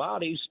see no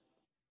bodies.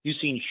 You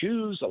seen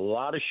shoes, a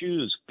lot of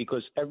shoes,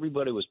 because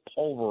everybody was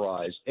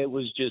pulverized. It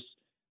was just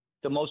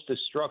the most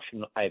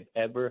destruction I've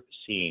ever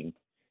seen.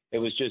 It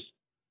was just,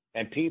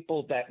 and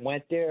people that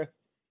went there,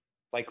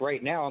 like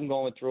right now, I'm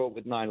going through it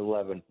with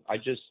 9/11.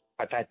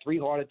 I've had 3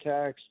 heart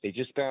attacks. They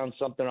just found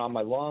something on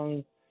my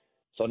lung.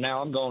 So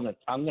now I'm going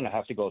to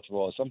have to go through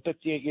all this. I'm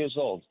 58 years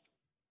old.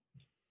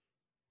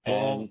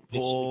 And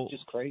it's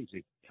just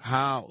crazy.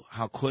 How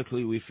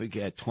quickly we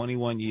forget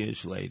 21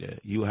 years later,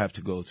 you have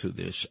to go through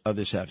this,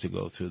 others have to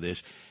go through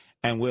this.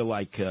 And we're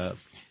like,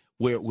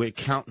 we're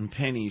counting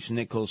pennies,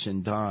 nickels,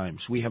 and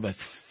dimes. We have a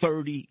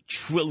 $30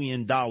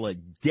 trillion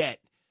debt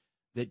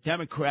that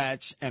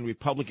Democrats and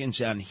Republicans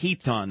have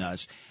heaped on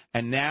us.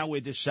 And now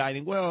we're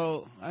deciding,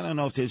 well, I don't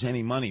know if there's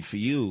any money for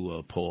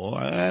you, Paul.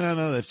 I don't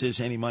know if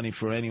there's any money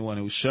for anyone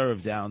who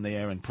served down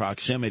there in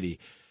proximity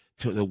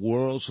to the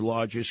world's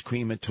largest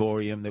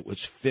crematorium that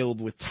was filled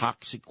with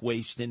toxic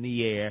waste in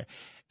the air.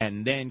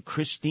 And then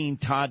Christine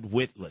Todd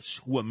Whitlis,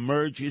 who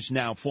emerges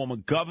now, former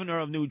governor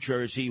of New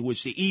Jersey, who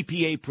was the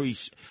EPA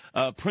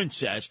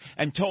princess,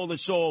 and told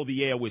us all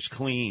the air was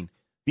clean.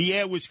 The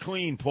air was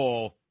clean,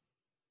 Paul.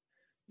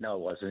 No,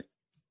 it wasn't.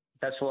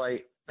 That's why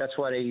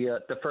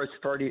the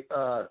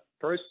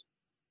first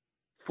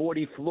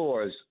 40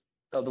 floors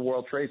of the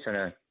World Trade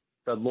Center,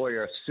 the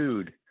lawyer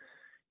sued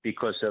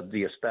because of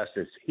the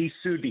asbestos. He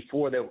sued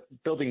before the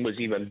building was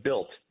even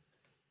built,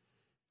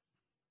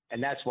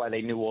 and that's why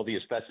they knew all the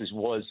asbestos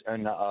was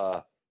in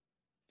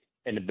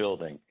the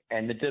building.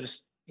 And it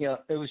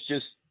was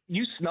just,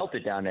 you smelt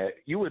it down there.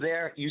 You were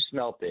there, you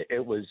smelt it.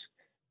 It was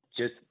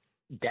just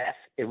death.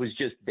 It was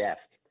just death.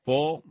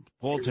 Paul,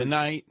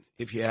 tonight,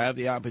 if you have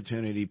the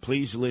opportunity,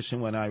 please listen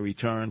when I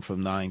return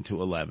from 9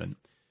 to 11.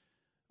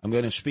 I'm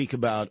going to speak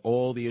about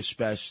all the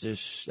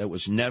asbestos that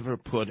was never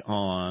put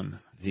on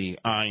the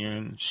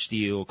iron,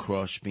 steel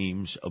cross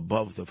beams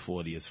above the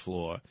 40th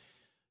floor.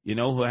 You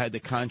know who had the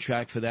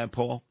contract for that,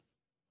 Paul?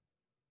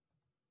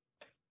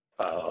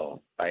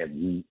 Oh, I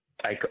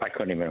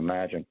couldn't even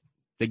imagine.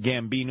 The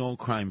Gambino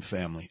crime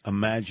family.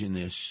 Imagine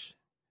this.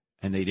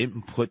 And they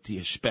didn't put the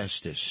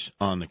asbestos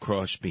on the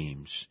cross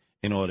beams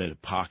in order to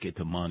pocket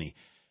the money.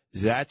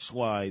 That's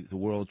why the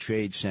World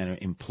Trade Center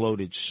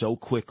imploded so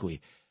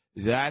quickly.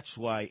 That's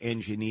why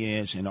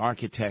engineers and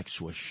architects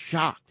were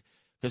shocked,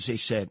 because they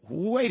said,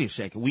 wait a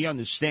second, we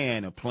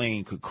understand a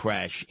plane could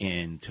crash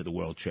into the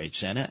World Trade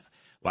Center,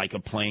 like a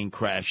plane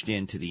crashed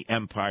into the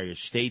Empire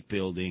State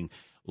Building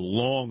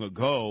long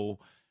ago,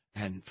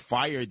 and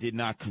fire did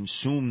not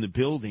consume the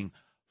building.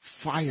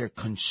 Fire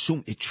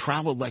consumed. It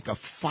traveled like a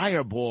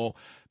fireball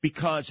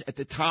because at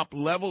the top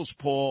levels,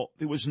 Paul,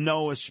 there was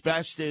no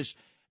asbestos,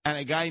 and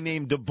a guy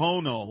named De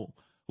Bono,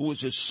 who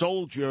was a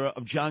soldier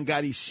of John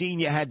Gotti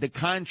Sr., had the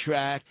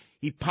contract.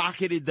 He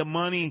pocketed the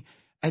money,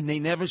 and they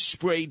never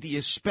sprayed the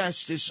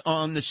asbestos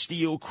on the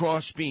steel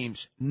cross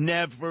beams.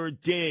 Never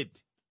did.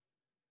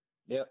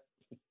 Yep.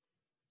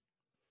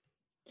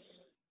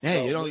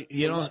 Hey,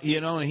 you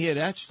don't hear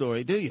that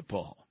story, do you,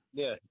 Paul?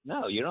 Yeah.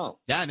 No, you don't.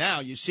 Now,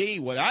 you see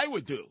what I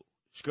would do.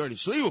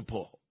 Curtis Sliwa,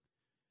 Paul.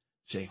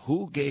 Say,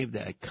 who gave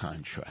that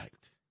contract?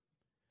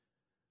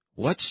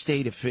 What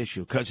state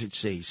official, because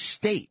it's a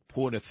state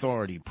Port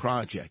Authority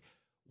project,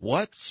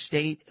 what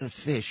state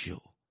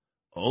official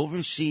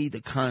oversee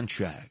the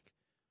contract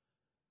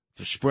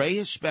to spray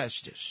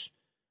asbestos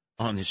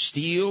on the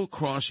steel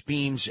cross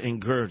beams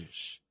and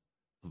girders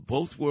of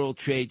both World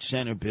Trade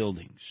Center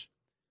buildings?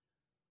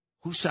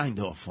 Who signed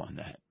off on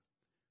that?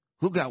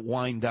 Who got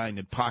wine-dined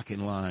and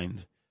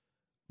pocket-lined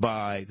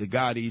by the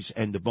Gottis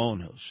and the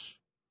Bonos?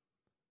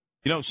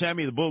 You know,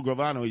 Sammy the Bull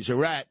Gravano, he's a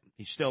rat.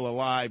 He's still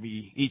alive.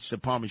 He eats the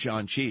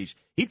Parmesan cheese.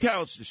 He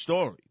tells the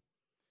story.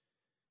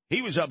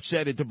 He was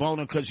upset at De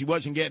Bono because he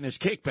wasn't getting his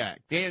kickback.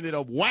 They ended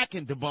up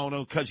whacking De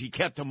Bono because he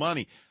kept the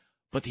money.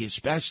 But the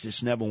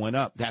asbestos never went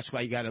up. That's why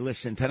you got to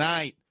listen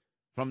tonight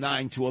from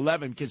 9 to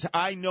 11, because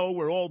I know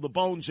where all the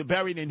bones are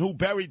buried and who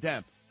buried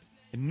them.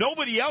 And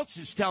nobody else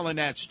is telling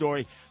that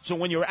story. So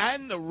when you're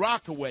adding the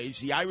Rockaways,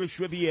 the Irish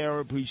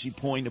Riviera, Breezy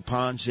Point, the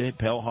Ponce,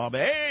 Pearl Harbor,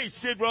 hey,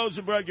 Sid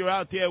Rosenberg, you're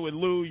out there with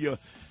Lou,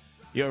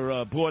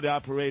 your board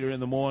operator in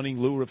the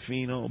morning, Lou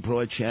Rufino,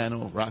 Broad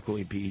Channel,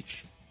 Rockaway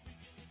Beach.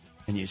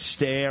 And you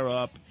stare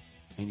up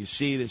and you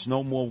see there's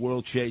no more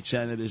World Trade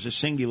Center. There's a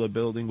singular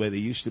building where there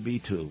used to be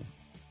two.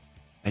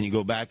 And you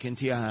go back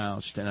into your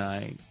house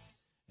tonight,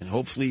 and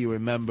hopefully you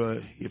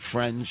remember your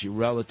friends, your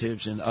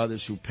relatives, and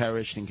others who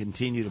perished and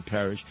continue to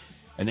perish.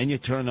 And then you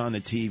turn on the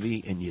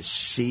TV and you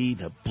see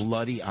the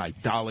bloody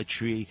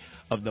idolatry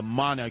of the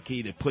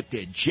monarchy that put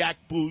their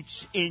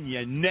jackboots in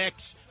your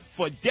necks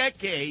for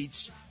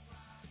decades.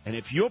 And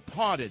if you're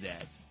part of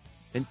that,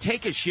 then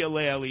take a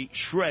shillelagh,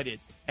 shred it,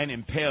 and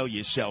impale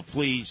yourself,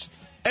 please.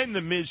 End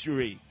the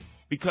misery,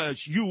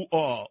 because you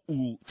are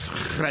un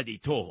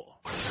traditor.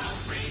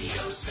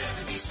 Radio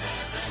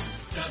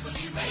 77,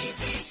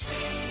 WABC.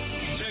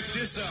 Check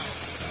this out.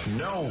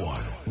 No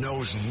one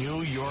knows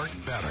New York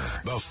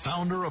better. The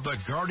founder of the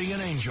Guardian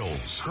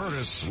Angels,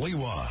 Curtis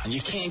Sliwa. And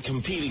you can't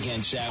compete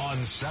against that. On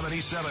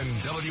 77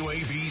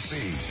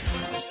 WABC.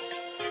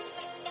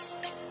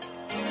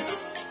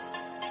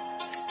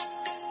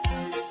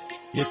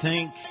 You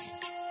think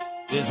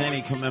there's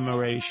any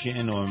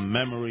commemoration or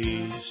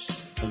memories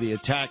of the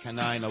attack on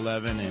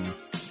 9/11 in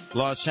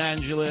Los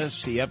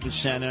Angeles, the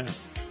epicenter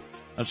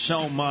of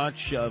so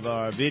much of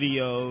our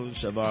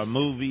videos, of our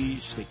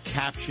movies, that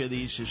capture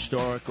these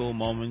historical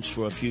moments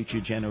for a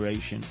future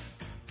generation?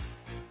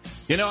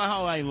 You know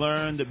how I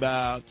learned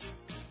about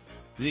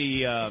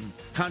the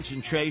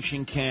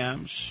concentration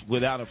camps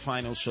without a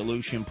final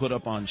solution put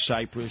up on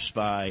Cyprus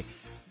by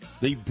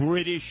the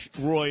British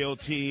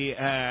royalty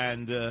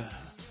and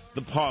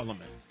the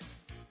Parliament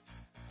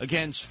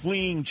against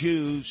fleeing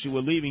Jews who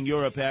were leaving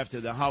Europe after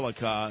the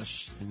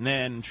Holocaust and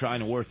then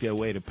trying to work their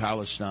way to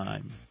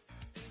Palestine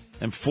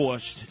and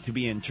forced to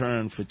be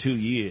interned for 2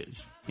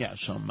 years. Yeah,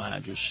 Some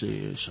Majesty,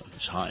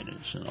 His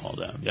Highness, and all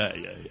that. Yeah.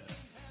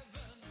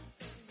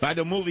 By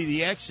the movie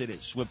The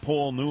Exodus with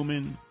Paul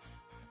Newman,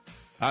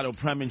 Otto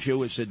Preminger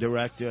was the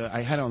director.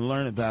 I had to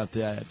learn about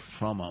that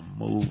from a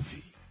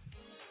movie.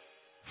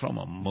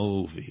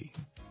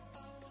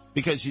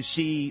 Because, you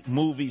see,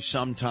 movies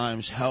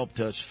sometimes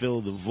helped us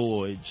fill the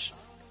voids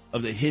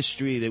of the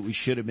history that we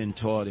should have been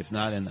taught, if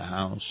not in the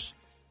house,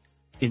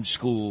 in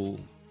school,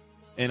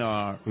 in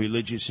our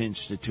religious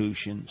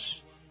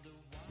institutions.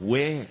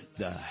 Where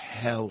the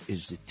hell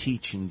is the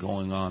teaching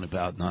going on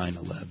about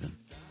 9/11?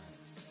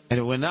 And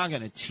if we're not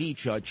going to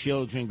teach our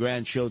children,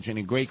 grandchildren,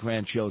 and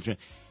great-grandchildren,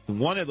 in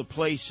one of the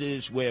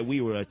places where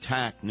we were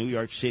attacked, New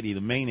York City,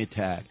 the main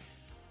attack,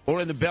 or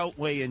in the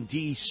Beltway in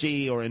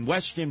D.C., or in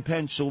Western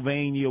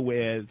Pennsylvania,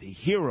 where the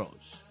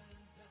heroes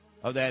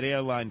of that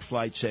airline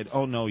flight said,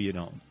 oh, no, you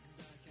don't.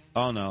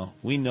 Oh, no,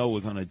 we know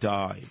we're going to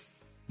die,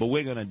 but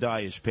we're going to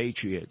die as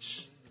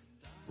patriots.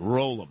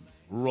 Roll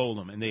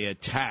them. And they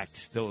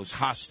attacked those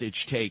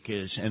hostage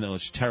takers and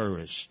those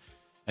terrorists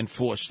and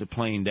forced the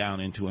plane down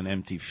into an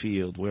empty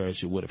field,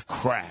 whereas it would have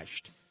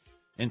crashed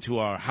into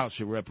our House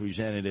of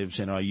Representatives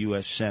and our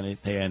U.S. Senate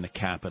there in the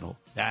Capitol.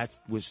 That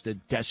was the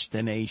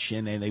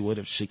destination, and they would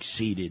have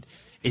succeeded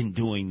in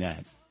doing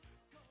that.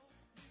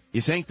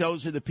 You think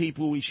those are the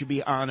people we should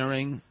be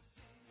honoring?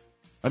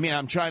 I mean,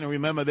 I'm trying to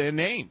remember their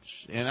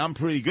names, and I'm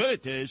pretty good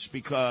at this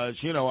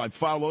because, I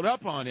followed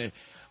up on it.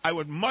 I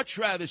would much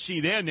rather see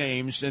their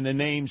names than the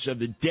names of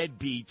the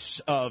deadbeats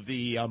of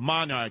the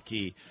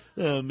monarchy.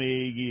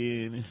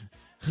 Meghan,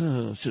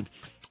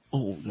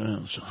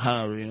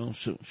 Harry,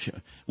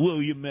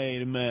 William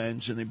made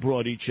amends, and they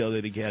brought each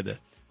other together.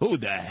 Who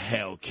the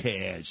hell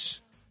cares?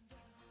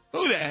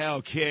 Who the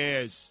hell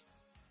cares?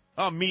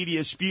 Our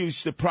media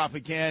spews the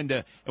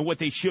propaganda and what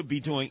they should be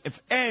doing,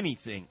 if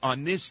anything,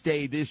 on this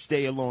day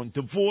alone,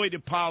 devoid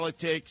of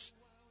politics,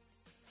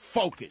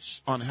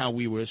 focus on how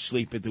we were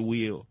asleep at the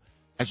wheel.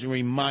 As a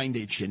reminder,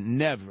 it should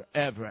never,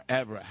 ever,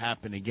 ever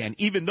happen again,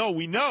 even though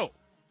we know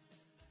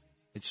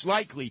it's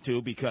likely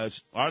to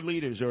because our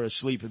leaders are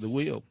asleep at the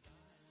wheel.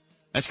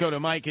 Let's go to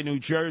Mike in New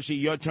Jersey.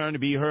 Your turn to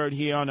be heard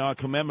here on our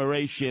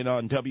commemoration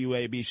on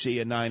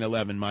WABC at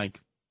 9/11, Mike.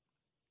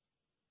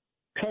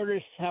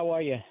 Curtis, how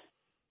are you?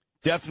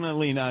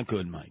 Definitely not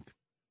good, Mike.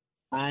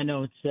 I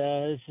know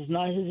this is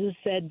a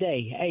sad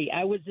day. Hey,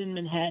 I was in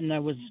Manhattan. I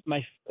was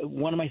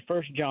one of my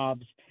first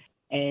jobs.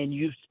 And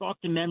you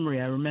sparked a memory.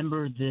 I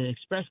remember the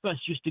express bus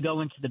used to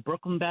go into the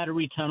Brooklyn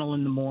Battery Tunnel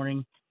in the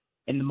morning,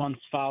 in the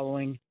months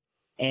following,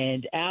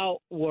 and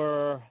out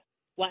were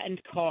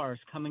flattened cars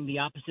coming the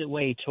opposite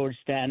way towards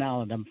Staten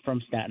Island. I'm from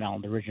Staten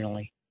Island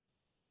originally.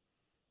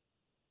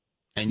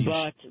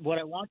 But what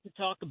I want to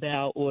talk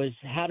about was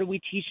how do we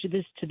teach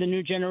this to the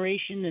new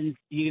generation? And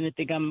you're going to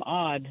think I'm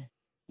odd,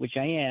 which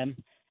I am,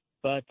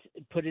 but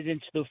put it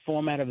into the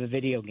format of a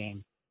video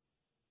game.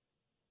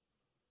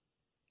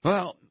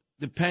 Well,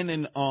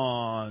 depending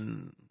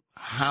on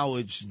how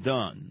it's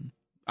done,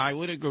 I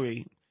would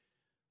agree.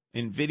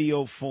 In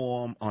video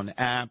form, on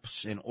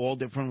apps, in all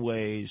different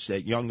ways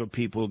that younger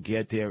people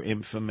get their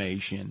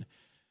information.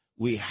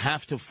 We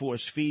have to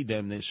force feed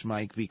them this,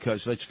 Mike,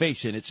 because let's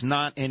face it, it's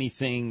not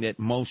anything that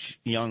most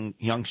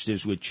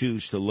youngsters would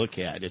choose to look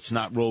at. It's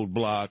not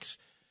Roadblocks.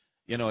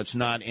 It's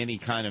not any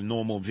kind of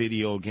normal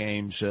video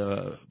games.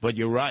 But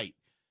you're right.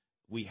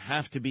 We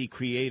have to be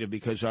creative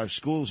because our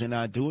schools are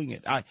not doing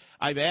it.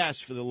 I've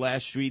asked for the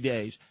last 3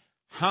 days,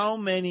 how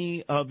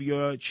many of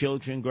your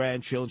children,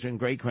 grandchildren,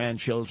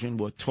 great-grandchildren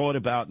were taught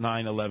about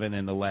 9/11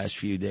 in the last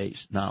few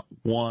days? Not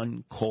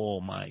one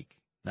call, Mike.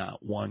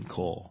 Not one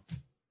call.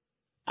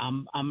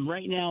 I'm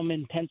right now. I'm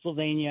in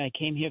Pennsylvania. I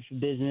came here for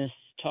business,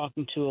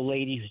 talking to a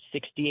lady who's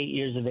 68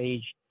 years of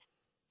age,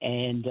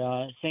 and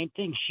same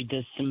thing. She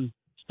does some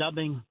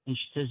stubbing, and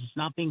she says it's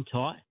not being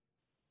taught.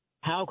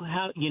 How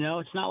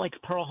it's not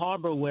like Pearl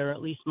Harbor where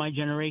at least my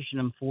generation,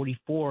 I'm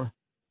 44,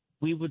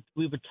 we were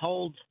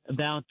told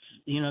about,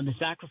 the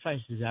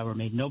sacrifices that were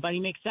made.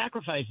 Nobody makes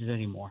sacrifices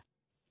anymore.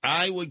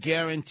 I would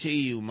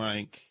guarantee you,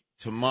 Mike,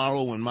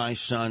 tomorrow when my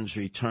sons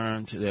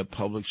return to their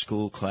public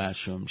school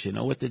classrooms, you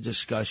know what the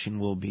discussion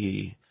will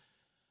be?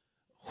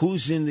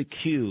 Who's in the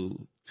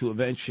queue to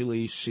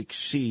eventually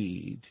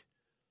succeed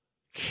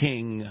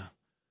King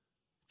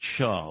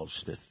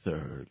Charles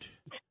III?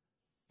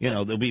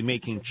 They'll be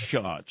making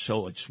charts.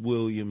 So it's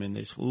William and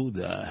this. Who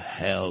the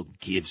hell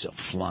gives a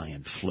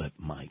flying flip,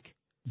 Mike?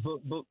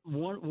 But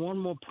one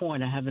more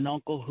point. I have an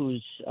uncle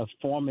who's a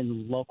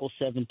foreman, Local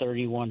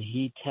 731.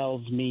 He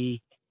tells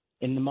me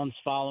in the months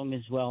following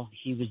as well,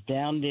 he was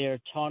down there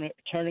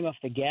turning off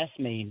the gas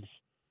mains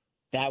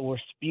that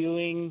were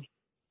spewing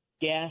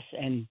gas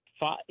and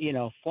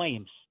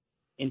flames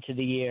into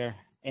the air.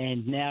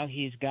 And now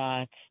he's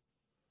got,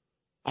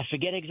 I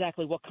forget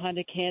exactly what kind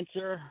of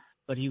cancer,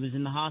 but he was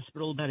in the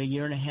hospital about a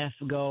year and a half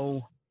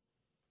ago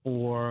it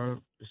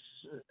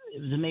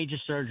was a major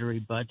surgery,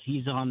 but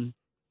he's on.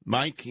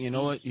 Mike, you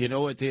know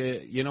what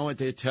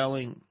they're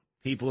telling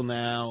people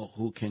now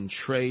who can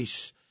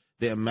trace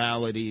their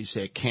maladies,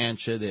 their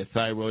cancer, their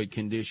thyroid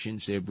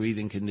conditions, their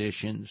breathing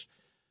conditions,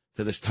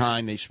 to the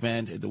time they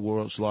spent at the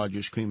world's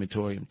largest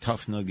crematorium,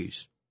 Tough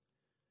Nuggies.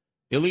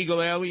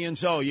 Illegal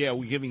aliens, oh yeah,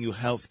 we're giving you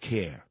health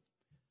care.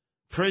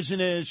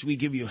 Prisoners, we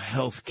give you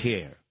health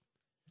care.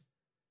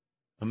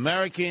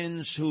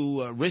 Americans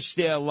who risked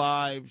their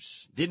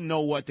lives, didn't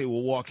know what they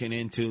were walking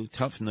into,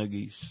 Tough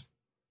Nuggies.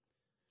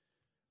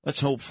 Let's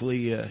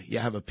hopefully you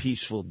have a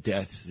peaceful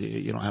death.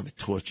 You don't have a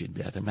tortured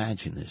death.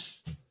 Imagine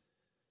this.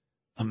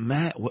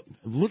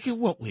 Look at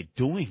what we're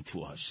doing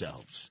to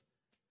ourselves.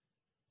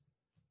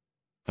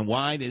 And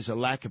why there's a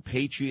lack of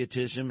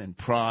patriotism and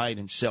pride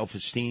and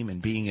self-esteem in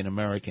being an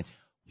American.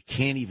 We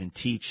can't even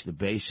teach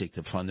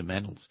the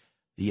fundamentals.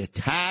 The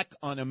attack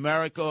on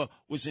America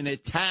was an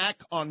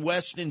attack on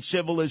Western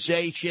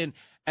civilization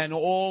and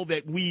all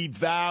that we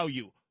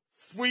value.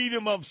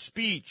 Freedom of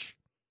speech,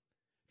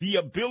 the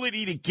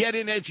ability to get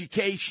an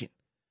education.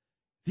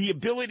 the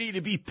ability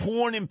to be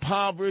poor and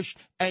impoverished,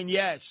 and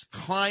yes,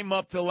 climb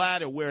up the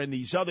ladder, where in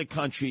these other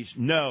countries,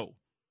 no.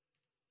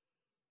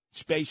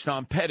 It's based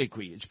on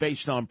pedigree. It's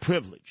based on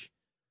privilege.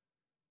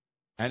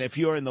 And if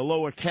you're in the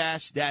lower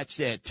caste, that's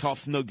it.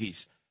 Tough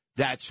noogies.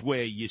 That's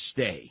where you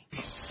stay.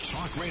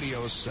 Talk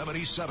Radio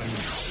 77.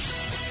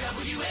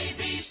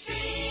 WABC.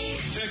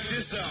 Check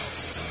this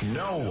out.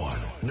 No one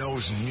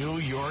knows New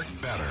York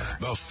better.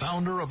 The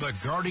founder of the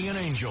Guardian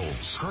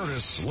Angels,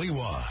 Curtis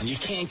Lewa. And you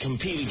can't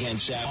compete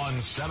against that. On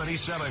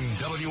 77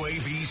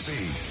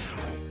 WABC.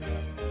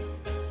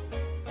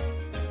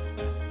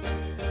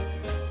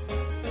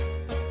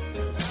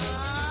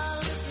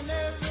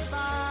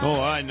 Oh,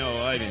 I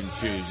know I didn't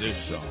choose this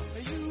song.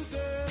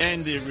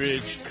 End it,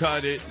 Rich.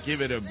 Cut it.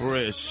 Give it a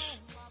bris.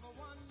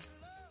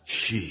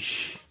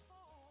 Sheesh.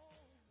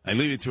 I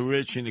leave it to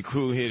Rich and the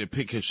crew here to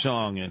pick a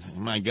song. And,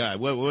 my God,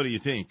 what do you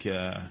think?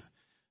 That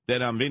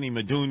I'm Vinny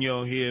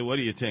Madunio here? What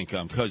do you think?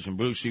 I'm Cousin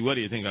Brucey. What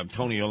do you think? I'm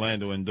Tony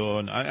Orlando and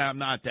Dawn. I'm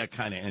not that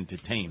kind of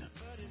entertainer.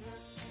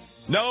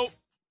 No.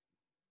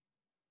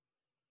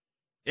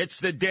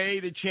 It's the day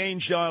that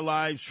changed our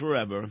lives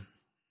forever.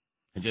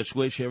 I just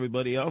wish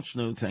everybody else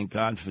knew. Thank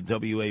God for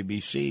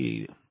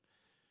WABC,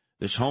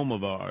 this home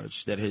of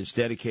ours that has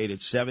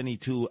dedicated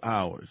 72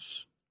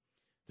 hours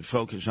to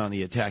focus on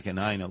the attack of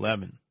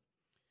 9/11.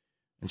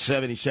 And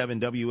 77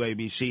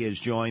 WABC has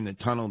joined the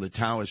Tunnel to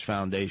Towers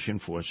Foundation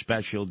for a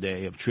special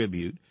day of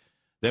tribute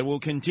that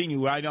will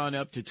continue right on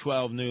up to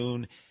 12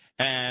 noon.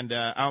 And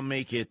I'll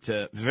make it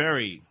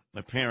very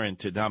apparent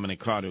to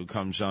Dominic Carter, who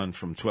comes on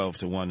from 12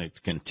 to 1 to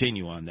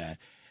continue on that,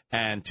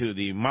 and to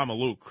the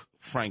Mamaluke,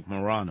 Frank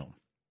Morano.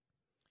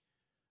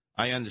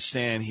 I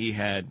understand he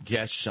had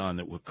guests on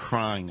that were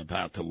crying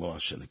about the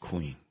loss of the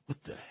Queen.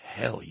 What the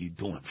hell are you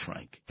doing,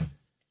 Frank?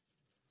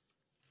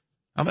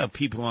 How about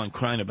people on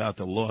crying about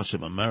the loss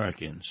of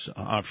Americans,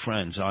 our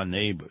friends, our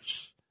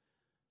neighbors?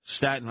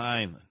 Staten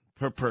Island,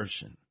 per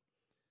person,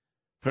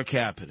 per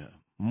capita,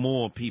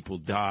 more people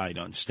died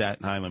on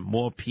Staten Island.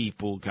 More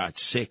people got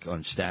sick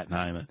on Staten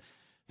Island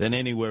than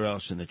anywhere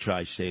else in the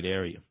tri-state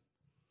area.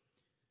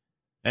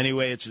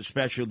 Anyway, it's a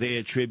special day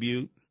of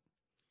tribute.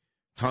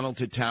 Tunnel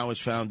to Towers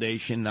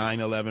Foundation,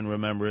 9/11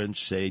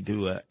 Remembrance. They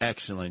do an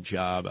excellent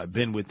job. I've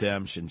been with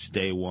them since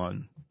day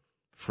one.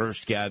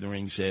 First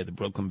gatherings at the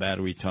Brooklyn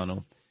Battery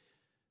Tunnel,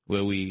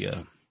 where we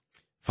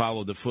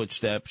followed the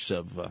footsteps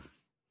of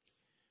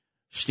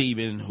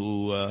Stephen,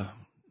 who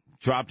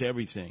dropped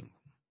everything,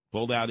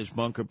 pulled out his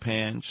bunker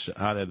pants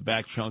out of the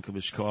back trunk of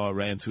his car,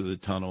 ran through the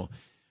tunnel,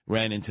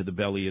 ran into the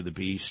belly of the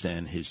beast,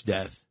 and his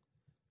death.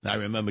 And I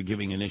remember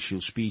giving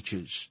initial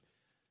speeches.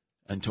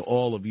 And to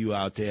all of you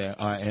out there,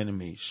 our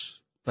enemies,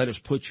 let us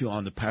put you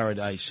on the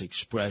Paradise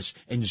Express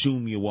and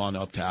zoom you on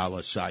up to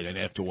our side. And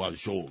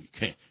afterwards, you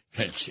can't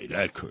say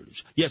that,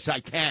 Curtis. Yes,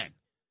 I can.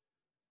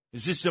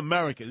 This is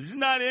America. This is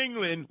not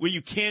England, where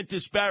you can't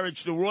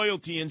disparage the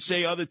royalty and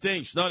say other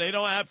things. No, they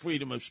don't have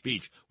freedom of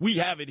speech. We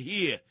have it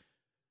here.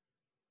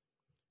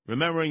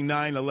 Remembering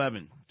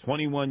 9/11,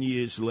 21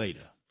 years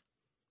later,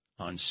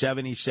 on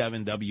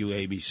 77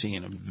 WABC,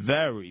 in a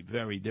very,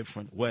 very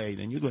different way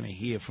than you're going to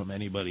hear from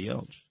anybody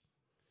else.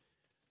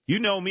 You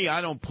know me,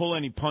 I don't pull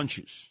any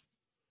punches.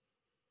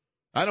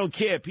 I don't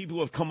care. People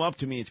have come up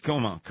to me and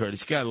come on,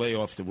 Curtis, you got to lay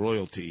off the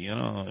royalty, you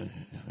know,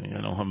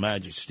 Her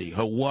Majesty.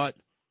 Her what?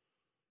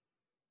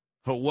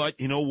 Her what?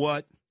 You know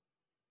what?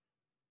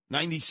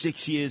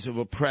 96 years of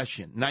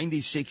oppression,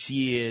 96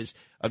 years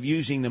of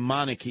using the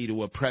monarchy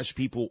to oppress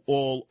people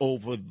all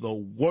over the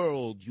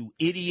world. You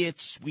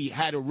idiots, we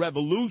had a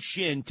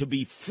revolution to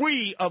be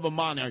free of a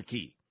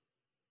monarchy.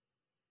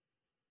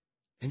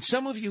 And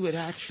some of you would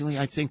actually,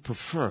 I think,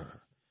 prefer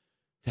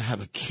to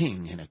have a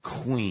king and a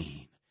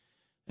queen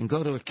and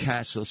go to a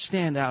castle,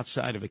 stand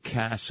outside of a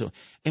castle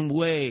and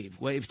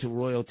wave to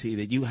royalty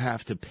that you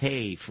have to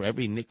pay for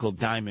every nickel,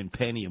 diamond,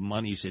 penny of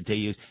monies that they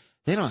use.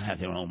 They don't have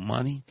their own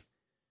money.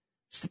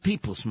 It's the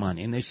people's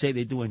money, and they say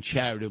they're doing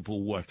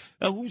charitable work.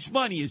 Now, whose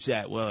money is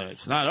that? Well,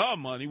 it's not our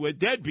money. We're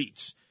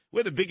deadbeats.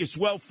 We're the biggest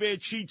welfare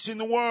cheats in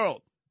the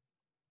world.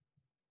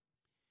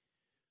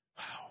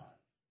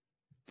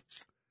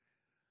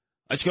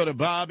 Let's go to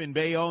Bob in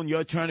Bayonne.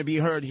 Your turn to be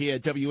heard here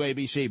at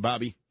WABC.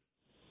 Bobby.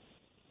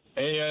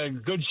 Hey,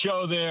 good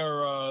show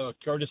there.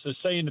 Curtis is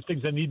saying the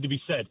things that need to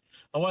be said.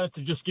 I wanted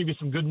to just give you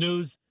some good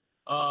news.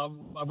 I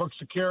work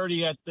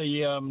security at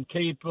the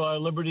Cape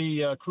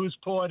Liberty cruise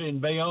port in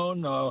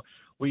Bayonne.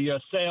 We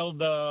sailed,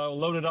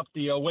 loaded up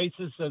the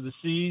Oasis of the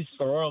Seas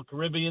for Royal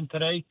Caribbean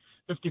today,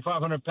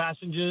 5,500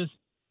 passengers.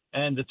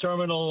 And the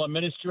terminal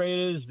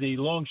administrators, the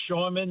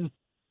longshoremen,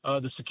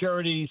 the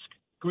security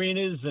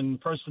screeners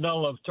and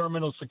personnel of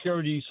Terminal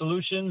Security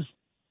Solutions,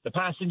 the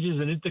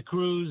passengers and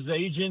intercruise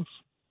agents.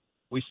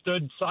 We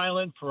stood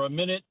silent for a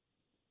minute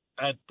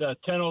at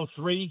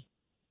 10:03,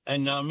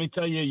 and let me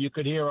tell you, you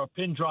could hear a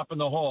pin drop in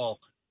the hall.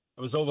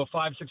 There was over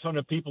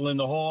 500-600 people in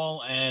the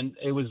hall, and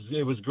it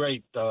was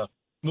great.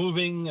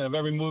 Moving, a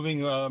very moving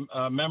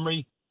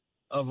memory.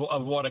 of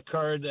what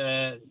occurred.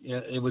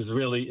 It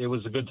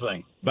was a good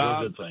thing.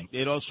 Bob, it was a good thing.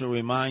 It also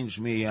reminds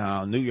me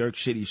how New York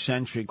City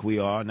centric we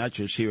are, not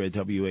just here at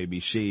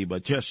WABC,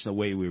 but just the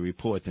way we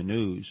report the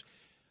news.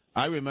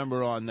 I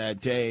remember on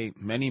that day,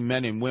 many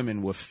men and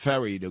women were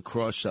ferried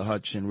across the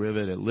Hudson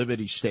River to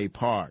Liberty State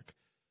Park,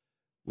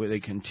 where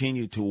they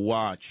continued to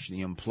watch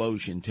the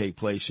implosion take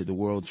place at the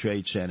World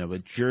Trade Center.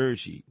 But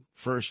Jersey,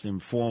 first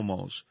and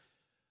foremost,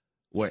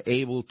 were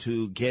able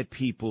to get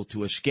people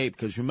to escape.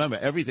 Because remember,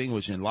 everything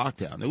was in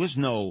lockdown. There was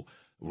no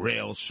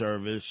rail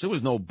service. There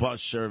was no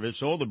bus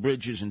service. All the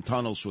bridges and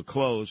tunnels were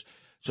closed.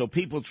 So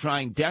people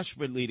trying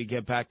desperately to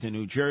get back to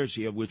New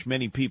Jersey, of which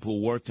many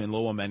people worked in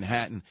Lower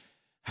Manhattan,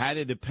 had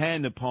to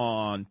depend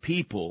upon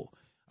people,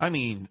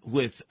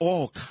 with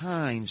all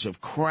kinds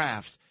of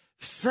craft,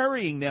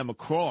 ferrying them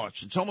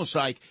across. It's almost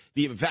like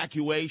the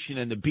evacuation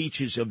and the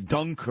beaches of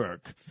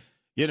Dunkirk,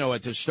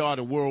 at the start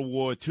of World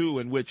War II,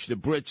 in which the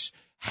Brits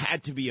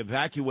had to be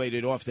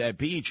evacuated off that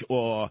beach,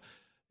 or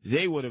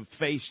they would have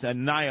faced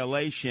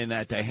annihilation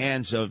at the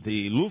hands of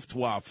the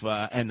Luftwaffe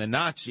and the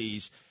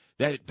Nazis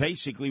that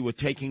basically were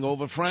taking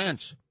over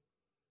France.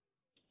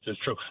 That's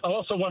true. I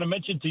also want to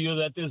mention to you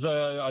that there's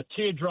a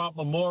teardrop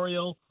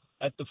memorial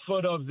at the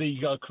foot of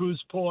the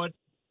cruise port.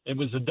 It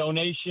was a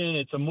donation.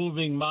 It's a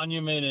moving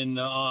monument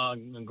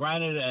in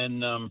granite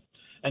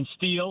and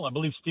steel. I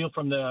believe steel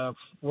from the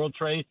World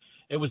Trade.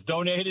 It was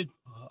donated.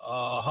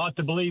 Hard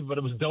to believe, but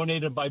it was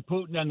donated by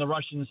Putin and the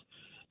Russians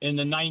in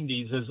the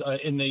 90s,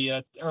 in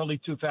the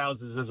early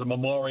 2000s, as a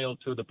memorial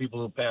to the people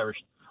who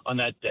perished on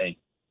that day.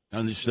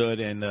 Understood.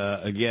 And,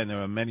 again,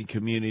 there are many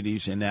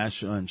communities in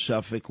Nassau and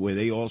Suffolk where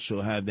they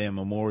also have their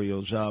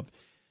memorials up.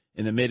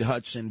 In the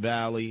Mid-Hudson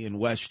Valley, in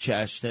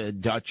Westchester,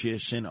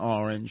 Dutchess, and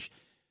Orange,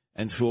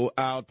 and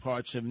throughout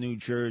parts of New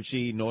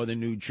Jersey, northern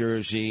New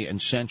Jersey, and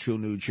central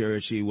New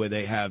Jersey, where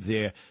they have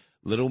their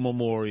little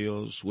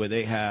memorials, where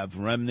they have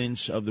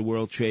remnants of the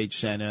World Trade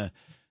Center.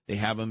 They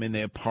have them in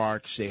their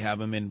parks. They have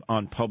them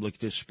on public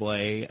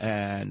display.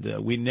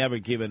 And we never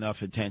give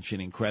enough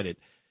attention and credit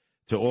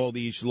to all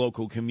these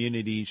local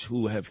communities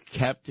who have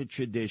kept the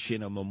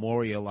tradition of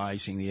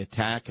memorializing the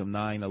attack of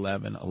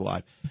 9/11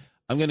 alive.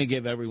 I'm going to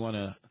give everyone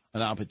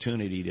an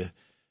opportunity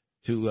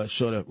to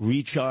sort of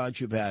recharge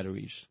your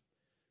batteries.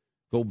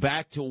 Go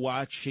back to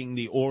watching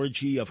the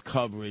orgy of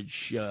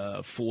coverage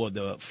for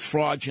the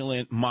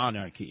fraudulent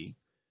monarchy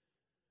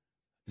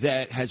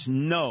that has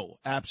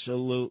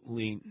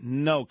absolutely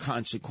no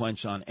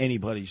consequence on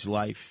anybody's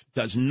life,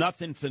 does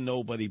nothing for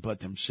nobody but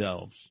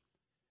themselves.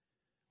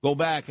 Go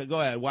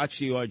ahead, watch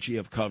the orgy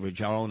of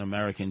coverage, our own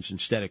Americans,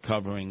 instead of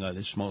covering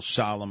this most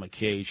solemn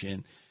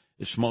occasion,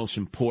 this most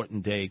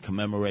important day,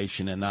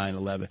 commemoration of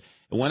 9/11.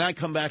 And when I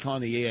come back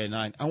on the air at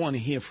 9, I want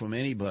to hear from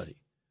anybody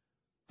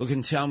who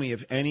can tell me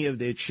if any of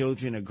their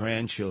children or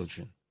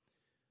grandchildren,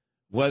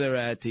 whether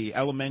at the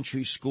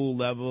elementary school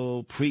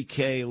level,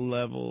 pre-K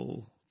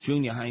level,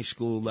 junior high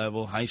school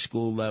level,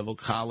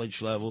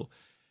 college level,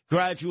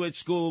 graduate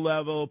school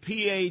level,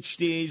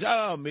 PhDs.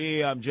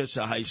 I'm just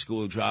a high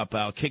school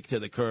dropout, kicked to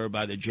the curb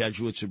by the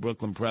Jesuits of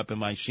Brooklyn Prep in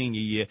my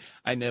senior year.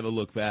 I never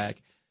look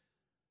back.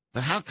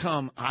 But how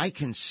come I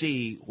can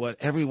see what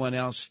everyone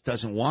else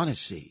doesn't want to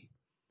see?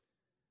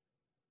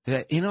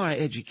 That in our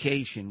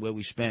education, where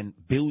we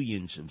spend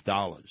billions of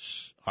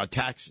dollars, our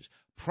taxes,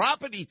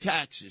 property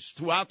taxes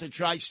throughout the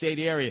tri-state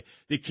area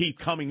that keep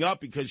coming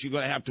up because you're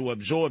going to have to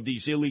absorb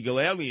these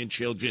illegal alien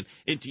children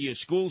into your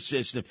school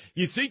system.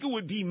 You think it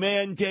would be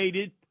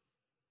mandated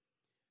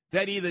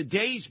that either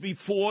days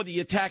before the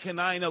attack of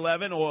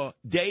 9/11 or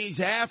days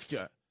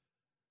after,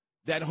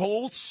 that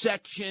whole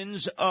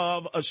sections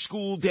of a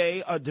school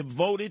day are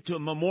devoted to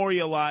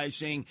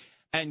memorializing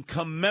and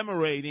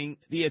commemorating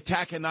the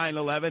attack of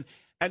 9/11,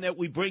 and that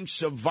we bring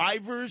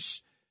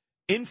survivors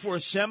in for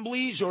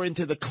assemblies or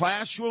into the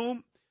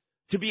classroom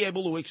to be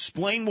able to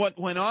explain what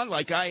went on,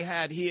 like I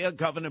had here,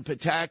 Governor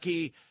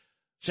Pataki,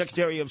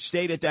 Secretary of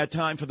State at that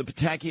time for the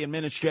Pataki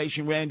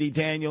administration, Randy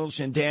Daniels,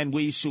 and Dan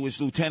Weiss, who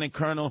was Lieutenant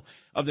Colonel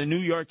of the New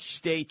York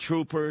State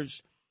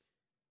Troopers.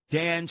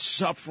 Dan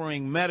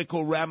suffering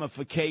medical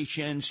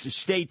ramifications. The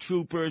state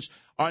troopers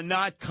are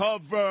not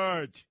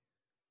covered.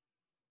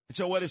 And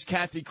so what does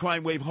Kathy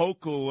Crime Wave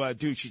Hochul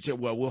do? She said,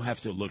 well, we'll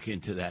have to look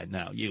into that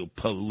now, you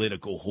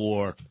political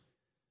whore.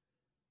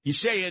 You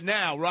say it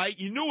now, right?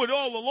 You knew it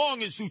all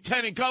along as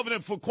Lieutenant Governor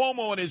for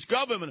Cuomo and his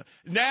government.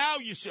 Now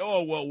you say,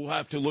 oh, well, we'll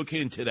have to look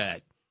into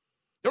that.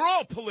 They're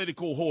all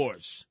political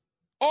whores.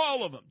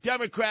 All of them.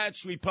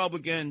 Democrats,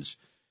 Republicans.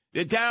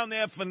 They're down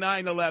there for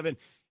 9/11.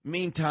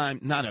 Meantime,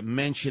 not a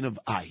mention of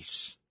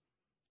ICE.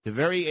 The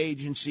very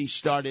agency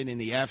started in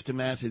the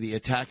aftermath of the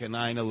attack of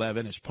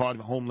 9/11 as part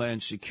of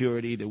Homeland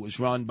Security that was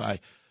run by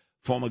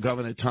former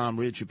Governor Tom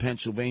Ridge of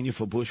Pennsylvania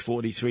for Bush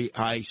 43,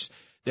 ICE,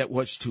 that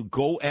was to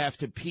go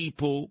after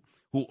people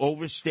who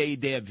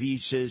overstayed their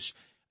visas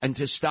and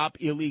to stop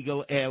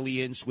illegal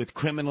aliens with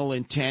criminal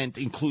intent,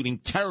 including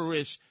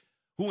terrorists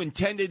who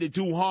intended to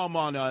do harm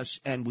on us,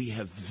 and we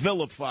have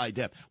vilified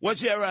them.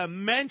 Was there a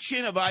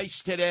mention of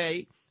ICE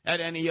today at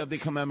any of the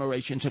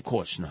commemorations? Of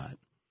course not.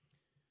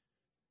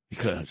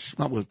 Because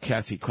what will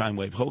Kathy Crime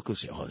Wave Hochul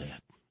say? Oh, they're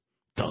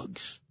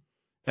thugs.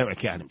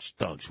 Eric Adams,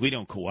 thugs. We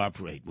don't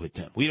cooperate with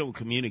them. We don't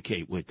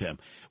communicate with them.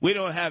 We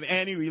don't have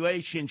any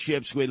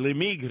relationships with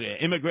l'Immigrant,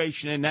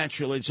 Immigration and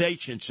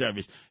Naturalization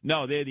Service.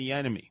 No, they're the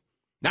enemy.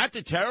 Not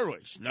the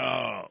terrorists.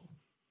 No.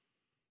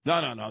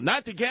 No.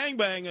 Not the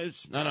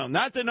gangbangers. No.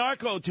 Not the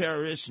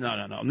narco-terrorists.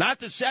 No. Not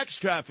the sex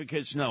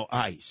traffickers. No,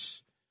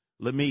 ICE.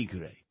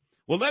 L'Immigrant.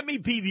 Well, let me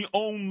be the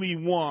only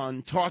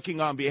one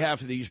talking on behalf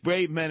of these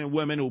brave men and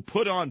women who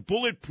put on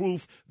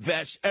bulletproof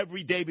vests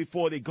every day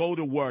before they go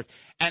to work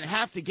and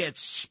have to get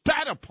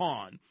spat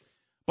upon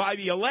by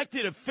the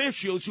elected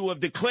officials who have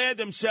declared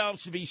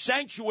themselves to be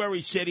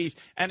sanctuary cities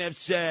and have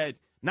said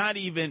not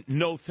even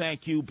no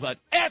thank you, but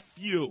F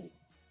you.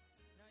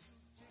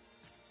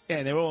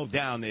 And they're all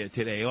down there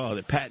today. Oh,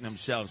 they're patting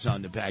themselves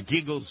on the back.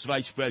 Giggles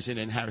Vice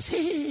President Harris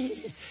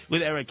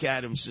with Eric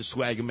Adams, the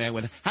swagger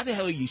man. How the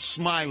hell are you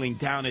smiling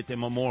down at the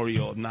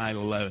memorial of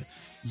 9/11?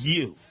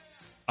 You.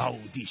 Oh,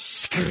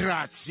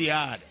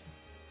 disgraziato.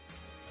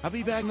 I'll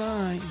be back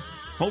 9.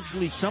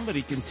 Hopefully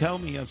somebody can tell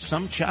me of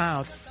some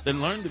child that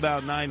learned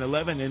about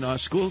 9/11 in our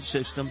school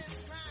system